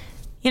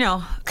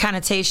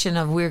 connotation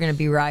of we're going to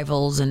be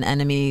rivals and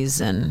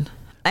enemies, and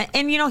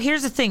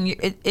here's the thing: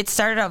 it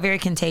started out very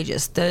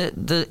contagious.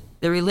 The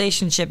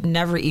relationship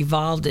never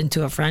evolved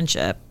into a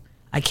friendship.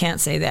 I can't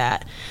say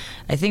that.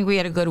 I think we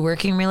had a good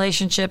working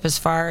relationship as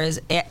far as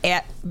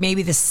at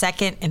maybe the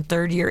second and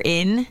third year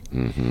in.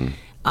 Mm-hmm.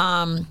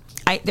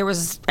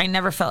 I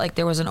never felt like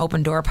there was an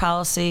open door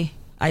policy.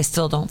 I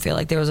still don't feel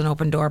like there was an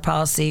open door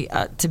policy.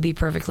 To be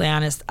perfectly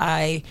honest,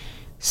 I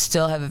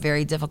still have a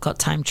very difficult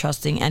time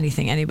trusting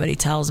anything anybody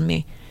tells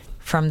me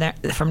from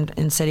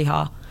in City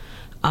Hall.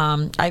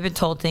 I've been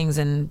told things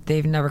and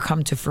they've never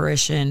come to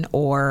fruition,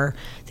 or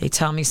they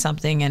tell me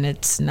something and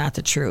it's not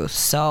the truth.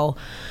 So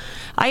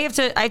I have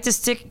to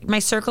stick. My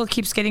circle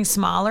keeps getting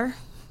smaller,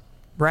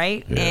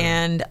 right? Yeah.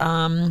 And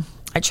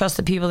I trust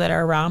the people that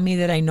are around me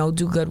that I know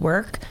do good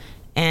work,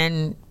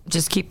 and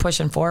just keep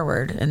pushing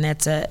forward, and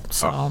that's it.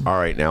 So. All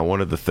right. Now,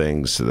 one of the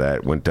things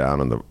that went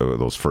down in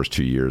those first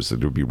 2 years, there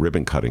would be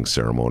ribbon cutting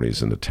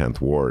ceremonies in the 10th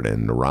Ward,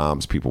 and the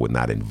Rahms people would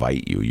not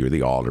invite you. You're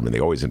the alderman.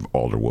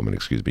 Alderwoman,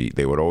 excuse me.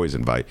 They would always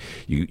invite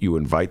you. You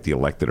invite the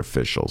elected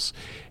officials.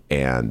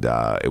 And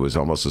it was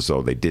almost as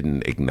though they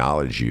didn't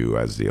acknowledge you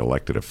as the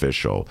elected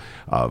official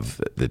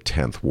of the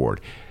 10th Ward.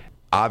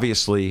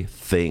 Obviously,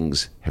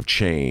 things have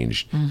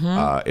changed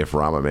if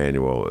Rahm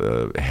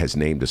Emanuel has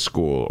named a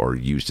school or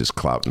used his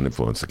clout and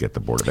influence to get the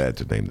Board of Ed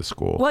to name the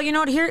school. Well,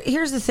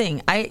 here's the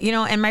thing.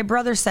 And my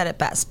brother said it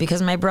best,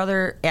 because my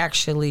brother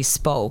actually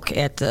spoke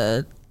at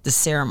the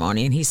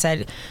ceremony, and he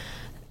said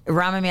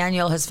Rahm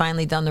Emanuel has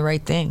finally done the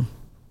right thing.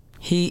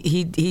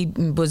 He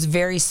was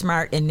very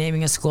smart in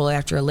naming a school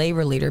after a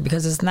labor leader,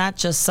 because it's not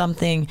just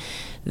something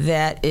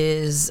that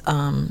is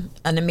an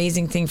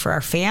amazing thing for our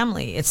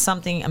family. It's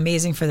something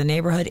amazing for the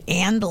neighborhood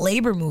and the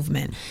labor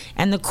movement.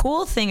 And the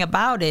cool thing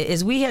about it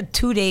is we had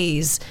 2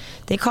 days.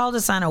 They called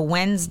us on a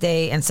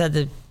Wednesday and said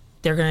that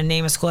they're going to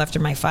name a school after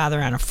my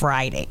father on a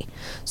Friday.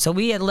 So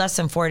we had less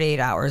than 48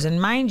 hours.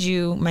 And mind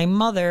you, my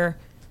mother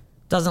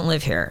doesn't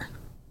live here,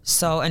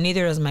 and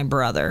neither does my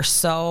brother.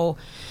 So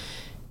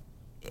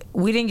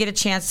we didn't get a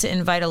chance to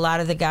invite a lot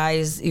of the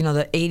guys, the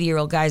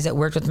 80-year-old guys that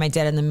worked with my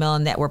dad in the mill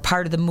and that were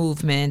part of the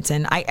movement.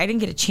 And I didn't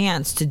get a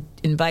chance to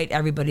invite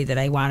everybody that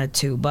I wanted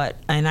to.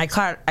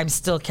 I'm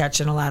still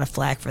catching a lot of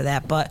flack for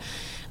that. But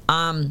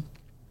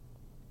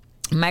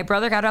my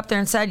brother got up there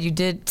and said, you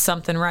did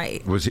something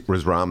right.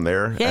 Was Ram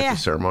there at the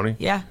ceremony?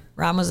 Yeah,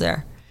 Ram was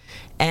there.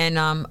 And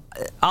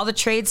all the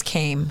trades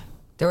came.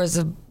 There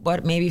was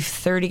maybe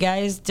 30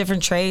 guys,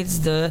 different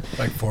trades.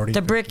 Like 40.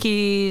 The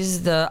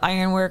brickies, the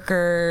iron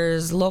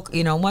workers,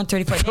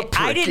 134.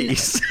 I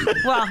didn't.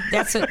 Well,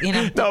 that's what the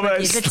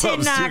brickies, the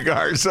tin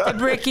knockers, the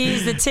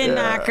brickies, the tin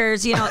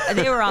knockers.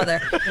 They were all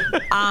there.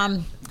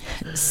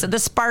 So the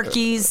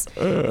Sparkies.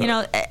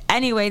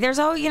 Anyway, there's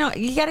all you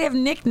got to have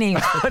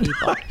nicknames for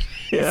people.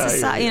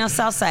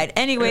 South Side.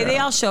 Anyway, they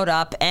all showed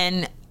up,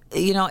 and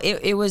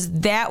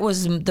that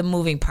was the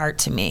moving part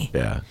to me.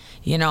 Yeah.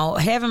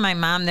 Having my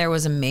mom there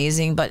was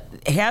amazing, but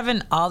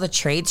having all the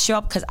trades show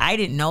up, because I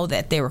didn't know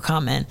that they were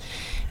coming,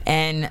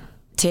 and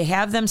to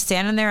have them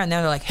standing there and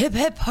they're like, hip,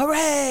 hip,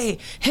 hooray,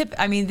 hip.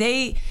 I mean,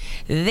 they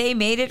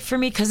made it for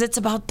me because it's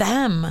about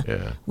them.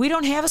 Yeah. We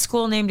don't have a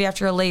school named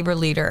after a labor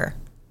leader.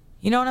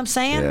 You know what I'm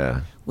saying?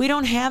 Yeah. We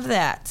don't have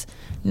that.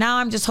 Now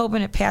I'm just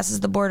hoping it passes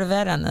the Board of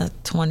Ed on the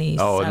 27th.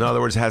 Oh, in other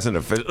words, hasn't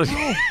officially.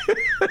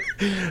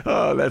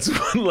 Oh, that's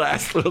one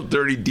last little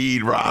dirty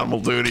deed Ron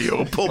will do to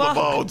you. Pull the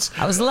votes.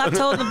 I was left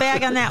holding the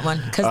bag on that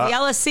one because the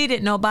LSC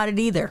didn't know about it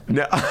either.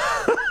 No.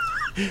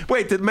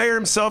 Wait, the mayor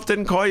himself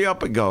didn't call you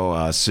up and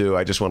go, Sue,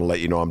 I just want to let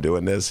you know I'm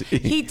doing this?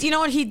 You know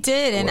what he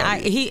did?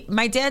 And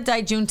my dad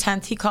died June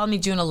 10th. He called me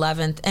June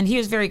 11th, and he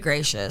was very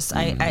gracious.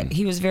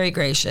 He was very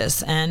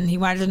gracious, and he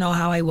wanted to know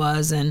how I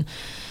was, and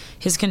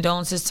his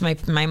condolences to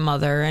my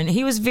mother, and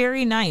he was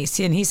very nice.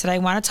 And he said, I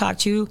want to talk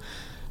to you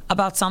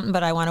about something,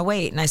 but I want to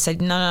wait. And I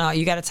said, no,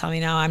 you got to tell me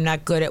now. I'm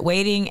not good at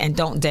waiting, and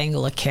don't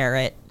dangle a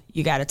carrot.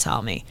 You got to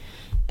tell me.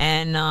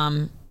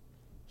 And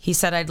he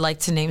said, I'd like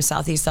to name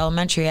Southeast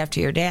Elementary after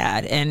your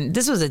dad. And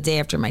this was a day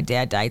after my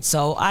dad died,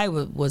 so I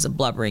was a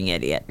blubbering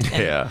idiot.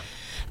 And, yeah.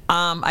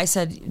 I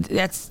said,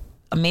 that's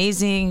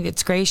amazing.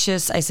 It's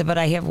gracious. I said, but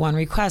I have one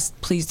request.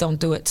 Please don't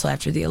do it till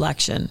after the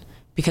election,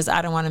 because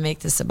I don't want to make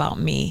this about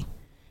me.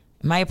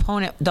 My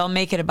opponent, don't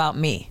make it about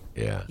me.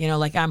 Yeah.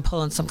 Like I'm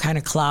pulling some kind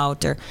of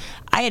clout, or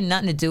I had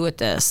nothing to do with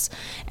this.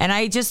 And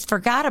I just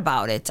forgot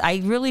about it.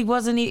 I really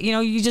wasn't,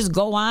 you just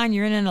go on,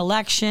 you're in an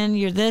election,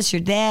 you're this,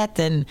 you're that,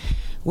 and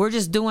we're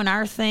just doing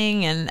our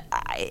thing. And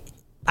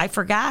I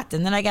forgot.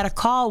 And then I got a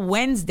call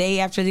Wednesday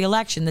after the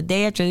election, the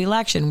day after the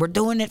election. We're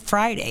doing it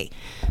Friday.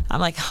 I'm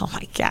like, oh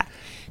my God.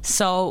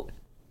 So.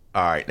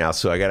 All right, now,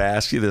 so I got to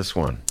ask you this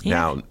one. Yeah.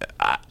 Now,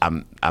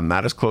 I'm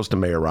not as close to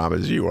Mayor Rahm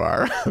as you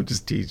are. I'm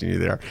just teasing you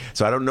there.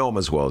 So I don't know him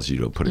as well as you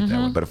do, put it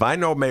that way. But if I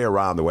know Mayor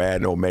Rahm the way I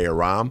know Mayor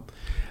Rahm,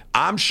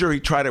 I'm sure he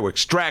tried to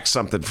extract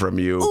something from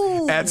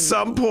you at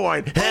some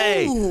point.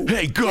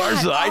 Hey,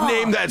 Garza, I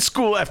named that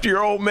school after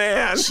your old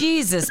man.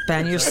 Jesus,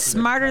 Ben, you're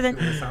smarter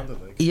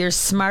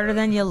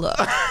than you look.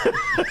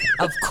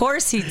 Of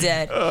course he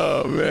did.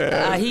 Oh,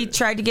 man. He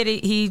tried to get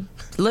it.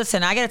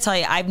 Listen, I got to tell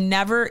you, I've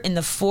never in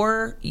the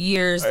 4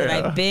 years that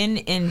I've been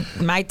in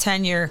my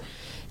tenure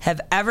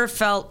have ever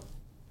felt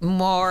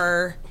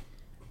more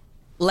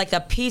like a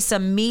piece of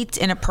meat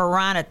in a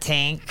piranha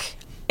tank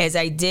as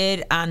I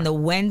did on the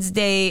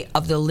Wednesday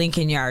of the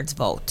Lincoln Yards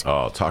vote.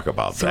 Oh, talk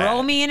about that.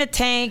 Throw me in a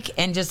tank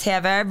and just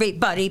have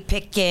everybody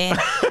picking.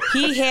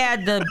 He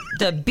had the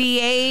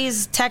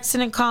BAs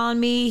texting and calling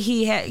me.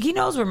 He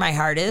knows where my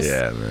heart is.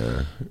 Yeah,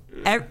 man.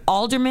 Other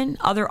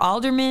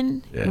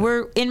aldermen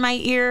were in my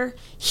ear.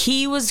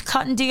 He was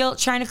trying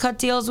to cut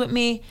deals with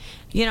me.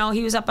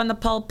 He was up on the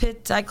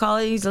pulpit, I call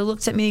it. He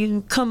looks at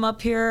me, come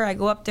up here. I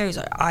go up there. He's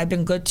like, I've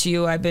been good to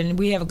you.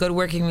 We have a good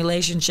working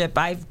relationship.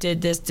 I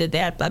did this, did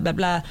that, blah, blah,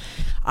 blah.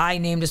 I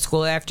named a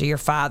school after your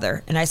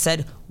father. And I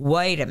said,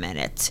 wait a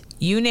minute.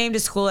 You named a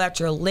school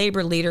after a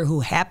labor leader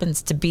who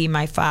happens to be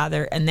my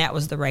father, and that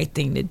was the right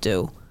thing to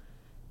do.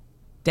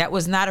 That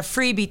was not a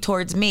freebie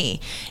towards me.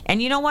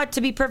 And you know what?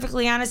 To be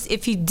perfectly honest,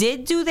 if he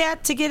did do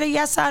that to get a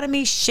yes out of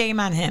me, shame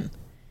on him.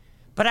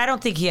 But I don't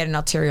think he had an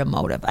ulterior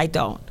motive. I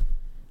don't.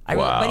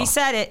 Wow. But he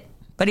said it.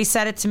 But he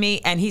said it to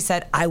me, and he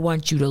said, I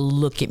want you to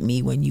look at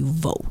me when you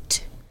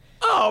vote.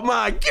 Oh,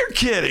 my, you're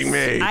kidding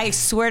me. I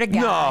swear to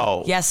God.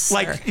 No. Yes, sir.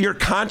 Like your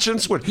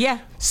conscience would. Yeah.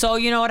 So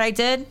you know what I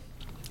did?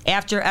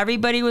 After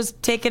everybody was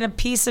taking a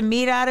piece of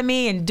meat out of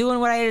me and doing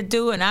what I had to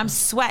do, and I'm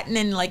sweating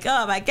and like,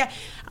 oh my God,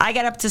 I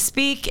got up to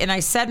speak and I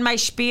said my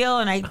spiel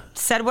and I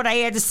said what I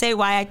had to say,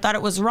 why I thought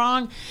it was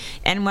wrong.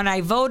 And when I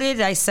voted,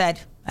 I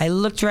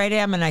looked right at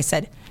him and I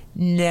said,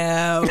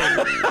 no.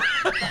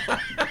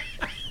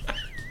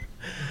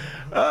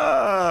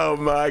 Oh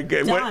my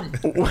God!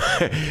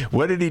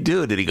 What did he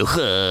do? Did he go?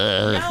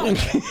 No,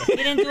 he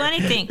didn't do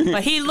anything.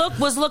 But he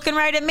was looking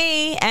right at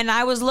me, and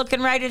I was looking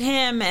right at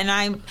him,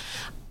 and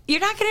You're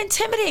not going to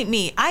intimidate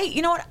me.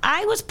 You know what?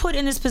 I was put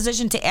in this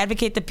position to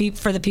advocate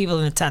for the people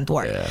in the 10th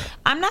Ward. Yeah.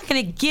 I'm not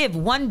going to give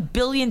 $1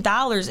 billion in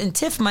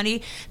TIF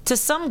money to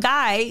some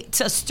guy,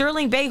 to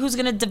Sterling Bay, who's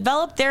going to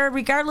develop there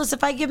regardless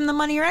if I give him the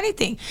money or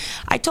anything.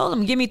 I told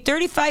him, give me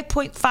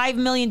 $35.5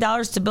 million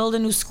to build a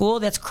new school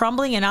that's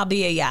crumbling, and I'll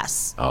be a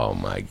yes. Oh,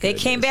 my goodness. They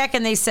came back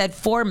and they said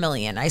 $4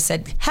 million. I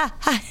said, ha,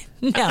 ha.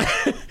 No.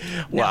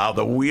 Wow,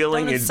 the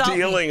wheeling and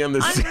dealing and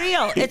the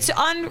unreal. It's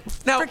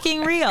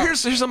freaking real.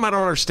 Here's something I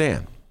don't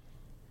understand.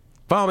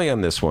 Follow me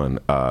on this one,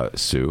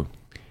 Sue.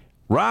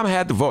 Rahm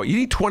had the vote. You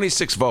need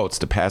 26 votes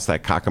to pass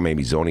that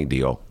cockamamie zoning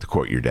deal, to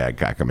quote your dad,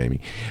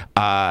 cockamamie,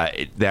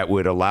 that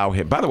would allow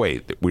him. By the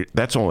way,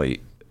 that's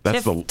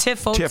TIF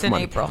votes in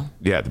April.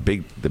 Yeah, the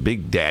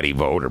big daddy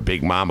vote or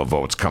big mama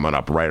vote's coming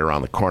up right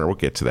around the corner. We'll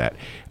get to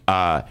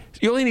that.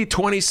 You only need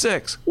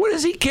 26. What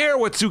does he care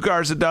what Sue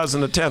Garza does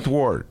in the 10th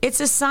Ward? It's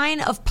a sign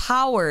of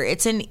power.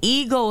 It's an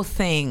ego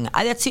thing.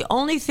 That's the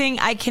only thing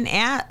I can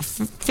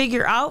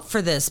figure out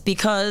for this,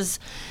 because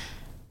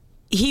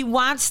he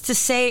wants to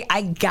say,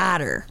 I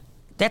got her.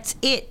 That's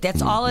it.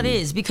 That's all it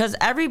is. Because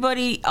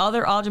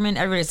other aldermen,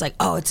 everybody's like,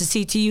 oh, it's a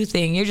CTU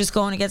thing. You're just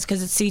going against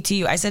because it's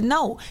CTU. I said,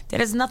 no, that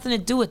has nothing to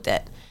do with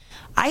it.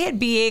 I had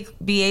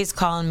BAs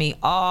calling me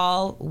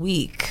all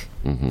week.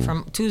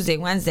 From Tuesday,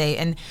 Wednesday,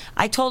 and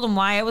I told them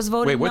why I was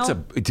voting no. Wait, what's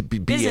a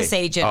business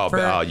agent for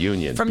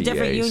union from BAs.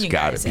 Different union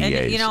guys?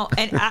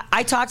 And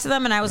I talked to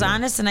them, and I was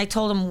honest, and I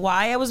told them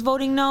why I was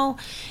voting no.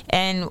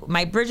 And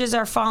my bridges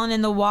are falling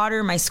in the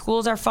water, my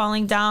schools are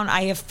falling down.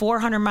 I have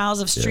 400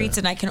 miles of streets,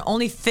 and I can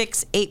only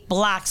fix 8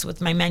 blocks with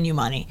my menu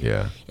money.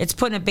 Yeah, it's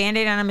putting a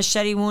Band-Aid on a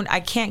machete wound.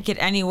 I can't get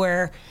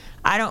anywhere.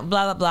 I don't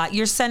blah blah blah.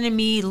 You're sending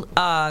me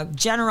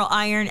General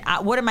Iron.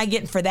 What am I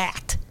getting for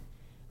that?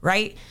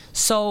 Right?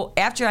 So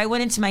after I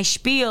went into my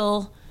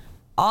spiel,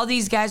 all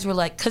these guys were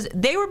like, because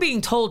they were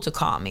being told to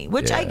call me,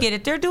 which I get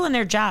it. They're doing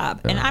their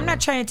job. And I'm not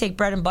trying to take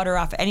bread and butter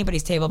off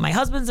anybody's table. My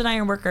husband's an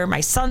iron worker.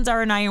 My sons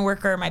are an iron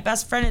worker. My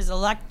best friend is an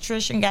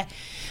electrician guy.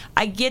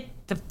 I get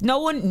no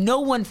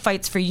one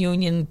fights for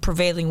union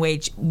prevailing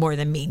wage more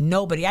than me.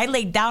 Nobody. I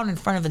laid down in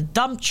front of a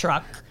dump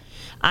truck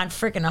on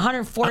freaking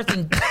 104th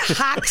and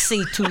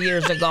Hoxie 2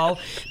 years ago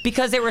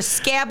because there were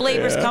scab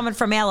laborers coming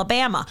from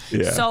Alabama.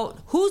 Yeah. So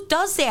who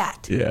does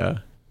that? Yeah.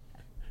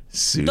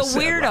 The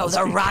weirdo,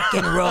 the rock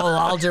and roll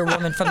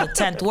alderwoman from the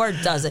 10th Ward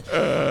does it.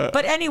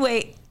 But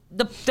anyway,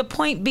 the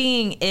point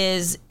being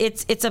is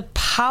it's a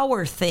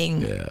power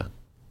thing. Yeah.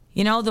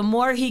 You know, the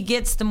more he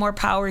gets, the more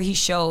power he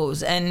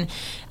shows. And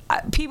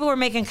people were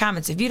making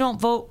comments. If you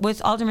don't vote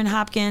with Alderman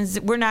Hopkins,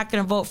 we're not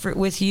going to vote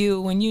with you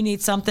when you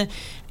need something.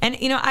 And,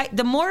 you know,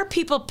 the more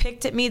people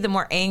picked at me, the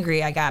more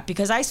angry I got.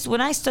 Because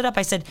when I stood up,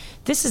 I said,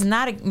 this is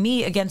not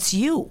me against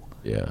you.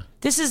 Yeah.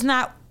 This is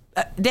not,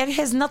 that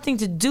has nothing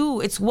to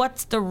do. It's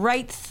what's the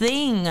right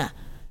thing.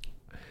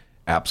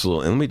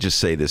 Absolutely. And let me just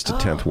say this to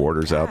 10th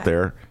Warders out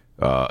there.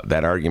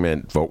 That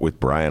argument, vote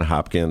with Brian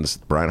Hopkins.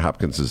 Brian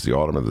Hopkins is the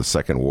alderman of the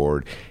 2nd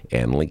Ward,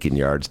 and Lincoln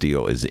Yard's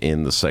deal is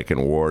in the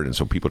 2nd Ward. And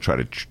so people try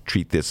to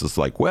treat this as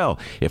like, well,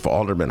 if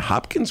Alderman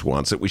Hopkins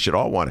wants it, we should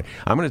all want it.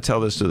 I'm going to tell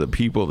this to the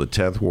people of the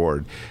 10th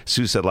Ward,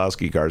 Sue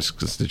Sadlowski, Garza's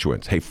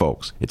constituents. Hey,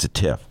 folks, it's a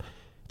TIF.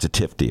 It's a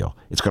TIF deal.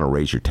 It's going to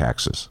raise your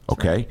taxes,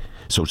 okay? Right.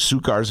 So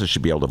Sue Garza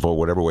should be able to vote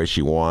whatever way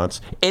she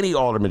wants. Any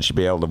alderman should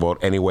be able to vote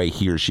any way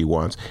he or she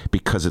wants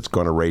because it's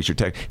going to raise your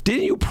tax.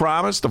 Didn't you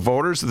promise the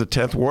voters of the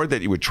 10th Ward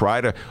that you would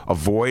try to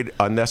avoid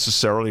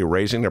unnecessarily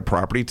raising their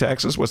property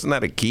taxes? Wasn't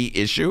that a key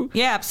issue?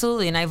 Yeah,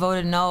 absolutely. And I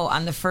voted no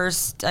on the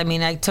first. I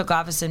mean, I took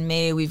office in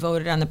May. We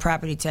voted on the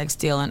property tax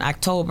deal in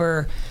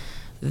October.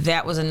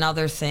 That was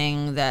another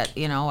thing that,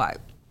 you know,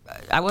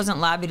 I wasn't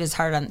lobbied as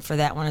hard for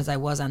that one as I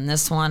was on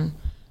this one.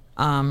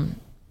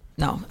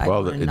 No.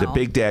 Well, the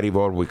Big Daddy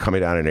vote will be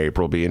coming down in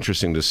April. It'll be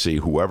interesting to see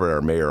whoever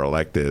our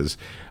mayor-elect is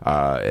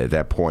at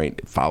that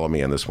point. Follow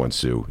me on this one,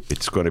 Sue.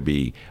 It's going to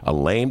be a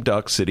lame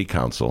duck city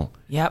council.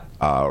 Yep.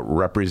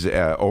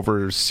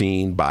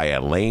 Overseen by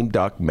a lame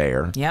duck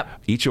mayor. Yep.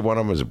 Each of one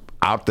of them is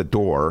out the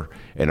door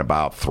in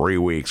about 3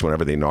 weeks,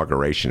 whenever the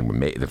inauguration,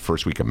 the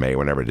first week of May,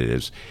 whenever it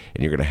is.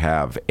 And you're going to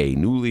have a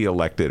newly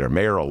elected or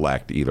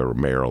mayor-elect, either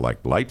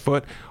mayor-elect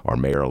Lightfoot or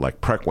mayor-elect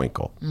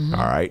Preckwinkle. Mm-hmm.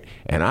 All right?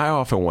 And I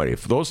often wonder,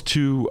 if those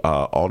two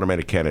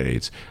aldermanic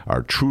candidates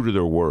are true to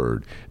their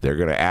word, they're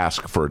going to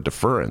ask for a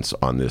deference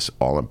on this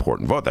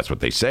all-important vote. That's what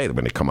they say.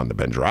 When they come on the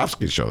Ben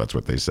Joravsky show, that's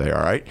what they say,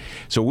 all right?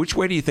 So which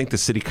way do you think the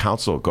city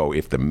council will go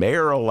if the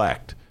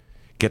mayor-elect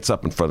gets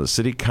up in front of the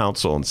city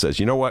council and says,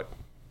 you know what?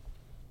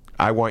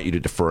 I want you to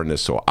defer in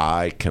this so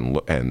I can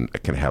look and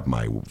can have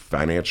my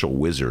financial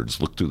wizards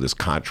look through this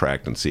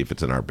contract and see if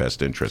it's in our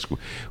best interest.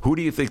 Who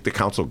do you think the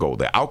council will go?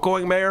 The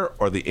outgoing mayor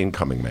or the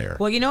incoming mayor?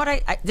 Well, you know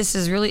what? This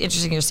is really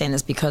interesting you're saying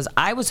this, because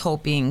I was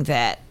hoping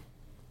that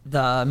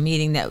the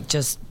meeting that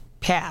just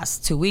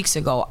passed 2 weeks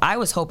ago, I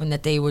was hoping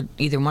that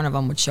either one of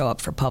them would show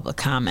up for public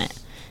comment,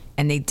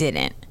 and they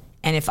didn't.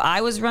 And if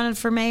I was running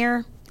for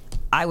mayor,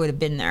 I would have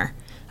been there.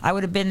 I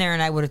would have been there,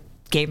 and I would have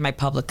gave my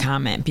public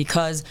comment,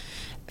 because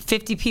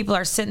 50 people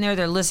are sitting there.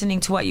 They're listening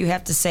to what you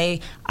have to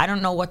say. I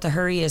don't know what the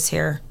hurry is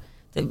here.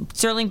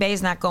 Sterling Bay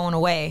is not going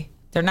away.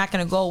 They're not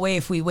going to go away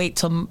if we wait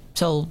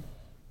till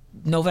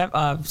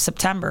November,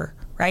 September,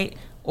 right?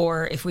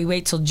 Or if we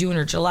wait till June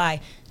or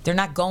July. They're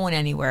not going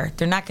anywhere.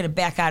 They're not going to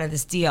back out of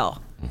this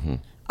deal.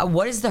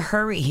 What is the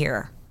hurry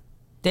here?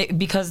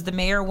 Because the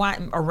mayor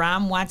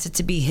Aram wants it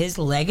to be his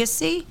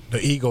legacy? The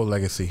ego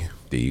legacy.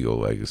 The ego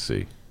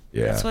legacy.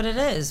 Yeah. That's what it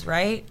is,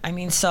 right? I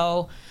mean,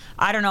 so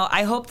I don't know.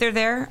 I hope they're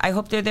there. I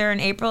hope they're there in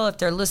April. If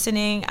they're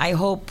listening, I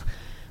hope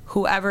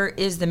whoever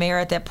is the mayor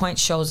at that point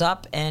shows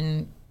up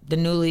and the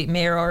newly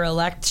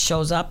mayor-elect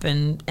shows up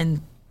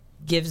and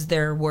gives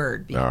their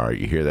word. All right,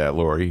 you hear that,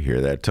 Lori? You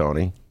hear that,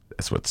 Tony?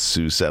 That's what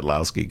Sue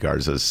Sadlowski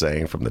Garza is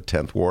saying from the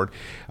 10th Ward.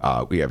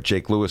 We have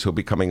Jake Lewis, who'll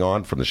be coming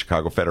on from the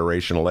Chicago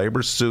Federation of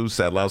Labor. Sue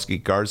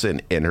Sadlowski Garza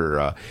in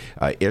her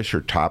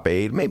her top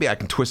aide. Maybe I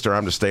can twist her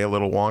arm to stay a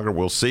little longer.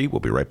 We'll see. We'll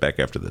be right back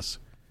after this.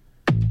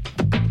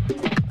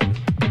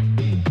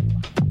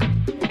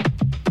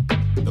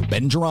 The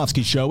Ben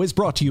Jarofsky Show is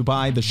brought to you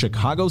by the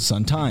Chicago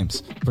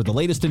Sun-Times. For the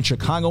latest in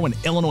Chicago and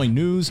Illinois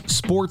news,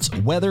 sports,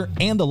 weather,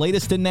 and the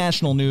latest in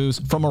national news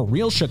from a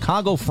real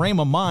Chicago frame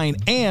of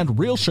mind and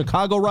real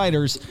Chicago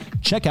writers,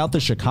 check out the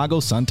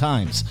Chicago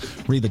Sun-Times.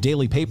 Read the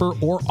daily paper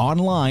or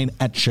online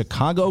at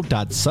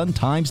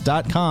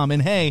chicago.suntimes.com.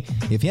 And hey,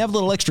 if you have a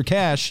little extra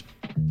cash,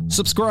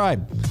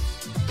 subscribe.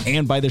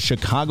 And by the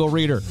Chicago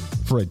Reader.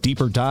 For a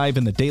deeper dive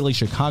in the daily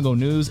Chicago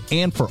news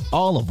and for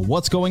all of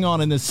what's going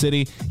on in this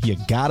city, you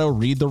gotta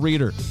read the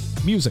Reader.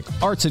 Music,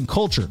 arts and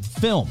culture,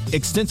 film,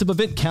 extensive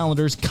event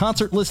calendars,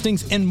 concert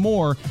listings, and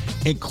more,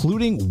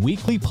 including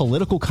weekly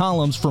political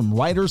columns from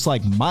writers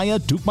like Maya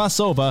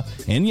Dukmasova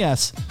and,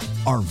 yes,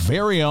 our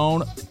very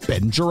own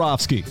Ben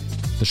Jarofsky.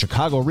 The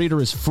Chicago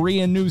Reader is free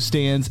in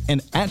newsstands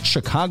and at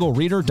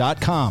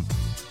chicagoreader.com.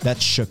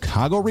 That's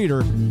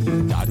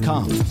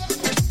chicagoreader.com.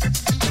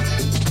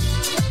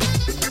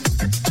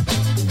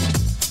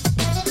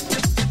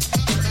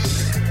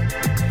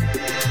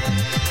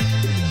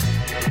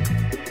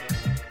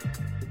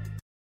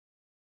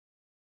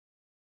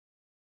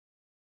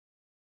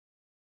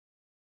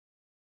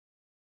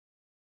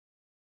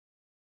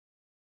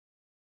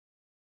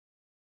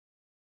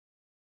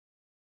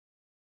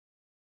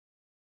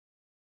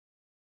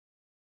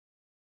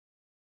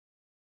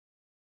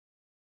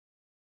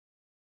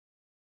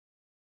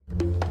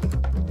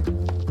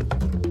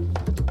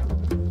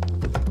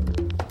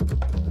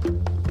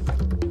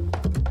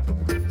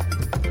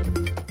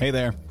 Hey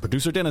there,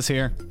 producer Dennis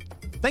here.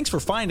 Thanks for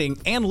finding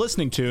and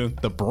listening to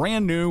the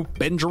brand new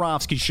Ben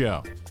Jarofsky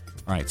Show.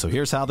 All right, so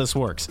here's how this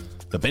works.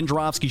 The Ben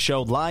Jarofsky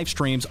Show live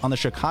streams on the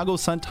Chicago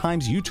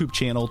Sun-Times YouTube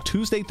channel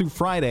Tuesday through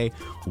Friday,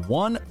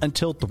 1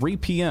 until 3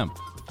 p.m.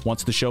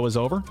 Once the show is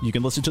over, you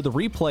can listen to the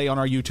replay on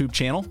our YouTube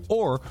channel,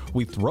 or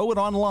we throw it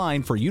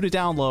online for you to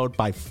download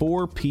by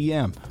 4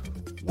 p.m.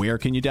 Where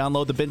can you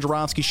download the Ben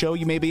Jarofsky Show,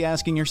 you may be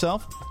asking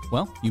yourself?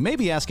 Well, you may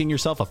be asking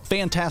yourself a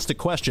fantastic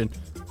question.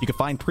 You can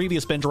find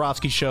previous Ben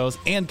Jarofsky shows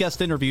and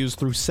guest interviews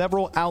through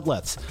several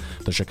outlets.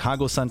 The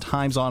Chicago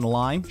Sun-Times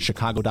online,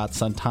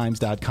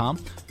 chicago.suntimes.com,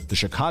 the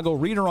Chicago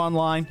Reader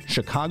online,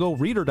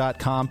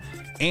 chicagoreader.com,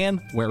 and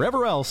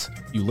wherever else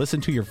you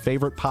listen to your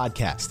favorite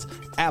podcasts.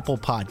 Apple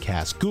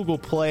Podcasts, Google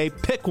Play,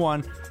 pick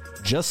one.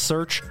 Just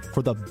search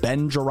for The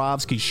Ben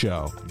Jarofsky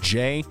Show.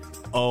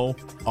 J-O-R-A,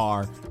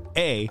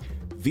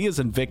 V as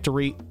in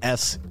victory,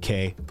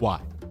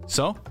 S-K-Y.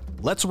 So,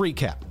 let's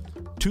recap.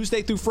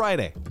 Tuesday through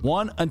Friday,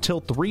 1 until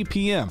 3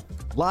 p.m.,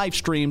 live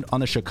streamed on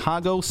the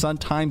Chicago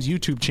Sun-Times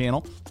YouTube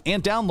channel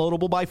and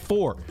downloadable by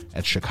 4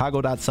 at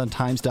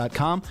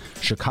chicago.suntimes.com,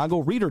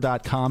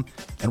 chicagoreader.com,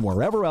 and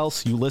wherever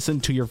else you listen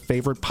to your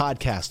favorite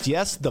podcast.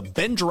 Yes, the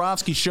Ben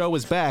Jarofsky Show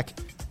is back.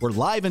 We're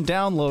live and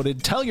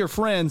downloaded. Tell your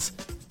friends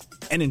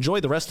and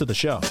enjoy the rest of the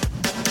show.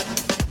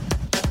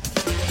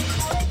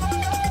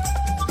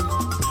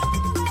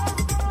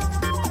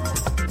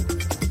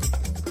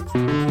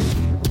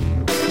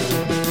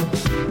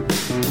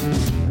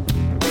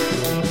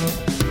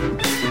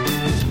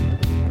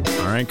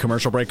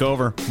 Commercial break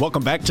over.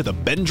 Welcome back to the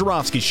Ben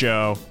Jarofsky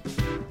Show,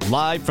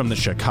 live from the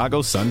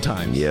Chicago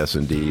Sun-Times. Yes,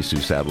 indeed. Sue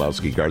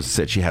Sadlowski Garza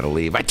said she had to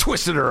leave. I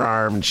twisted her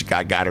arm, and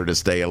I got her to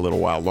stay a little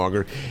while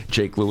longer.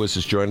 Jake Lewis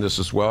has joined us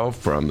as well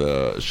from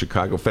the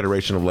Chicago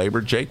Federation of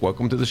Labor. Jake,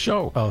 welcome to the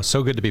show. Oh,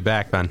 so good to be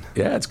back, Ben.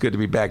 Yeah, it's good to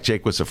be back.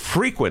 Jake was a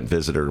frequent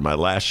visitor to my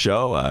last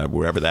show,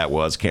 wherever that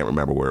was. Can't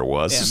remember where it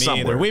was. Yeah,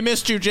 somewhere. Either. We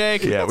missed you,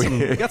 Jake. Yeah,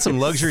 we got some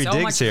luxury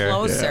digs here.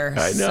 Closer.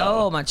 Yeah, I know.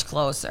 So much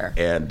closer.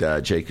 And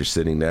Jake, you're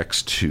sitting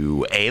next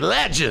to a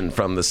legend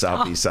from the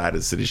southeast side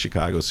of the city of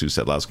Chicago, Sue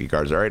Sadlowski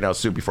Garza. All right, now,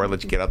 Sue, before I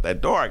let you get out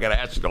that door, I got to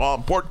ask you the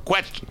all-important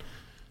question.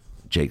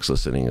 Jake's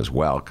listening as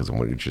well, because I'm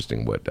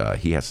interested what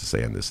he has to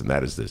say on this, and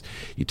that is this.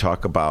 You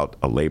talk about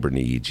labor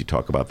needs. You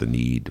talk about the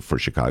need for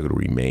Chicago to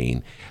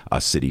remain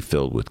a city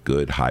filled with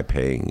good,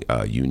 high-paying,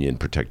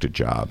 union-protected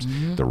jobs,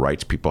 the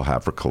rights people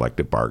have for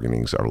collective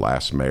bargaining. Our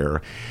last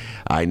mayor,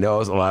 I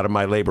know a lot of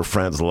my labor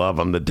friends love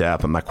him to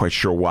death. I'm not quite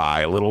sure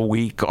why. A little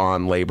weak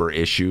on labor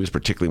issues,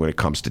 particularly when it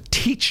comes to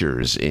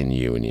teachers in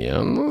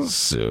unions.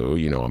 So,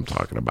 you know what I'm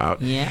talking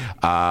about. Yeah.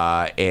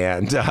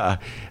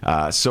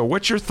 So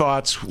what's your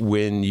thoughts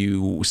when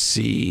you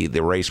see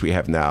the race we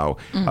have now,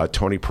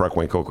 Tony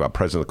Preckwinkle,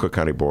 president of the Cook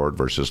County Board,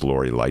 versus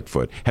Lori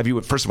Lightfoot? Have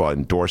you, first of all,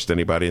 endorsed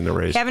anybody in the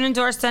race? Haven't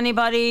endorsed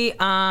anybody.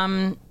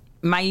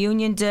 My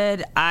union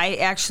did. I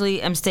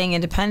actually am staying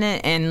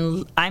independent,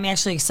 and I'm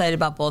actually excited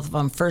about both of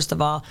them. First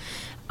of all,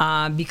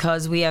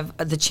 because we have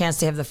the chance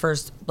to have the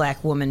first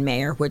black woman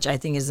mayor, which I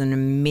think is an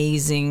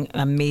amazing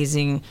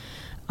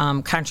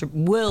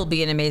will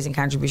be an amazing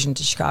contribution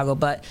to Chicago.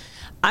 But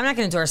I'm not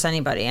going to endorse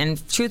anybody.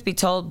 And truth be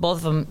told, both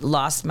of them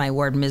lost my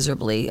ward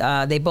miserably.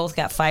 They both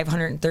got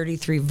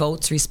 533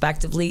 votes,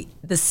 respectively.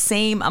 The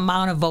same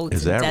amount of votes.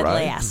 Is that dead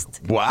right?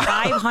 last. Wow.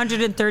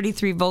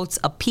 533 votes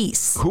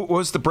apiece. Who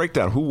was the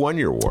breakdown? Who won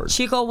your ward?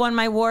 Chico won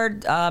my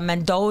ward.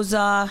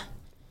 Mendoza,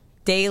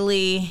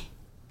 Daly.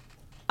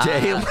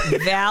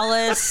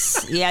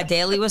 Vallis,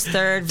 Daly was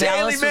third.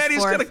 Daly, Vallis man, was he's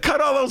fourth. going to cut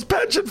all those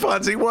pension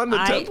funds. He won the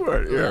 10th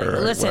ward.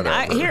 Listen,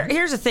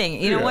 here's the thing.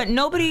 You know what?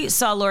 Nobody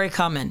saw Lori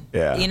coming.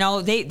 Yeah. You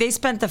know, they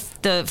spent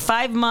the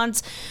 5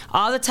 months,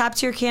 all the top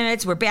tier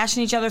candidates were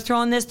bashing each other,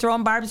 throwing this,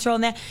 throwing Barbie,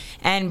 throwing that,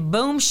 and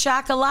boom,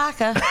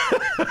 shakalaka,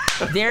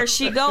 there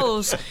she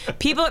goes.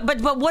 People,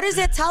 but what does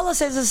that tell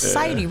us as a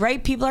society,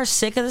 right? People are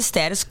sick of the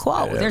status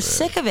quo. They're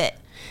sick of it.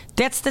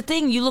 That's the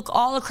thing. You look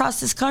all across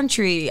this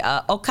country,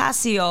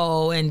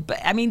 Ocasio, and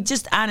I mean,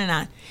 just on and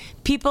on.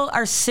 People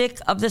are sick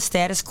of the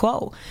status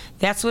quo.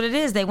 That's what it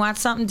is. They want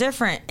something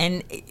different,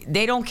 and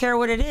they don't care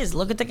what it is.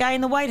 Look at the guy in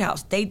the White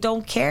House. They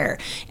don't care.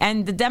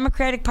 And the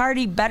Democratic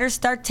Party better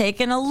start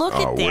taking a look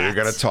at that. We're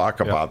going to talk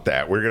about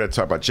that. We're going to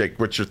talk about, Jake,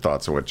 what's your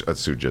thoughts on what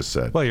Sue just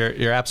said? Well,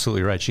 you're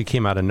absolutely right. She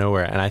came out of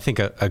nowhere. And I think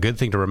a good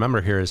thing to remember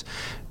here is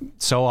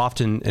so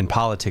often in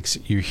politics,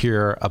 you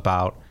hear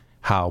about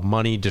how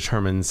money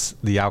determines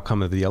the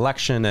outcome of the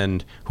election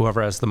and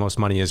whoever has the most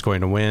money is going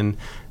to win.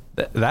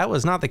 That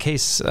was not the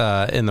case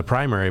in the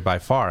primary by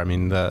far. I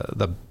mean,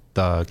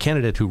 the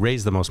candidate who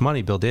raised the most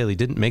money, Bill Daley,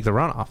 didn't make the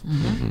runoff.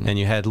 And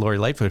you had Lori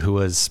Lightfoot, who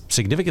was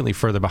significantly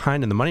further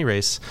behind in the money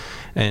race,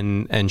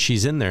 and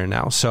she's in there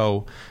now.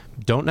 So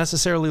don't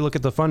necessarily look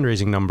at the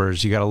fundraising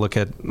numbers. You got to look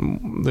at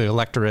the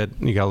electorate.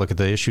 You got to look at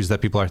the issues that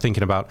people are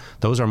thinking about.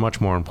 Those are much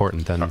more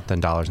important than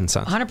dollars and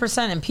cents. 100%.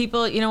 And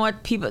people, you know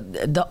what? People,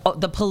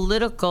 the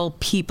political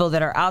people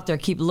that are out there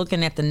keep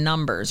looking at the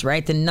numbers,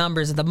 right? The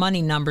numbers, the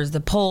money numbers,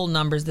 the poll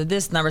numbers, the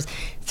this numbers.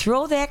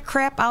 Throw that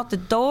crap out the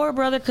door,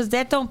 brother, because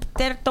that don't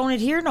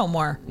adhere no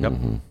more. Yep.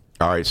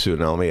 All right, Sue.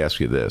 Now let me ask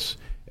you this.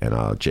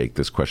 And Jake,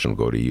 this question will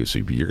go to you, so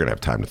you're going to have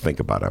time to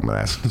think about it. I'm going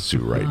to ask Sue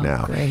right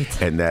now.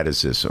 Great. And that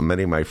is this.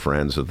 Many of my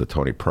friends of the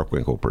Tony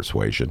Preckwinkle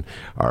persuasion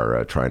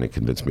are trying to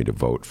convince me to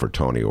vote for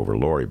Tony over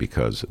Lori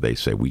because they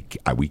say we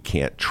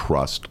can't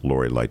trust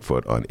Lori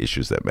Lightfoot on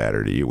issues that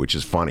matter to you, which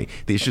is funny.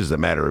 The issues that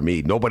matter to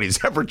me,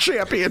 nobody's ever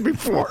championed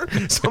before.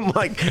 So I'm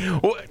like,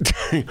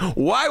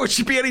 why would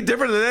she be any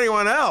different than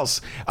anyone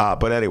else?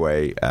 But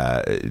anyway,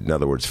 in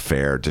other words,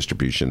 fair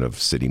distribution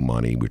of city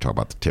money. We talk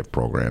about the TIF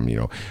program,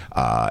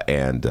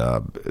 and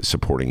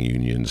supporting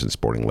unions and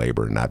supporting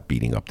labor, and not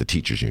beating up the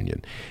teachers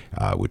union,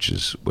 which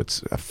is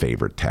what's a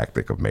favorite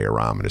tactic of Mayor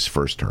Rahm in his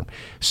first term.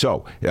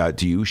 So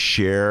do you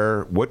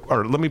share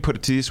or let me put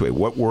it this way,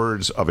 what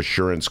words of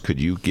assurance could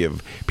you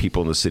give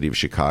people in the city of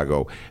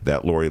Chicago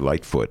that Lori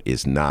Lightfoot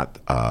is not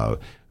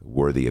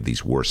worthy of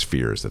these worst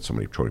fears that so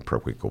many Tony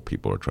Preckwinkle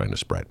people are trying to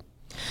spread?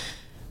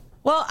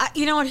 Well,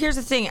 you know what? Here's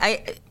the thing.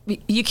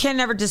 You can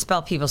never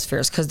dispel people's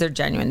fears because they're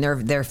genuine. They're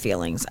their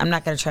feelings. I'm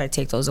not going to try to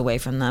take those away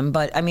from them.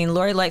 But, I mean,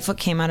 Lori Lightfoot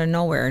came out of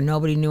nowhere.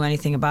 Nobody knew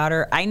anything about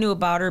her. I knew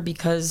about her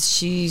because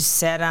she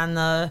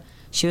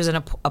she was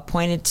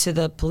appointed to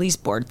the police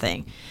board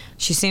thing.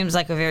 She seems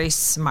like a very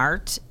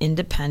smart,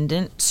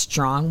 independent,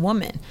 strong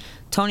woman.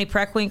 Tony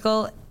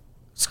Preckwinkle's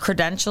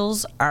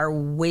credentials are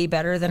way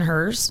better than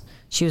hers.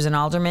 She was an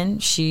alderman.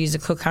 She's a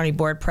Cook County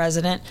Board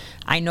president.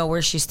 I know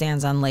where she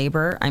stands on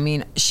labor. I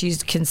mean,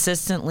 she's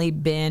consistently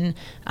been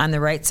on the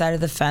right side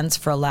of the fence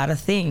for a lot of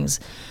things.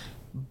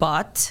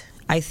 But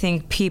I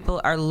think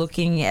people are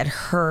looking at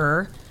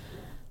her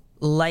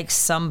like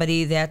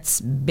somebody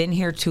that's been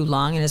here too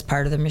long and is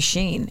part of the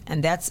machine.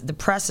 And that's the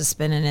press is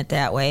spinning it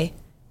that way,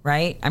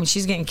 right? I mean,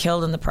 she's getting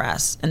killed in the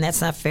press, and that's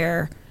not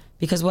fair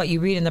because what you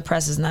read in the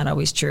press is not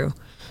always true.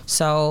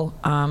 So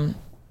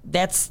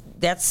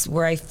that's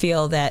where I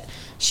feel that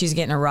she's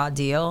getting a raw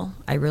deal.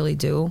 I really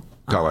do.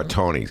 Talk about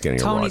Tony's getting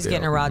a raw deal. Tony's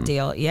getting a raw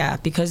deal, yeah,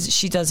 because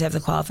she does have the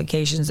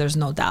qualifications. There's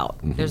no doubt.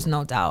 There's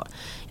no doubt.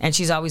 And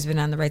she's always been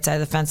on the right side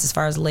of the fence as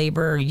far as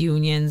labor,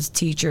 unions,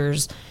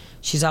 teachers.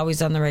 She's always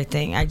done the right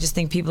thing. I just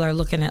think people are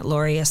looking at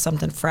Lori as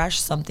something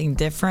fresh, something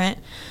different.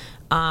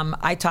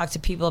 I talk to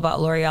people about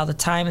Lori all the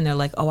time, and they're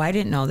like, oh, I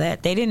didn't know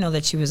that. They didn't know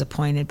that she was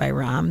appointed by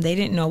Rahm. They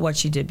didn't know what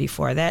she did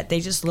before that. They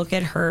just look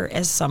at her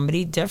as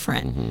somebody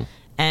different.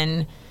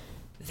 And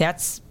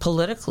that's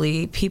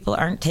politically, people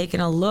aren't taking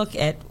a look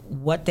at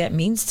what that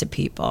means to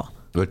people.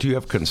 But do you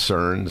have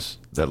concerns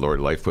that Lori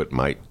Lightfoot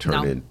might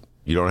turn in?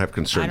 You don't have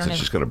concerns that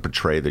she's going to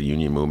betray the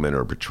union movement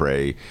or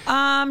betray?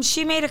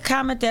 She made a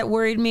comment that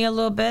worried me a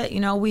little bit.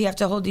 We have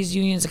to hold these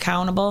unions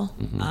accountable.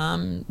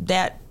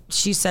 That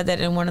she said that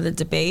in one of the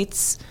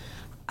debates.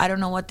 I don't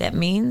know what that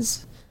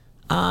means.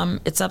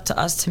 It's up to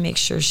us to make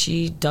sure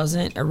she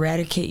doesn't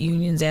eradicate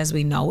unions as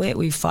we know it.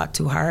 We've fought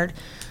too hard.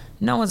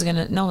 No one's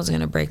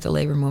gonna break the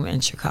labor movement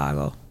in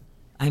Chicago.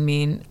 I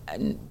mean,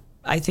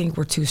 I think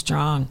we're too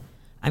strong.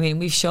 I mean,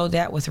 we've showed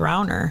that with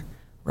Rauner,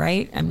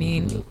 right? I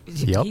mean,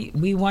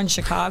 we won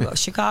Chicago.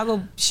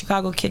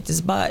 Chicago kicked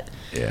his butt.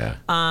 Yeah.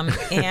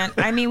 And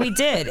I mean, we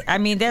did. I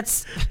mean,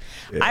 there's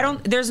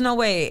no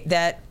way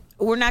that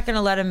we're not going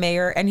to let a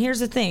mayor. And here's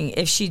the thing: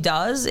 if she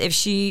does, if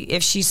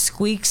she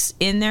squeaks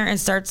in there and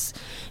starts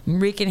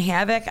wreaking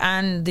havoc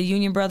on the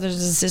Union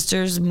Brothers and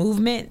Sisters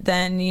movement,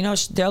 then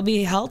there'll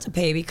be hell to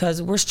pay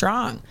because we're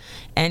strong,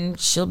 and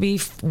she'll be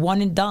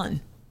one and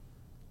done.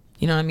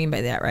 You know what I mean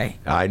by that, right?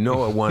 I know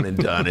what one and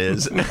done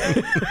is.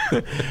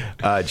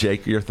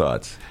 Jake, your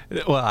thoughts?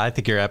 Well, I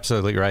think you're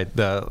absolutely right.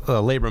 The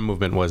labor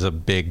movement was a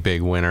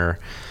big winner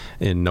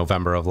in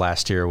November of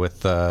last year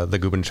with the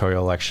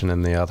gubernatorial election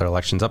and the other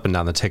elections up and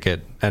down the ticket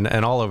and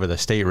all over the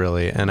state,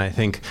 really. And I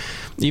think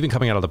even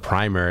coming out of the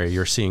primary,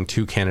 you're seeing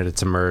two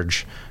candidates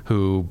emerge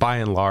who, by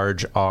and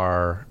large,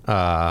 are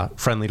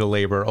friendly to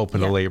labor,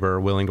 open to labor,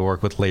 willing to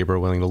work with labor,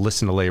 willing to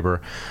listen to labor.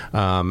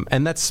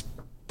 And that's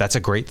a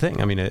great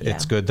thing. I mean,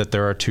 it's good that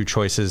there are two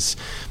choices.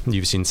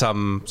 You've seen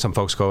some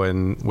folks go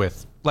in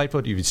with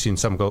Lightfoot. You've seen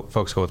some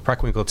folks go with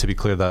Preckwinkle. To be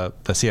clear, the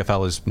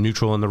CFL is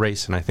neutral in the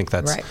race, and I think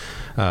that's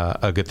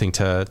a good thing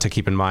to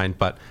keep in mind.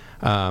 But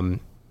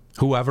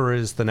whoever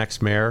is the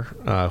next mayor,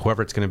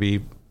 whoever it's going to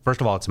be,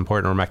 first of all, it's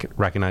important to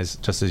recognize,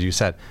 just as you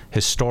said,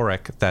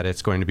 historic that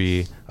it's going to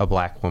be a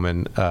black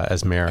woman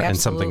as mayor, and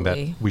something that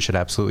we should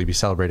absolutely be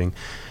celebrating.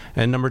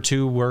 And number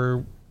two,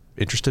 we're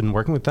interested in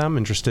working with them,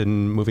 interested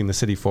in moving the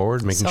city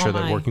forward, making sure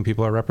that working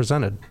people are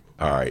represented.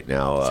 All right,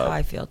 now that's how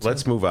I feel too.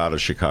 Let's move out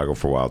of Chicago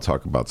for a while,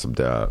 talk about some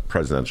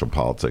presidential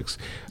politics.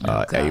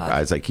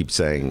 As I keep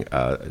saying,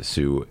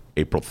 Sue,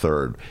 April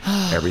 3rd,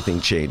 everything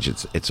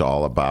changes. It's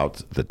all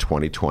about the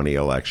 2020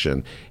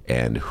 election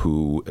and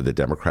who the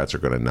Democrats are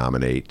going to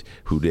nominate,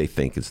 who they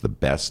think is the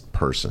best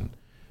person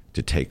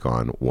to take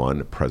on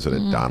one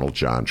President Donald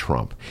John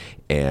Trump.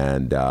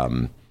 And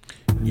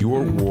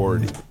your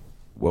ward...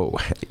 Well,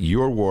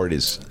 your ward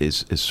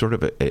is sort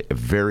of a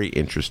very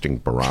interesting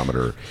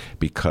barometer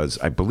because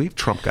I believe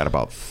Trump got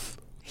about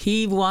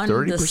he won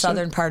 30%? The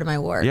southern part of my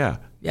ward. Yeah.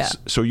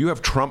 So you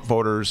have Trump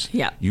voters.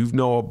 Yeah. You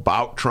know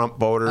about Trump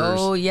voters.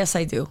 Oh, yes,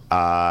 I do.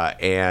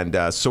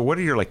 So what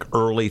are your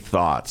early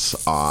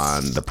thoughts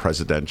on the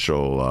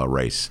presidential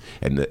race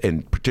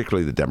and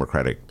particularly the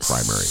Democratic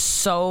primary?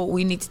 So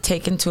we need to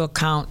take into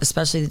account,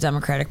 especially the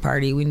Democratic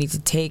Party, we need to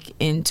take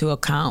into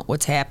account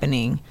what's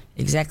happening.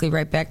 Exactly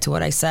right back to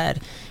what I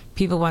said.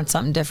 People want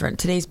something different.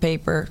 Today's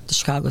paper, the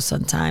Chicago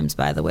Sun-Times,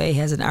 by the way,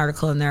 has an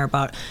article in there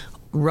about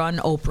run,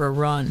 Oprah,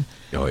 run.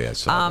 Oh, yeah.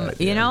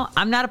 You know,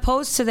 I'm not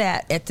opposed to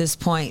that at this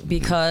point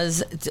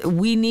because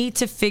we need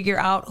to figure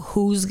out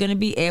who's going to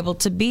be able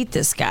to beat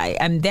this guy.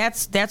 And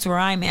that's where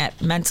I'm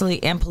at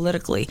mentally and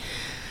politically.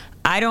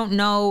 I don't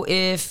know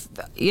if,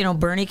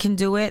 Bernie can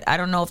do it. I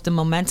don't know if the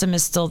momentum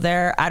is still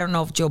there. I don't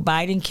know if Joe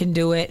Biden can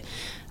do it.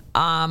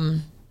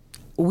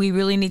 We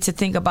really need to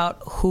think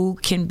about who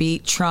can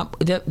beat Trump.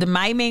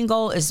 My main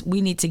goal is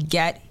we need to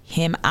get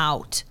him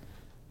out.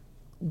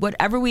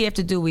 Whatever we have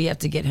to do, we have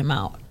to get him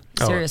out.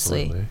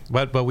 Seriously.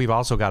 But we've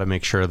also got to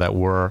make sure that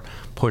we're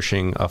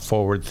pushing a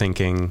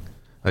forward-thinking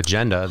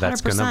agenda that's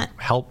going to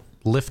help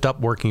lift up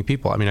working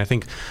people. I mean, I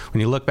think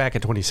when you look back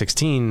at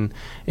 2016,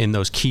 in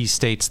those key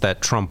states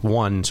that Trump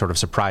won, sort of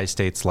surprise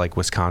states like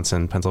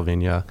Wisconsin,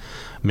 Pennsylvania,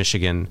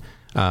 Michigan,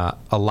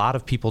 a lot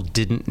of people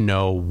didn't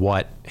know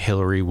what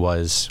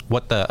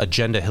the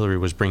agenda Hillary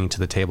was bringing to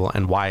the table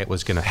and why it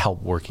was going to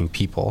help working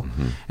people.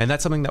 Mm-hmm. And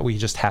that's something that we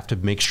just have to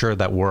make sure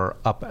that we're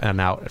up and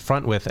out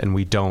front with, and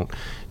we don't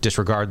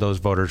disregard those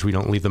voters, we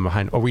don't leave them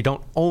behind, or we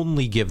don't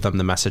only give them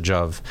the message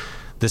of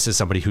this is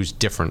somebody who's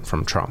different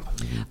from Trump.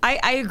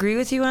 I agree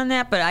with you on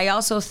that, but I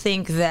also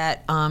think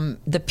that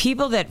the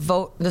people that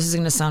vote, this is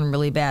going to sound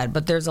really bad,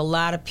 but there's a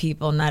lot of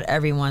people, not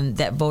everyone,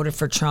 that voted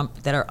for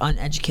Trump that are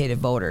uneducated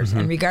voters. Mm-hmm.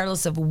 And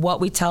regardless of what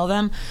we tell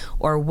them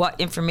or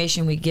what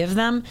information we give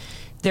them,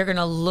 they're going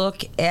to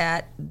look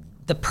at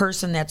the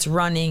person that's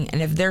running,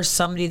 and if there's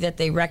somebody that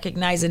they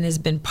recognize and has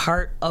been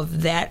part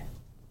of that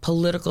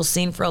political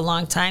scene for a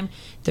long time,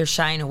 they're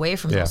shying away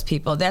from those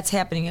people. That's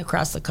happening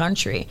across the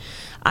country.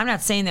 I'm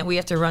not saying that we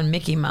have to run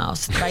Mickey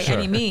Mouse by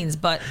any means,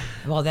 but,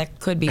 well, that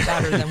could be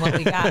better than what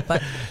we got.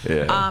 But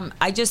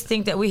I just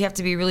think that we have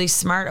to be really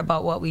smart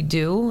about what we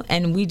do,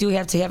 and we do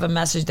have to have a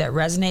message that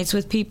resonates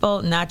with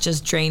people, not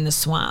just drain the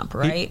swamp,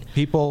 right?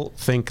 People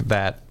think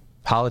that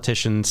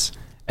politicians,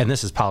 and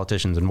this is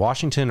politicians in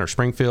Washington or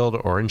Springfield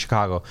or in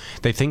Chicago,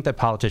 they think that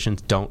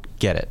politicians don't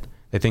get it.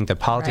 They think that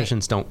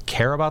politicians don't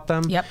care about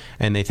them,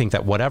 and they think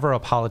that whatever a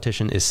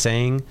politician is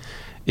saying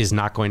is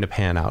not going to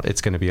pan out.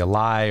 It's going to be a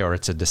lie, or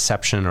it's a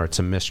deception, or it's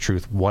a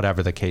mistruth,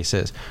 whatever the case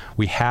is.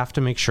 We have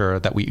to make sure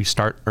that we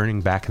start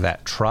earning back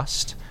that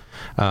trust,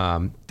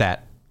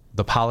 that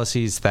the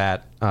policies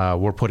that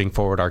we're putting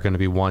forward are going to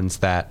be ones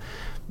that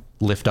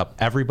lift up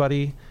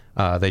everybody.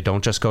 They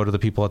don't just go to the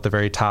people at the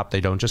very top.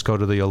 They don't just go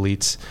to the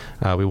elites.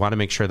 We want to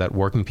make sure that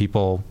working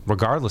people,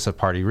 regardless of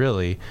party,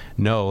 really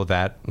know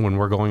that when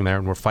we're going there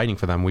and we're fighting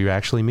for them, we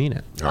actually mean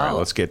it. All right,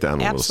 let's get down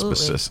to little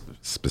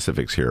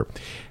specifics here.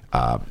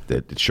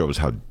 That shows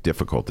how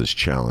difficult this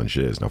challenge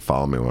is. Now,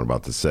 follow me on what I'm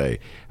about to say.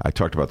 I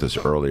talked about this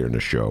earlier in the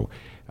show.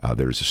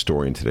 There's a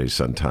story in today's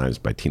Sun-Times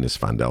by Tina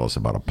Sfondelis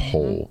about a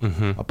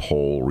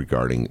poll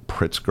regarding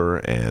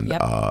Pritzker and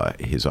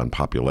his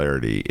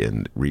unpopularity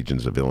in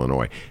regions of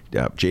Illinois.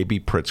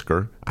 J.B.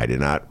 Pritzker, I did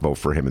not vote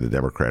for him in the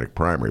Democratic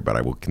primary, but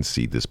I will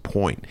concede this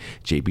point.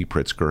 J.B.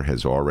 Pritzker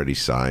has already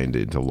signed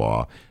into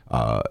law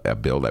a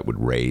bill that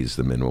would raise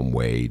the minimum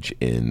wage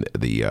in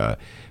the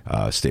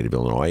state of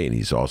Illinois, and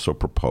he's also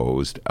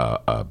proposed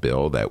a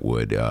bill that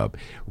would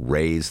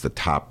raise the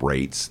top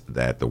rates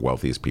that the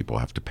wealthiest people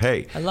have to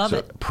pay. I love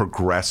it.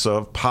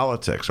 Progressive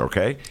politics,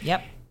 okay?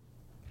 Yep.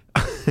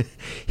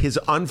 His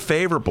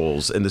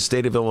unfavorables in the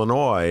state of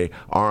Illinois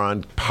are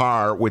on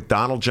par with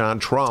Donald John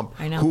Trump,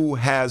 who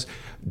has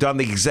done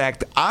the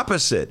exact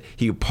opposite.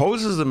 He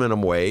opposes the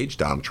minimum wage,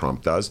 Donald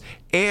Trump does,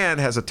 and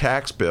has a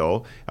tax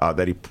bill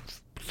that he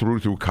threw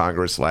through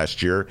Congress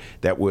last year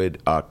that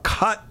would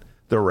cut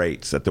the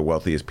rates that the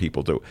wealthiest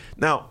people do.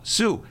 Now,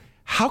 Sue,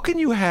 how can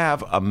you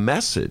have a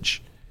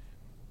message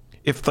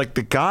if, like,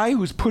 the guy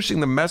who's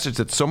pushing the message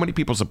that so many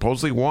people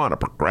supposedly want, a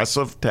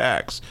progressive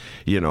tax,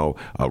 a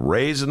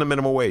raise in the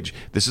minimum wage,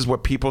 this is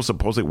what people,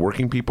 supposedly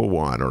working people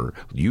want, or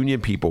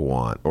union people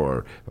want,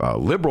 or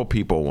liberal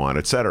people want,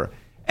 etc.,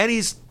 and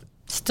he's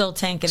still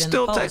tanking in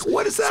the polls.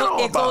 What is that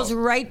all about? It goes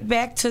right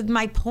back to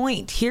my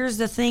point. Here's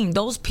the thing.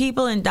 Those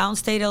people in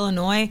downstate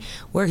Illinois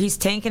where he's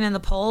tanking in the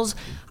polls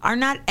are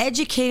not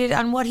educated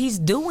on what he's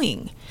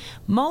doing.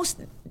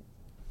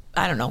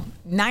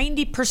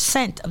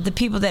 90% of the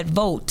people that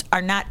vote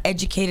are not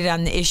educated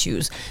on the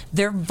issues.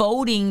 They're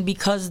voting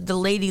because the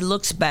lady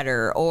looks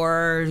better,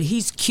 or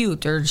he's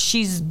cute, or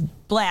she's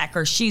black,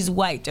 or she's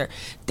white. Or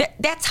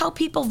that's how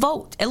people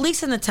vote, at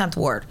least in the 10th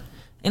ward.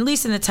 At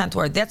least in the 10th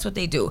ward, that's what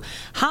they do.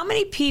 How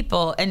many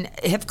people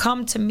have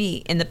come to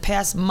me in the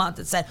past month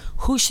and said,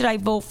 who should I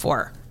vote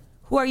for?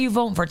 Who are you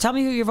voting for? Tell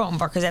me who you're voting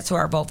for, because that's who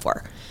I vote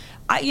for.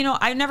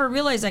 I never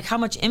realized how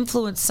much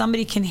influence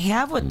somebody can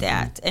have with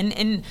that.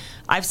 And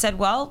I've said,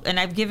 and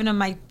I've given them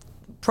my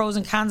pros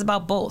and cons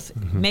about both.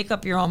 Make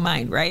up your own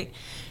mind, right?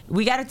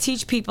 We got to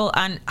teach people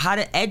on how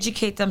to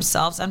educate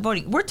themselves on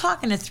voting. We're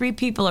talking to 3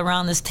 people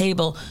around this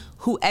table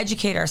who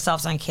educate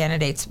ourselves on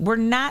candidates. We're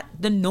not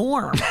the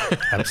norm.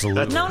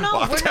 Absolutely. No, we're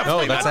not.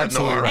 No, that's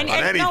absolutely right.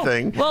 On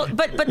anything. No. Well,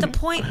 but the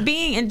point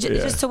being, and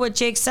just to what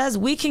Jake says,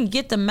 we can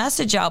get the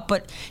message out,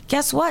 but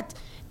guess what?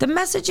 The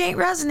message ain't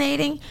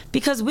resonating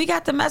because we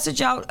got the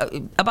message out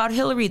about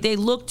Hillary. They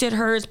looked at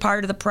her as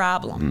part of the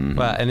problem.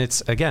 Well, and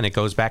it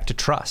goes back to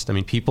trust. I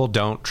mean, people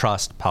don't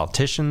trust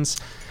politicians.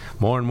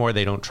 More and more,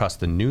 they don't trust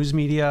the news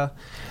media.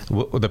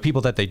 The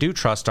people that they do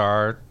trust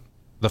are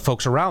the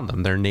folks around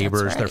them, their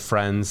neighbors, their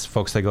friends,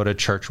 folks they go to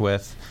church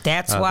with.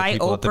 That's why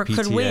Oprah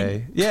could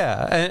win.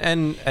 Yeah,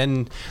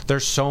 and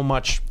there's so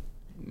much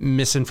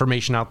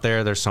misinformation out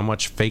there. There's so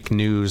much fake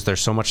news.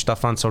 There's so much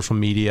stuff on social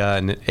media,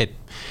 and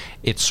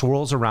it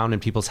swirls around in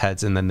people's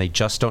heads, and then they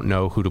just don't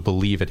know who to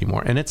believe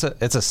anymore. And it's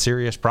a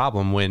serious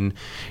problem when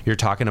you're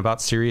talking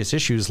about serious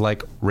issues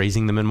like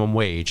raising the minimum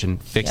wage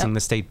and fixing the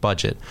state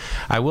budget.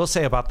 I will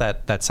say about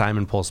that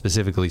Simon poll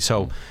specifically.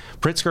 So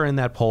Pritzker in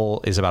that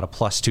poll is about a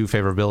 +2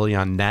 favorability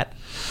on net.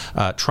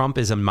 Trump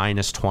is a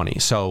 -20.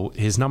 So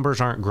his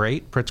numbers aren't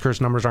great. Pritzker's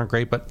numbers aren't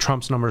great, but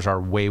Trump's numbers are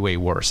way, way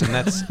worse. And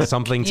that's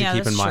something to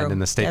keep in mind in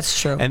the state.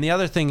 That's true. And the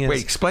other thing is...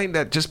 Wait, explain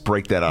that. Just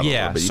break that out a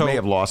little bit. You may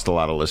have lost a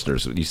lot of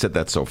listeners. You said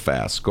that so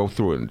fast. Go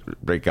through and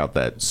break out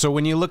that. So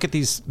when you look at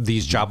these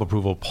job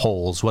approval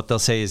polls, what they'll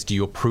say is, do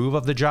you approve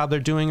of the job they're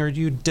doing, or do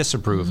you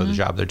disapprove of the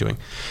job they're doing?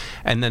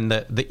 And then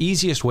the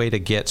easiest way to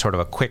get sort of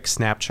a quick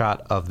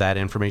snapshot of that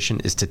information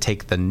is to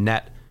take the net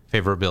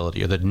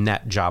favorability or the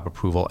net job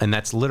approval. And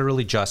that's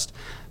literally just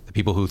the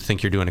people who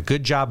think you're doing a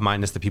good job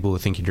minus the people who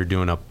think you're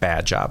doing a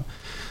bad job.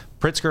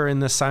 Pritzker in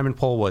this Simon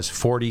poll was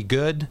 40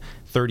 good,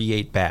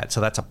 38 bad.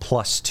 So that's a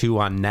 +2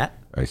 on net.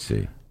 I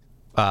see.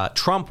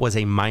 Trump was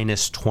a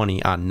minus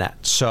 20 on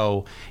net.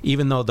 So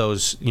even though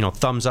those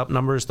thumbs up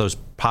numbers, those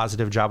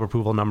positive job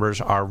approval numbers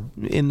are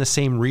in the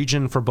same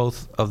region for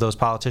both of those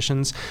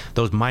politicians,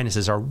 those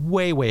minuses are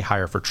way, way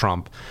higher for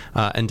Trump,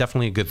 and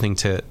definitely a good thing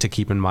to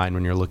keep in mind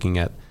when you're looking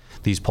at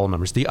these poll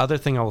numbers. The other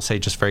thing I will say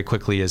just very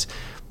quickly is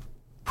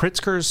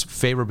Pritzker's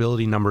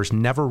favorability numbers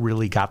never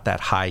really got that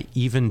high,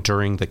 even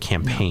during the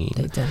campaign.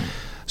 No, they didn't.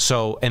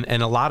 So,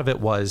 and a lot of it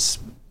was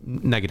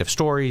negative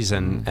stories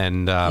and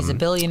he's a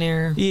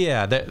billionaire.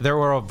 Yeah, there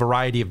were a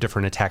variety of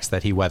different attacks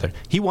that he weathered.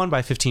 He won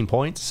by 15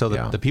 points, so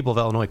the people of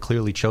Illinois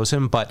clearly chose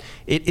him, but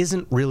it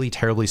isn't really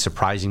terribly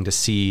surprising to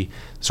see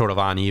sort of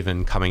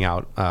uneven coming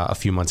out a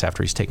few months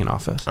after he's taken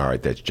office. All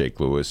right, that's Jake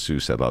Lewis, Sue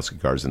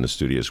Sadlowski, Garza in the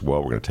studio as well.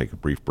 We're going to take a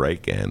brief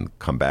break and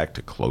come back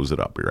to close it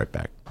up. Be right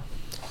back.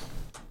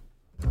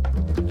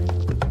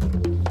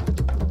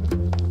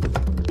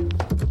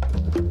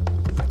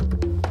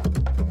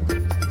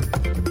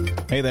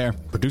 Hey there,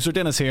 producer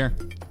Dennis here.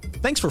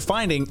 Thanks for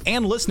finding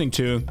and listening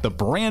to the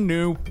brand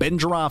new Ben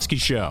Joravsky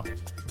Show.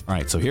 All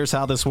right, so here's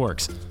how this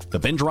works. The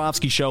Ben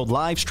Joravsky Show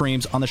live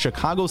streams on the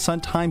Chicago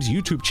Sun-Times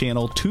YouTube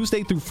channel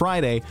Tuesday through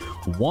Friday,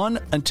 1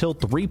 until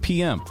 3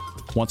 p.m.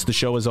 Once the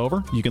show is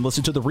over, you can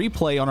listen to the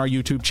replay on our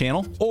YouTube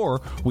channel,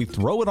 or we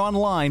throw it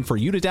online for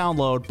you to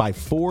download by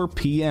 4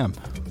 p.m.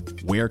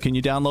 Where can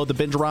you download the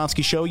Ben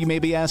Joravsky Show, you may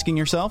be asking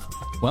yourself?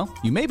 Well,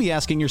 you may be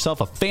asking yourself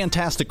a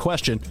fantastic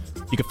question.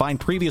 You can find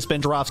previous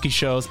Ben Joravsky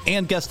shows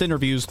and guest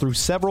interviews through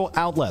several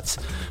outlets.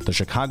 The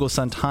Chicago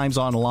Sun-Times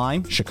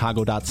online,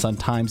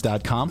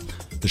 chicago.suntimes.com,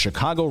 the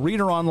Chicago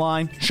Reader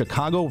online,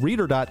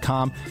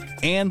 chicagoreader.com,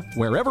 and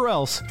wherever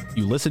else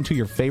you listen to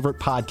your favorite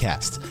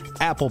podcasts.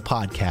 Apple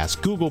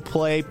Podcasts, Google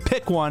Play,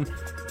 pick one.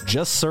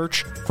 Just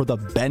search for the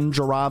Ben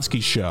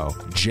Joravsky Show.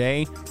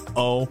 J-O-R-A.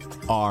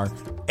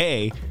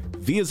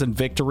 V as in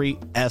victory,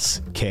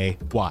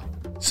 S-K-Y.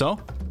 So,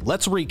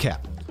 let's recap.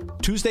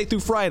 Tuesday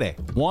through Friday,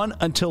 1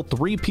 until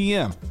 3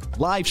 p.m.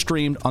 Live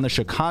streamed on the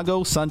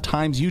Chicago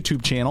Sun-Times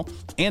YouTube channel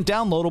and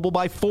downloadable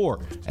by 4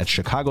 at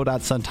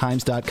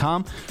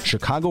chicago.suntimes.com,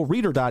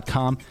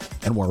 chicagoreader.com,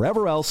 and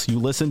wherever else you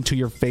listen to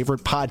your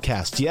favorite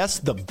podcast. Yes,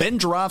 the Ben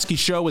Joravsky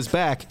Show is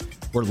back.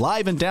 We're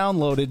live and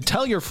downloaded.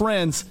 Tell your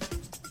friends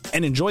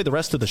and enjoy the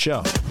rest of the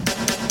show.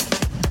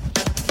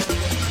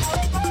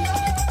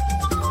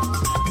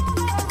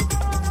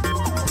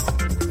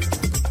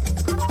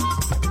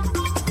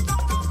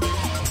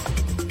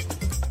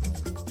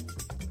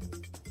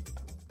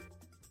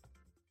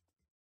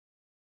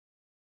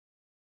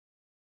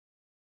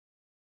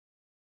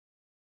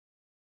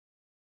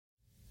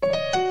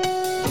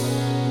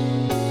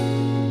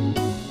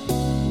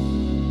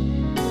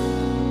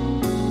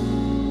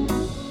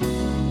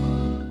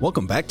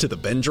 Welcome back to the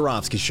Ben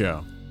Joravsky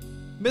Show.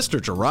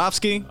 Mr.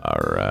 Joravsky,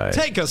 all right,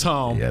 take us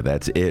home. Yeah,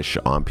 that's Ish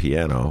on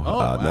piano.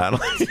 Not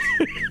only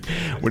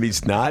when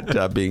he's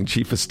not being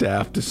chief of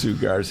staff to Sue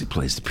Garza, he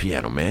plays the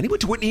piano, man. He went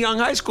to Whitney Young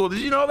High School. Did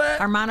you know that?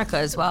 Harmonica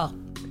as well.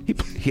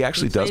 He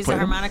actually does play the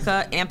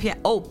harmonica and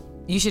piano. Oh,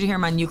 you should hear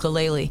him on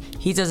ukulele.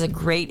 He does a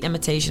great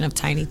imitation of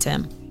Tiny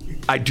Tim.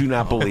 I do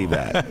not believe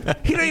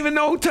that. He don't even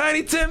know who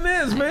Tiny Tim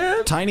is,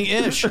 man. Tiny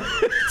Ish.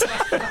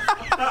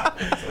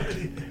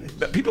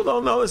 People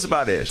don't know this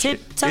about Ish.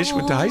 Ish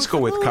went to high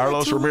school with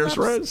Carlos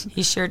Ramirez.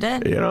 He sure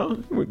did. You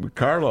know, with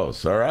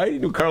Carlos, all right? You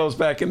knew Carlos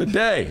back in the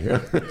day.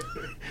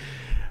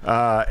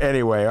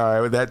 Anyway,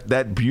 all right,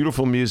 that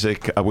beautiful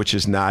music, which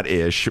is not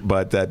Ish,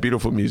 but that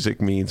beautiful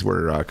music means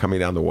we're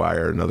coming down the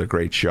wire. Another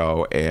great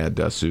show. And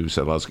Sue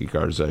Sadlowski,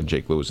 Garza, and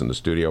Jake Lewis in the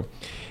studio.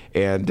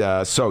 And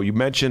so you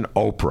mentioned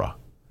Oprah.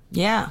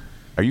 Yeah.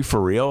 Are you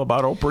for real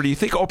about Oprah? Do you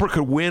think Oprah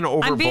could win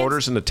over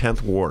voters in the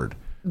 10th ward?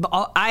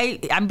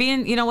 I'm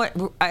being, you know what,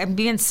 I'm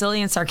being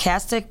silly and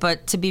sarcastic,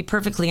 but to be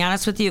perfectly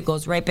honest with you, it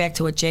goes right back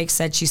to what Jake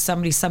said. She's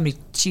somebody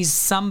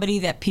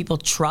that people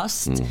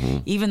trust,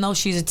 even though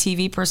she's a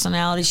TV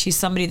personality. She's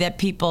somebody that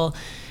people,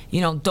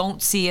 don't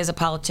see as a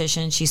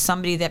politician. She's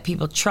somebody that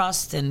people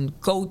trust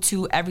and go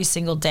to every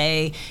single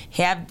day,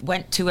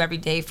 went to every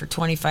day for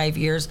 25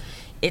 years.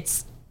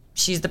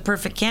 She's the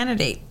perfect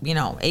candidate,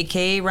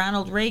 AKA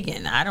Ronald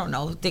Reagan. I don't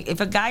know.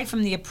 If a guy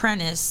from The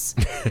Apprentice...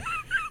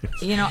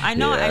 I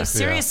know. Yeah,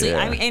 seriously.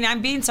 yeah.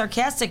 I'm being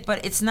sarcastic,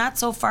 but it's not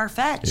so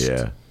far-fetched.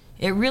 Yeah,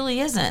 it really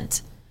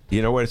isn't.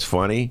 You know what's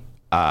funny?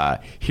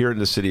 Here in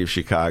the city of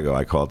Chicago,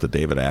 I call it the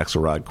David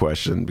Axelrod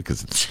question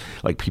because it's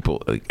like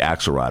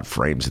Axelrod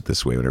frames it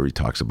this way whenever he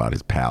talks about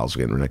his pals.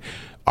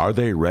 Are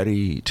they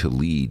ready to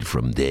lead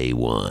from day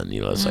one?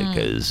 It's like,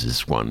 is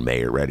this one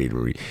mayor ready to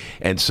read?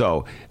 And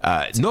so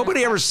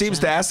nobody ever seems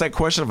to ask that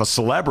question of a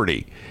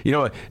celebrity.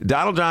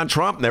 Donald John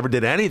Trump never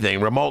did anything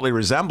remotely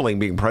resembling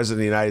being president of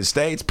the United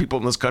States. People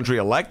in this country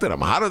elected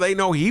him. How do they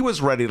know he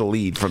was ready to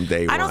lead from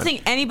day one? I don't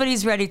think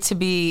anybody's ready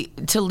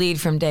to lead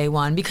from day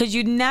one because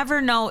you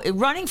never know.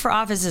 Running for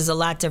office is a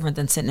lot different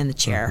than sitting in the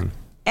chair.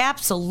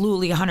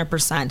 absolutely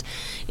 100%.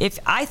 If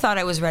I thought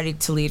I was ready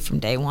to lead from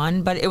day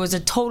one, but it was a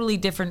totally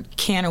different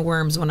can of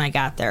worms when I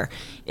got there.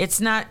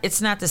 It's not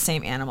the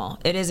same animal.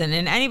 It isn't.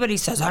 And anybody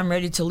says, I'm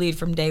ready to lead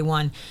from day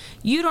one,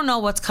 you don't know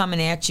what's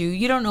coming at you.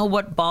 You don't know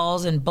what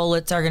balls and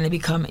bullets are going to be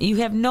coming. You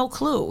have no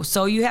clue.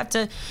 So you have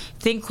to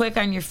think quick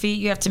on your feet.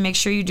 You have to make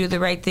sure you do the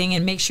right thing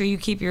and make sure you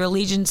keep your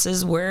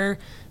allegiances where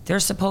they're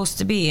supposed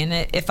to be. And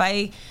if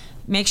I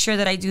make sure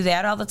that I do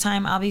that all the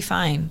time, I'll be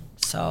fine.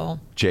 So,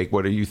 Jake,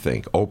 what do you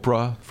think?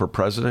 Oprah for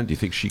president? Do you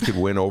think she could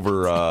win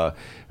over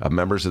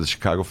members of the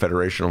Chicago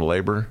Federation of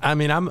Labor? I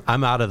mean,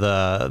 I'm out of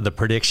the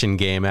prediction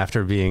game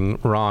after being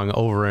wrong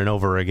over and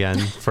over again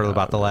for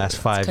about the last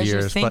 5 years. Because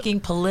you're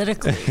thinking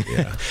politically.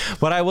 Yeah.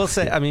 But I will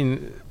say, I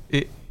mean,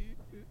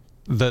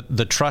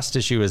 the trust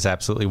issue is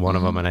absolutely one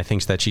of them, and I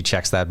think that she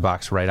checks that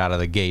box right out of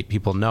the gate.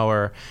 People know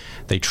her,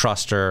 they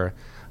trust her.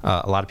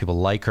 A lot of people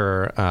like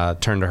her,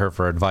 turn to her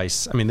for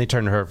advice. I mean, they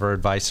turn to her for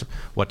advice,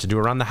 what to do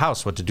around the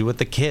house, what to do with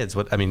the kids.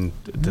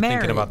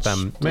 Thinking about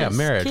them. Yeah,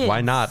 marriage. Kids.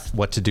 Why not?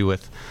 What to do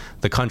with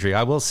the country.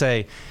 I will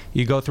say,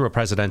 you go through a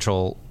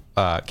presidential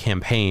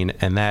campaign,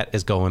 and that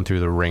is going through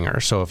the ringer.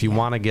 So if you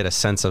want to get a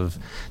sense of,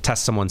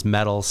 test someone's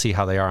mettle, see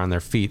how they are on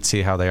their feet,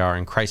 see how they are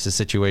in crisis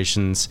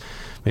situations,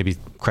 maybe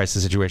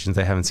crisis situations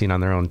they haven't seen on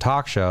their own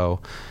talk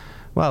show,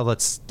 well,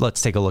 let's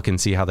take a look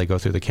and see how they go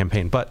through the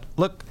campaign. But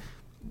look,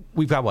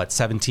 we've got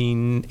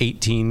 17,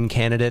 18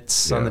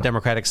 candidates on the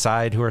Democratic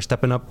side who are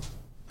stepping up.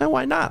 And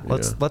why not?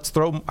 Let's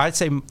throw. I'd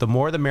say the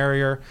more the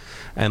merrier,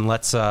 and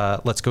let's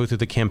go through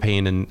the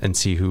campaign and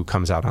see who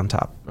comes out on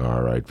top.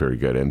 All right, very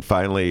good. And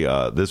finally,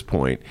 this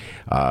point,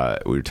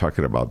 we were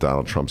talking about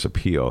Donald Trump's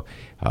appeal.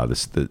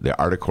 The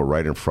article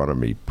right in front of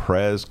me: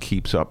 Prez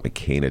keeps up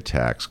McCain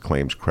attacks,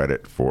 claims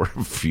credit for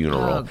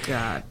funeral. Oh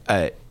God.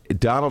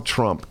 Donald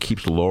Trump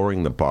keeps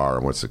lowering the bar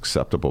on what's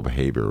acceptable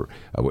behavior,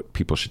 what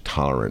people should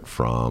tolerate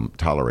from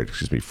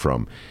the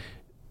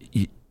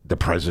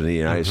president of the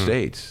United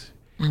States.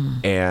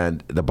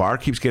 And the bar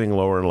keeps getting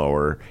lower and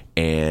lower,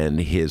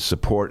 and his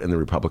support in the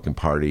Republican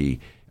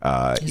Party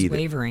is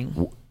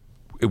wavering.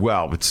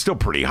 Well, it's still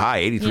pretty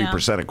high,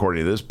 83%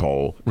 according to this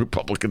poll,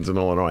 Republicans in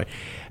Illinois.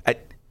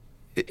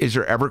 Is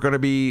there ever going to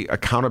be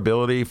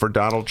accountability for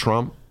Donald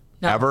Trump?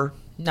 No. Ever?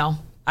 No.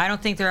 I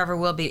don't think there ever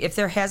will be. If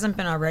there hasn't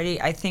been already,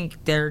 I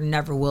think there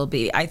never will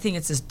be. I think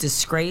it's a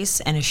disgrace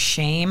and a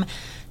shame.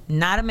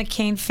 Not a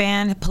McCain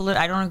fan.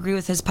 I don't agree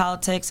with his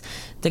politics.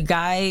 The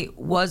guy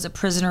was a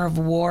prisoner of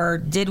war,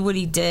 did what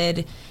he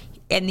did.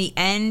 In the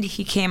end,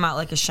 he came out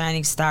like a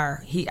shining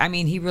star. He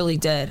really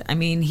did. I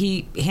mean,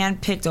 he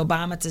handpicked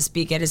Obama to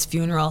speak at his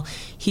funeral.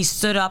 He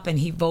stood up and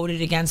he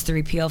voted against the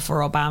repeal for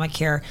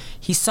Obamacare.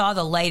 He saw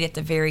the light at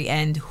the very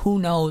end. Who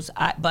knows?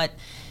 But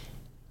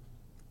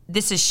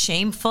this is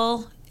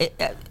shameful.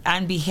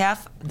 On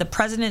behalf, the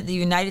President of the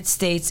United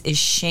States is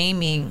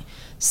shaming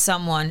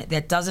someone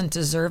that doesn't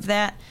deserve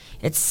that.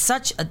 It's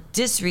such a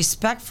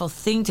disrespectful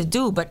thing to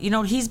do. But,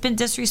 he's been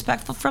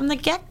disrespectful from the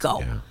get-go.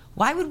 Yeah.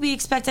 Why would we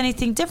expect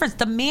anything different?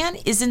 The man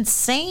is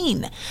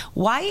insane.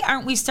 Why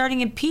aren't we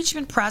starting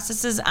impeachment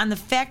processes on the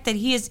fact that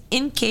he is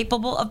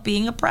incapable of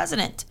being a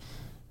president?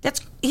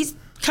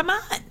 Come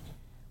on.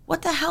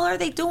 What the hell are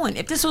they doing?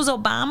 If this was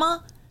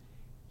Obama,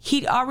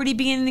 he'd already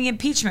be in the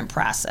impeachment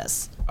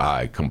process.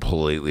 I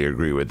completely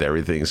agree with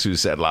everything Sue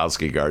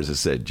Sadlowski Garza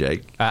said,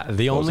 Jake.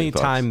 The only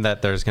time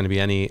that there's going to be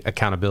any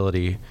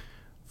accountability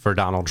for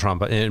Donald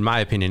Trump, in my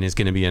opinion, is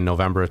going to be in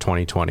November of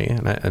 2020.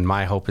 And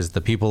my hope is the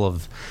people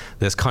of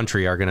this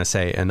country are going to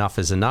say enough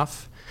is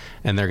enough,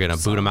 and they're going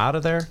to boot him out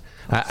of there.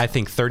 I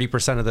think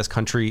 30% of this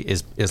country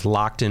is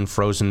locked in,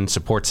 frozen,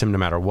 supports him no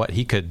matter what.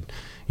 He could,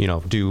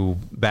 do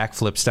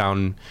backflips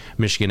down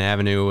Michigan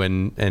Avenue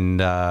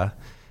and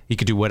he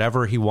could do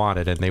whatever he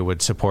wanted, and they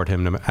would support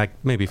him.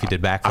 Maybe if he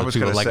did backflips,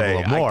 he would like a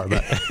little more.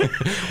 But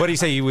what do you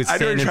say? He would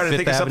stand in Fifth Avenue. I know you're trying to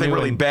think of something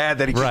really bad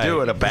that he could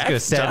do at a back. He's going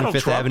to stand in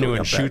Fifth Avenue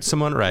and shoot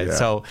someone, right? Yeah.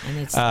 So,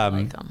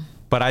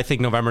 but I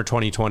think November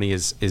 2020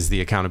 is the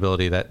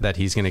accountability that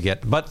he's going to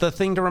get. But the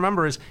thing to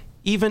remember is,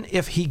 even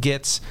if he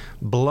gets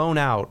blown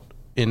out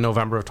in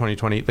November of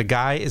 2020, the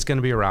guy is going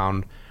to be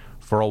around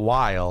for a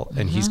while,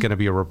 and he's going to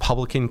be a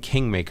Republican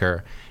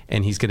kingmaker,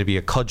 and he's going to be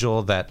a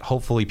cudgel that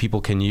hopefully people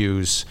can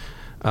use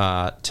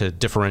to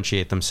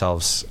differentiate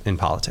themselves in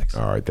politics.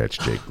 All right, that's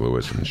Jake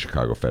Lewis from the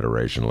Chicago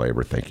Federation of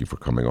Labor. Thank you for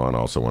coming on.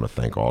 Also want to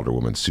thank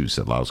Alderwoman Sue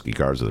Sadlowski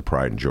Garza, the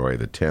pride and joy of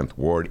the 10th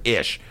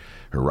Ward-ish.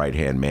 Her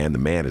right-hand man. The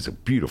man is a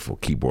beautiful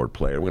keyboard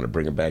player. We're going to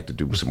bring him back to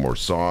do some more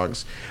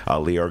songs.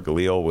 Leor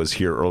Galil was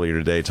here earlier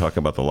today talking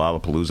about the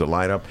Lollapalooza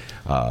lineup.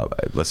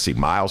 Let's see,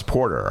 Miles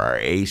Porter, our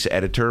ace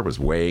editor, was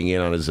weighing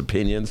in on his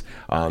opinions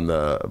on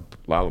the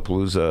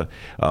Lollapalooza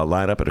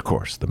lineup. And, of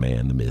course, the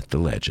man, the myth, the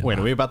legend. Wait,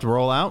 are we about to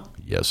roll out?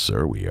 Yes,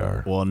 sir, we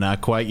are. Well,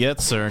 not quite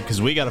yet, sir,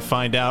 because we got to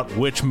find out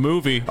which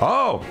movie.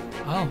 Oh.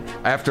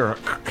 After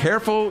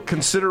careful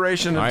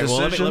consideration and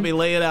decision. Well, let me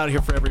lay it out here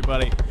for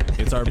everybody.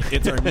 It's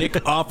our Nick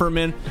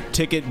Offerman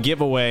ticket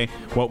giveaway.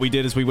 What we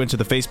did is we went to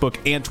the Facebook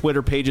and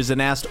Twitter pages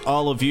and asked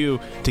all of you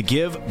to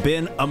give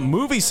Ben a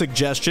movie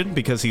suggestion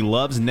because he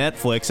loves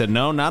Netflix. And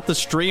no, not the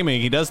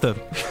streaming. He does the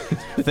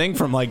thing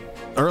from like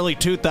early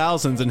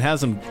 2000s and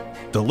has them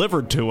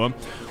delivered to him.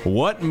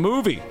 What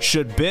movie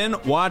should Ben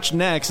watch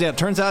next? Yeah, it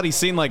turns out he's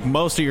seen like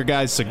most of your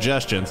guys'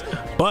 suggestions,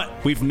 but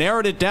we've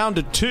narrowed it down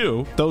to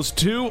two. Those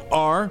two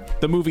are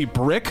the movie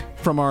Brick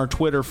from our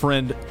Twitter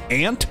friend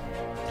Ant.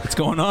 What's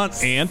going on,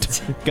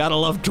 Ant? Gotta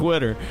love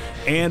Twitter.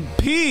 And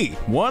P,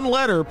 one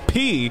letter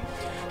P,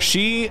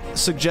 she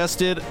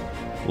suggested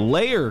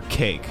layer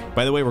cake.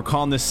 By the way, we're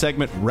calling this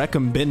segment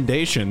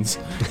recommendations.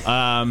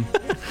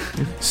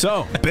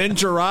 So, Ben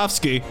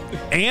Jarofsky,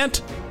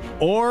 Ant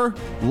or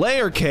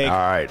layer cake? All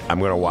right, I'm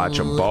going to watch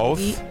them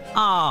both.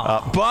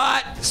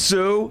 But,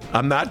 Sue,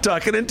 I'm not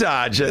ducking and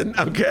dodging,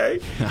 okay?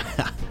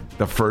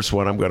 The first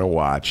one I'm going to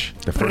watch.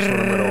 The first one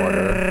I'm going to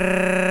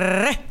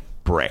order.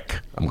 Brick.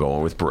 I'm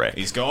going with Brick.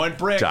 He's going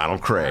Brick.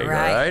 Donald Craig, all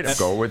right? I'm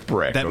going with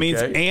Brick. That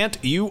means, Ant,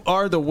 you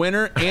are the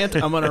winner. Ant,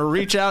 I'm going to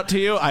reach out to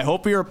you. I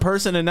hope you're a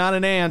person and not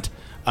an ant.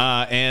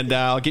 And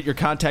I'll get your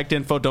contact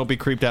info. Don't be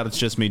creeped out. It's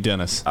just me,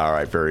 Dennis. All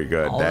right, very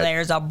good. Oh,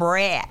 there's a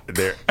brick.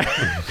 There,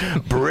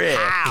 brick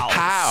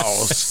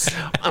house.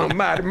 Oh,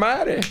 mighty.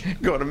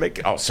 Going to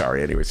make. Oh,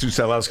 sorry. Anyway, Sue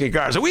Sadlowski,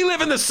 Garza. We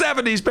live in the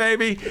 70s,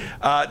 baby.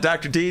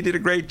 Dr. D did a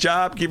great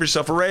job. Give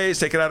yourself a raise.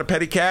 Take it out of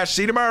petty cash.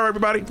 See you tomorrow,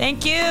 everybody.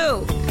 Thank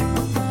you.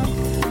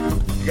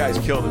 You guys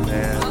killed it,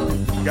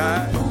 man.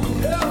 Guys.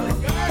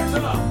 Garza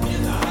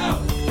in the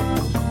house.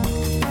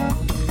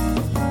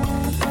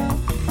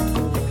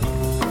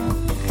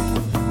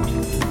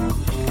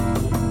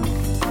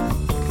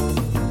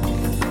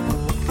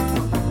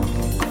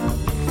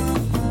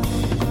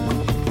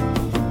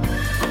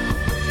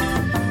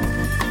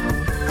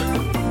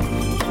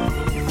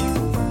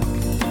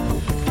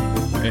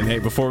 And hey,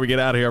 before we get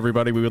out of here,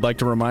 everybody, we would like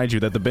to remind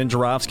you that the Ben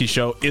Jarofsky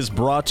Show is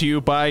brought to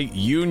you by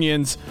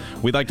unions.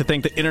 We'd like to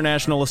thank the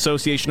International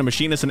Association of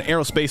Machinists and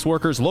Aerospace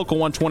Workers, Local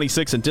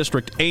 126 and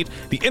District 8,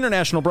 the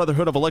International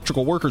Brotherhood of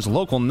Electrical Workers,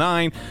 Local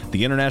 9,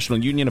 the International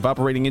Union of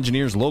Operating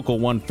Engineers, Local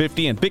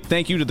 150, and big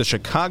thank you to the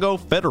Chicago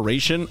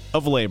Federation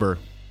of Labor.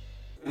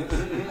 I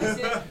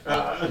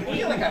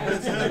feel like I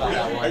heard something about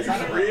that once.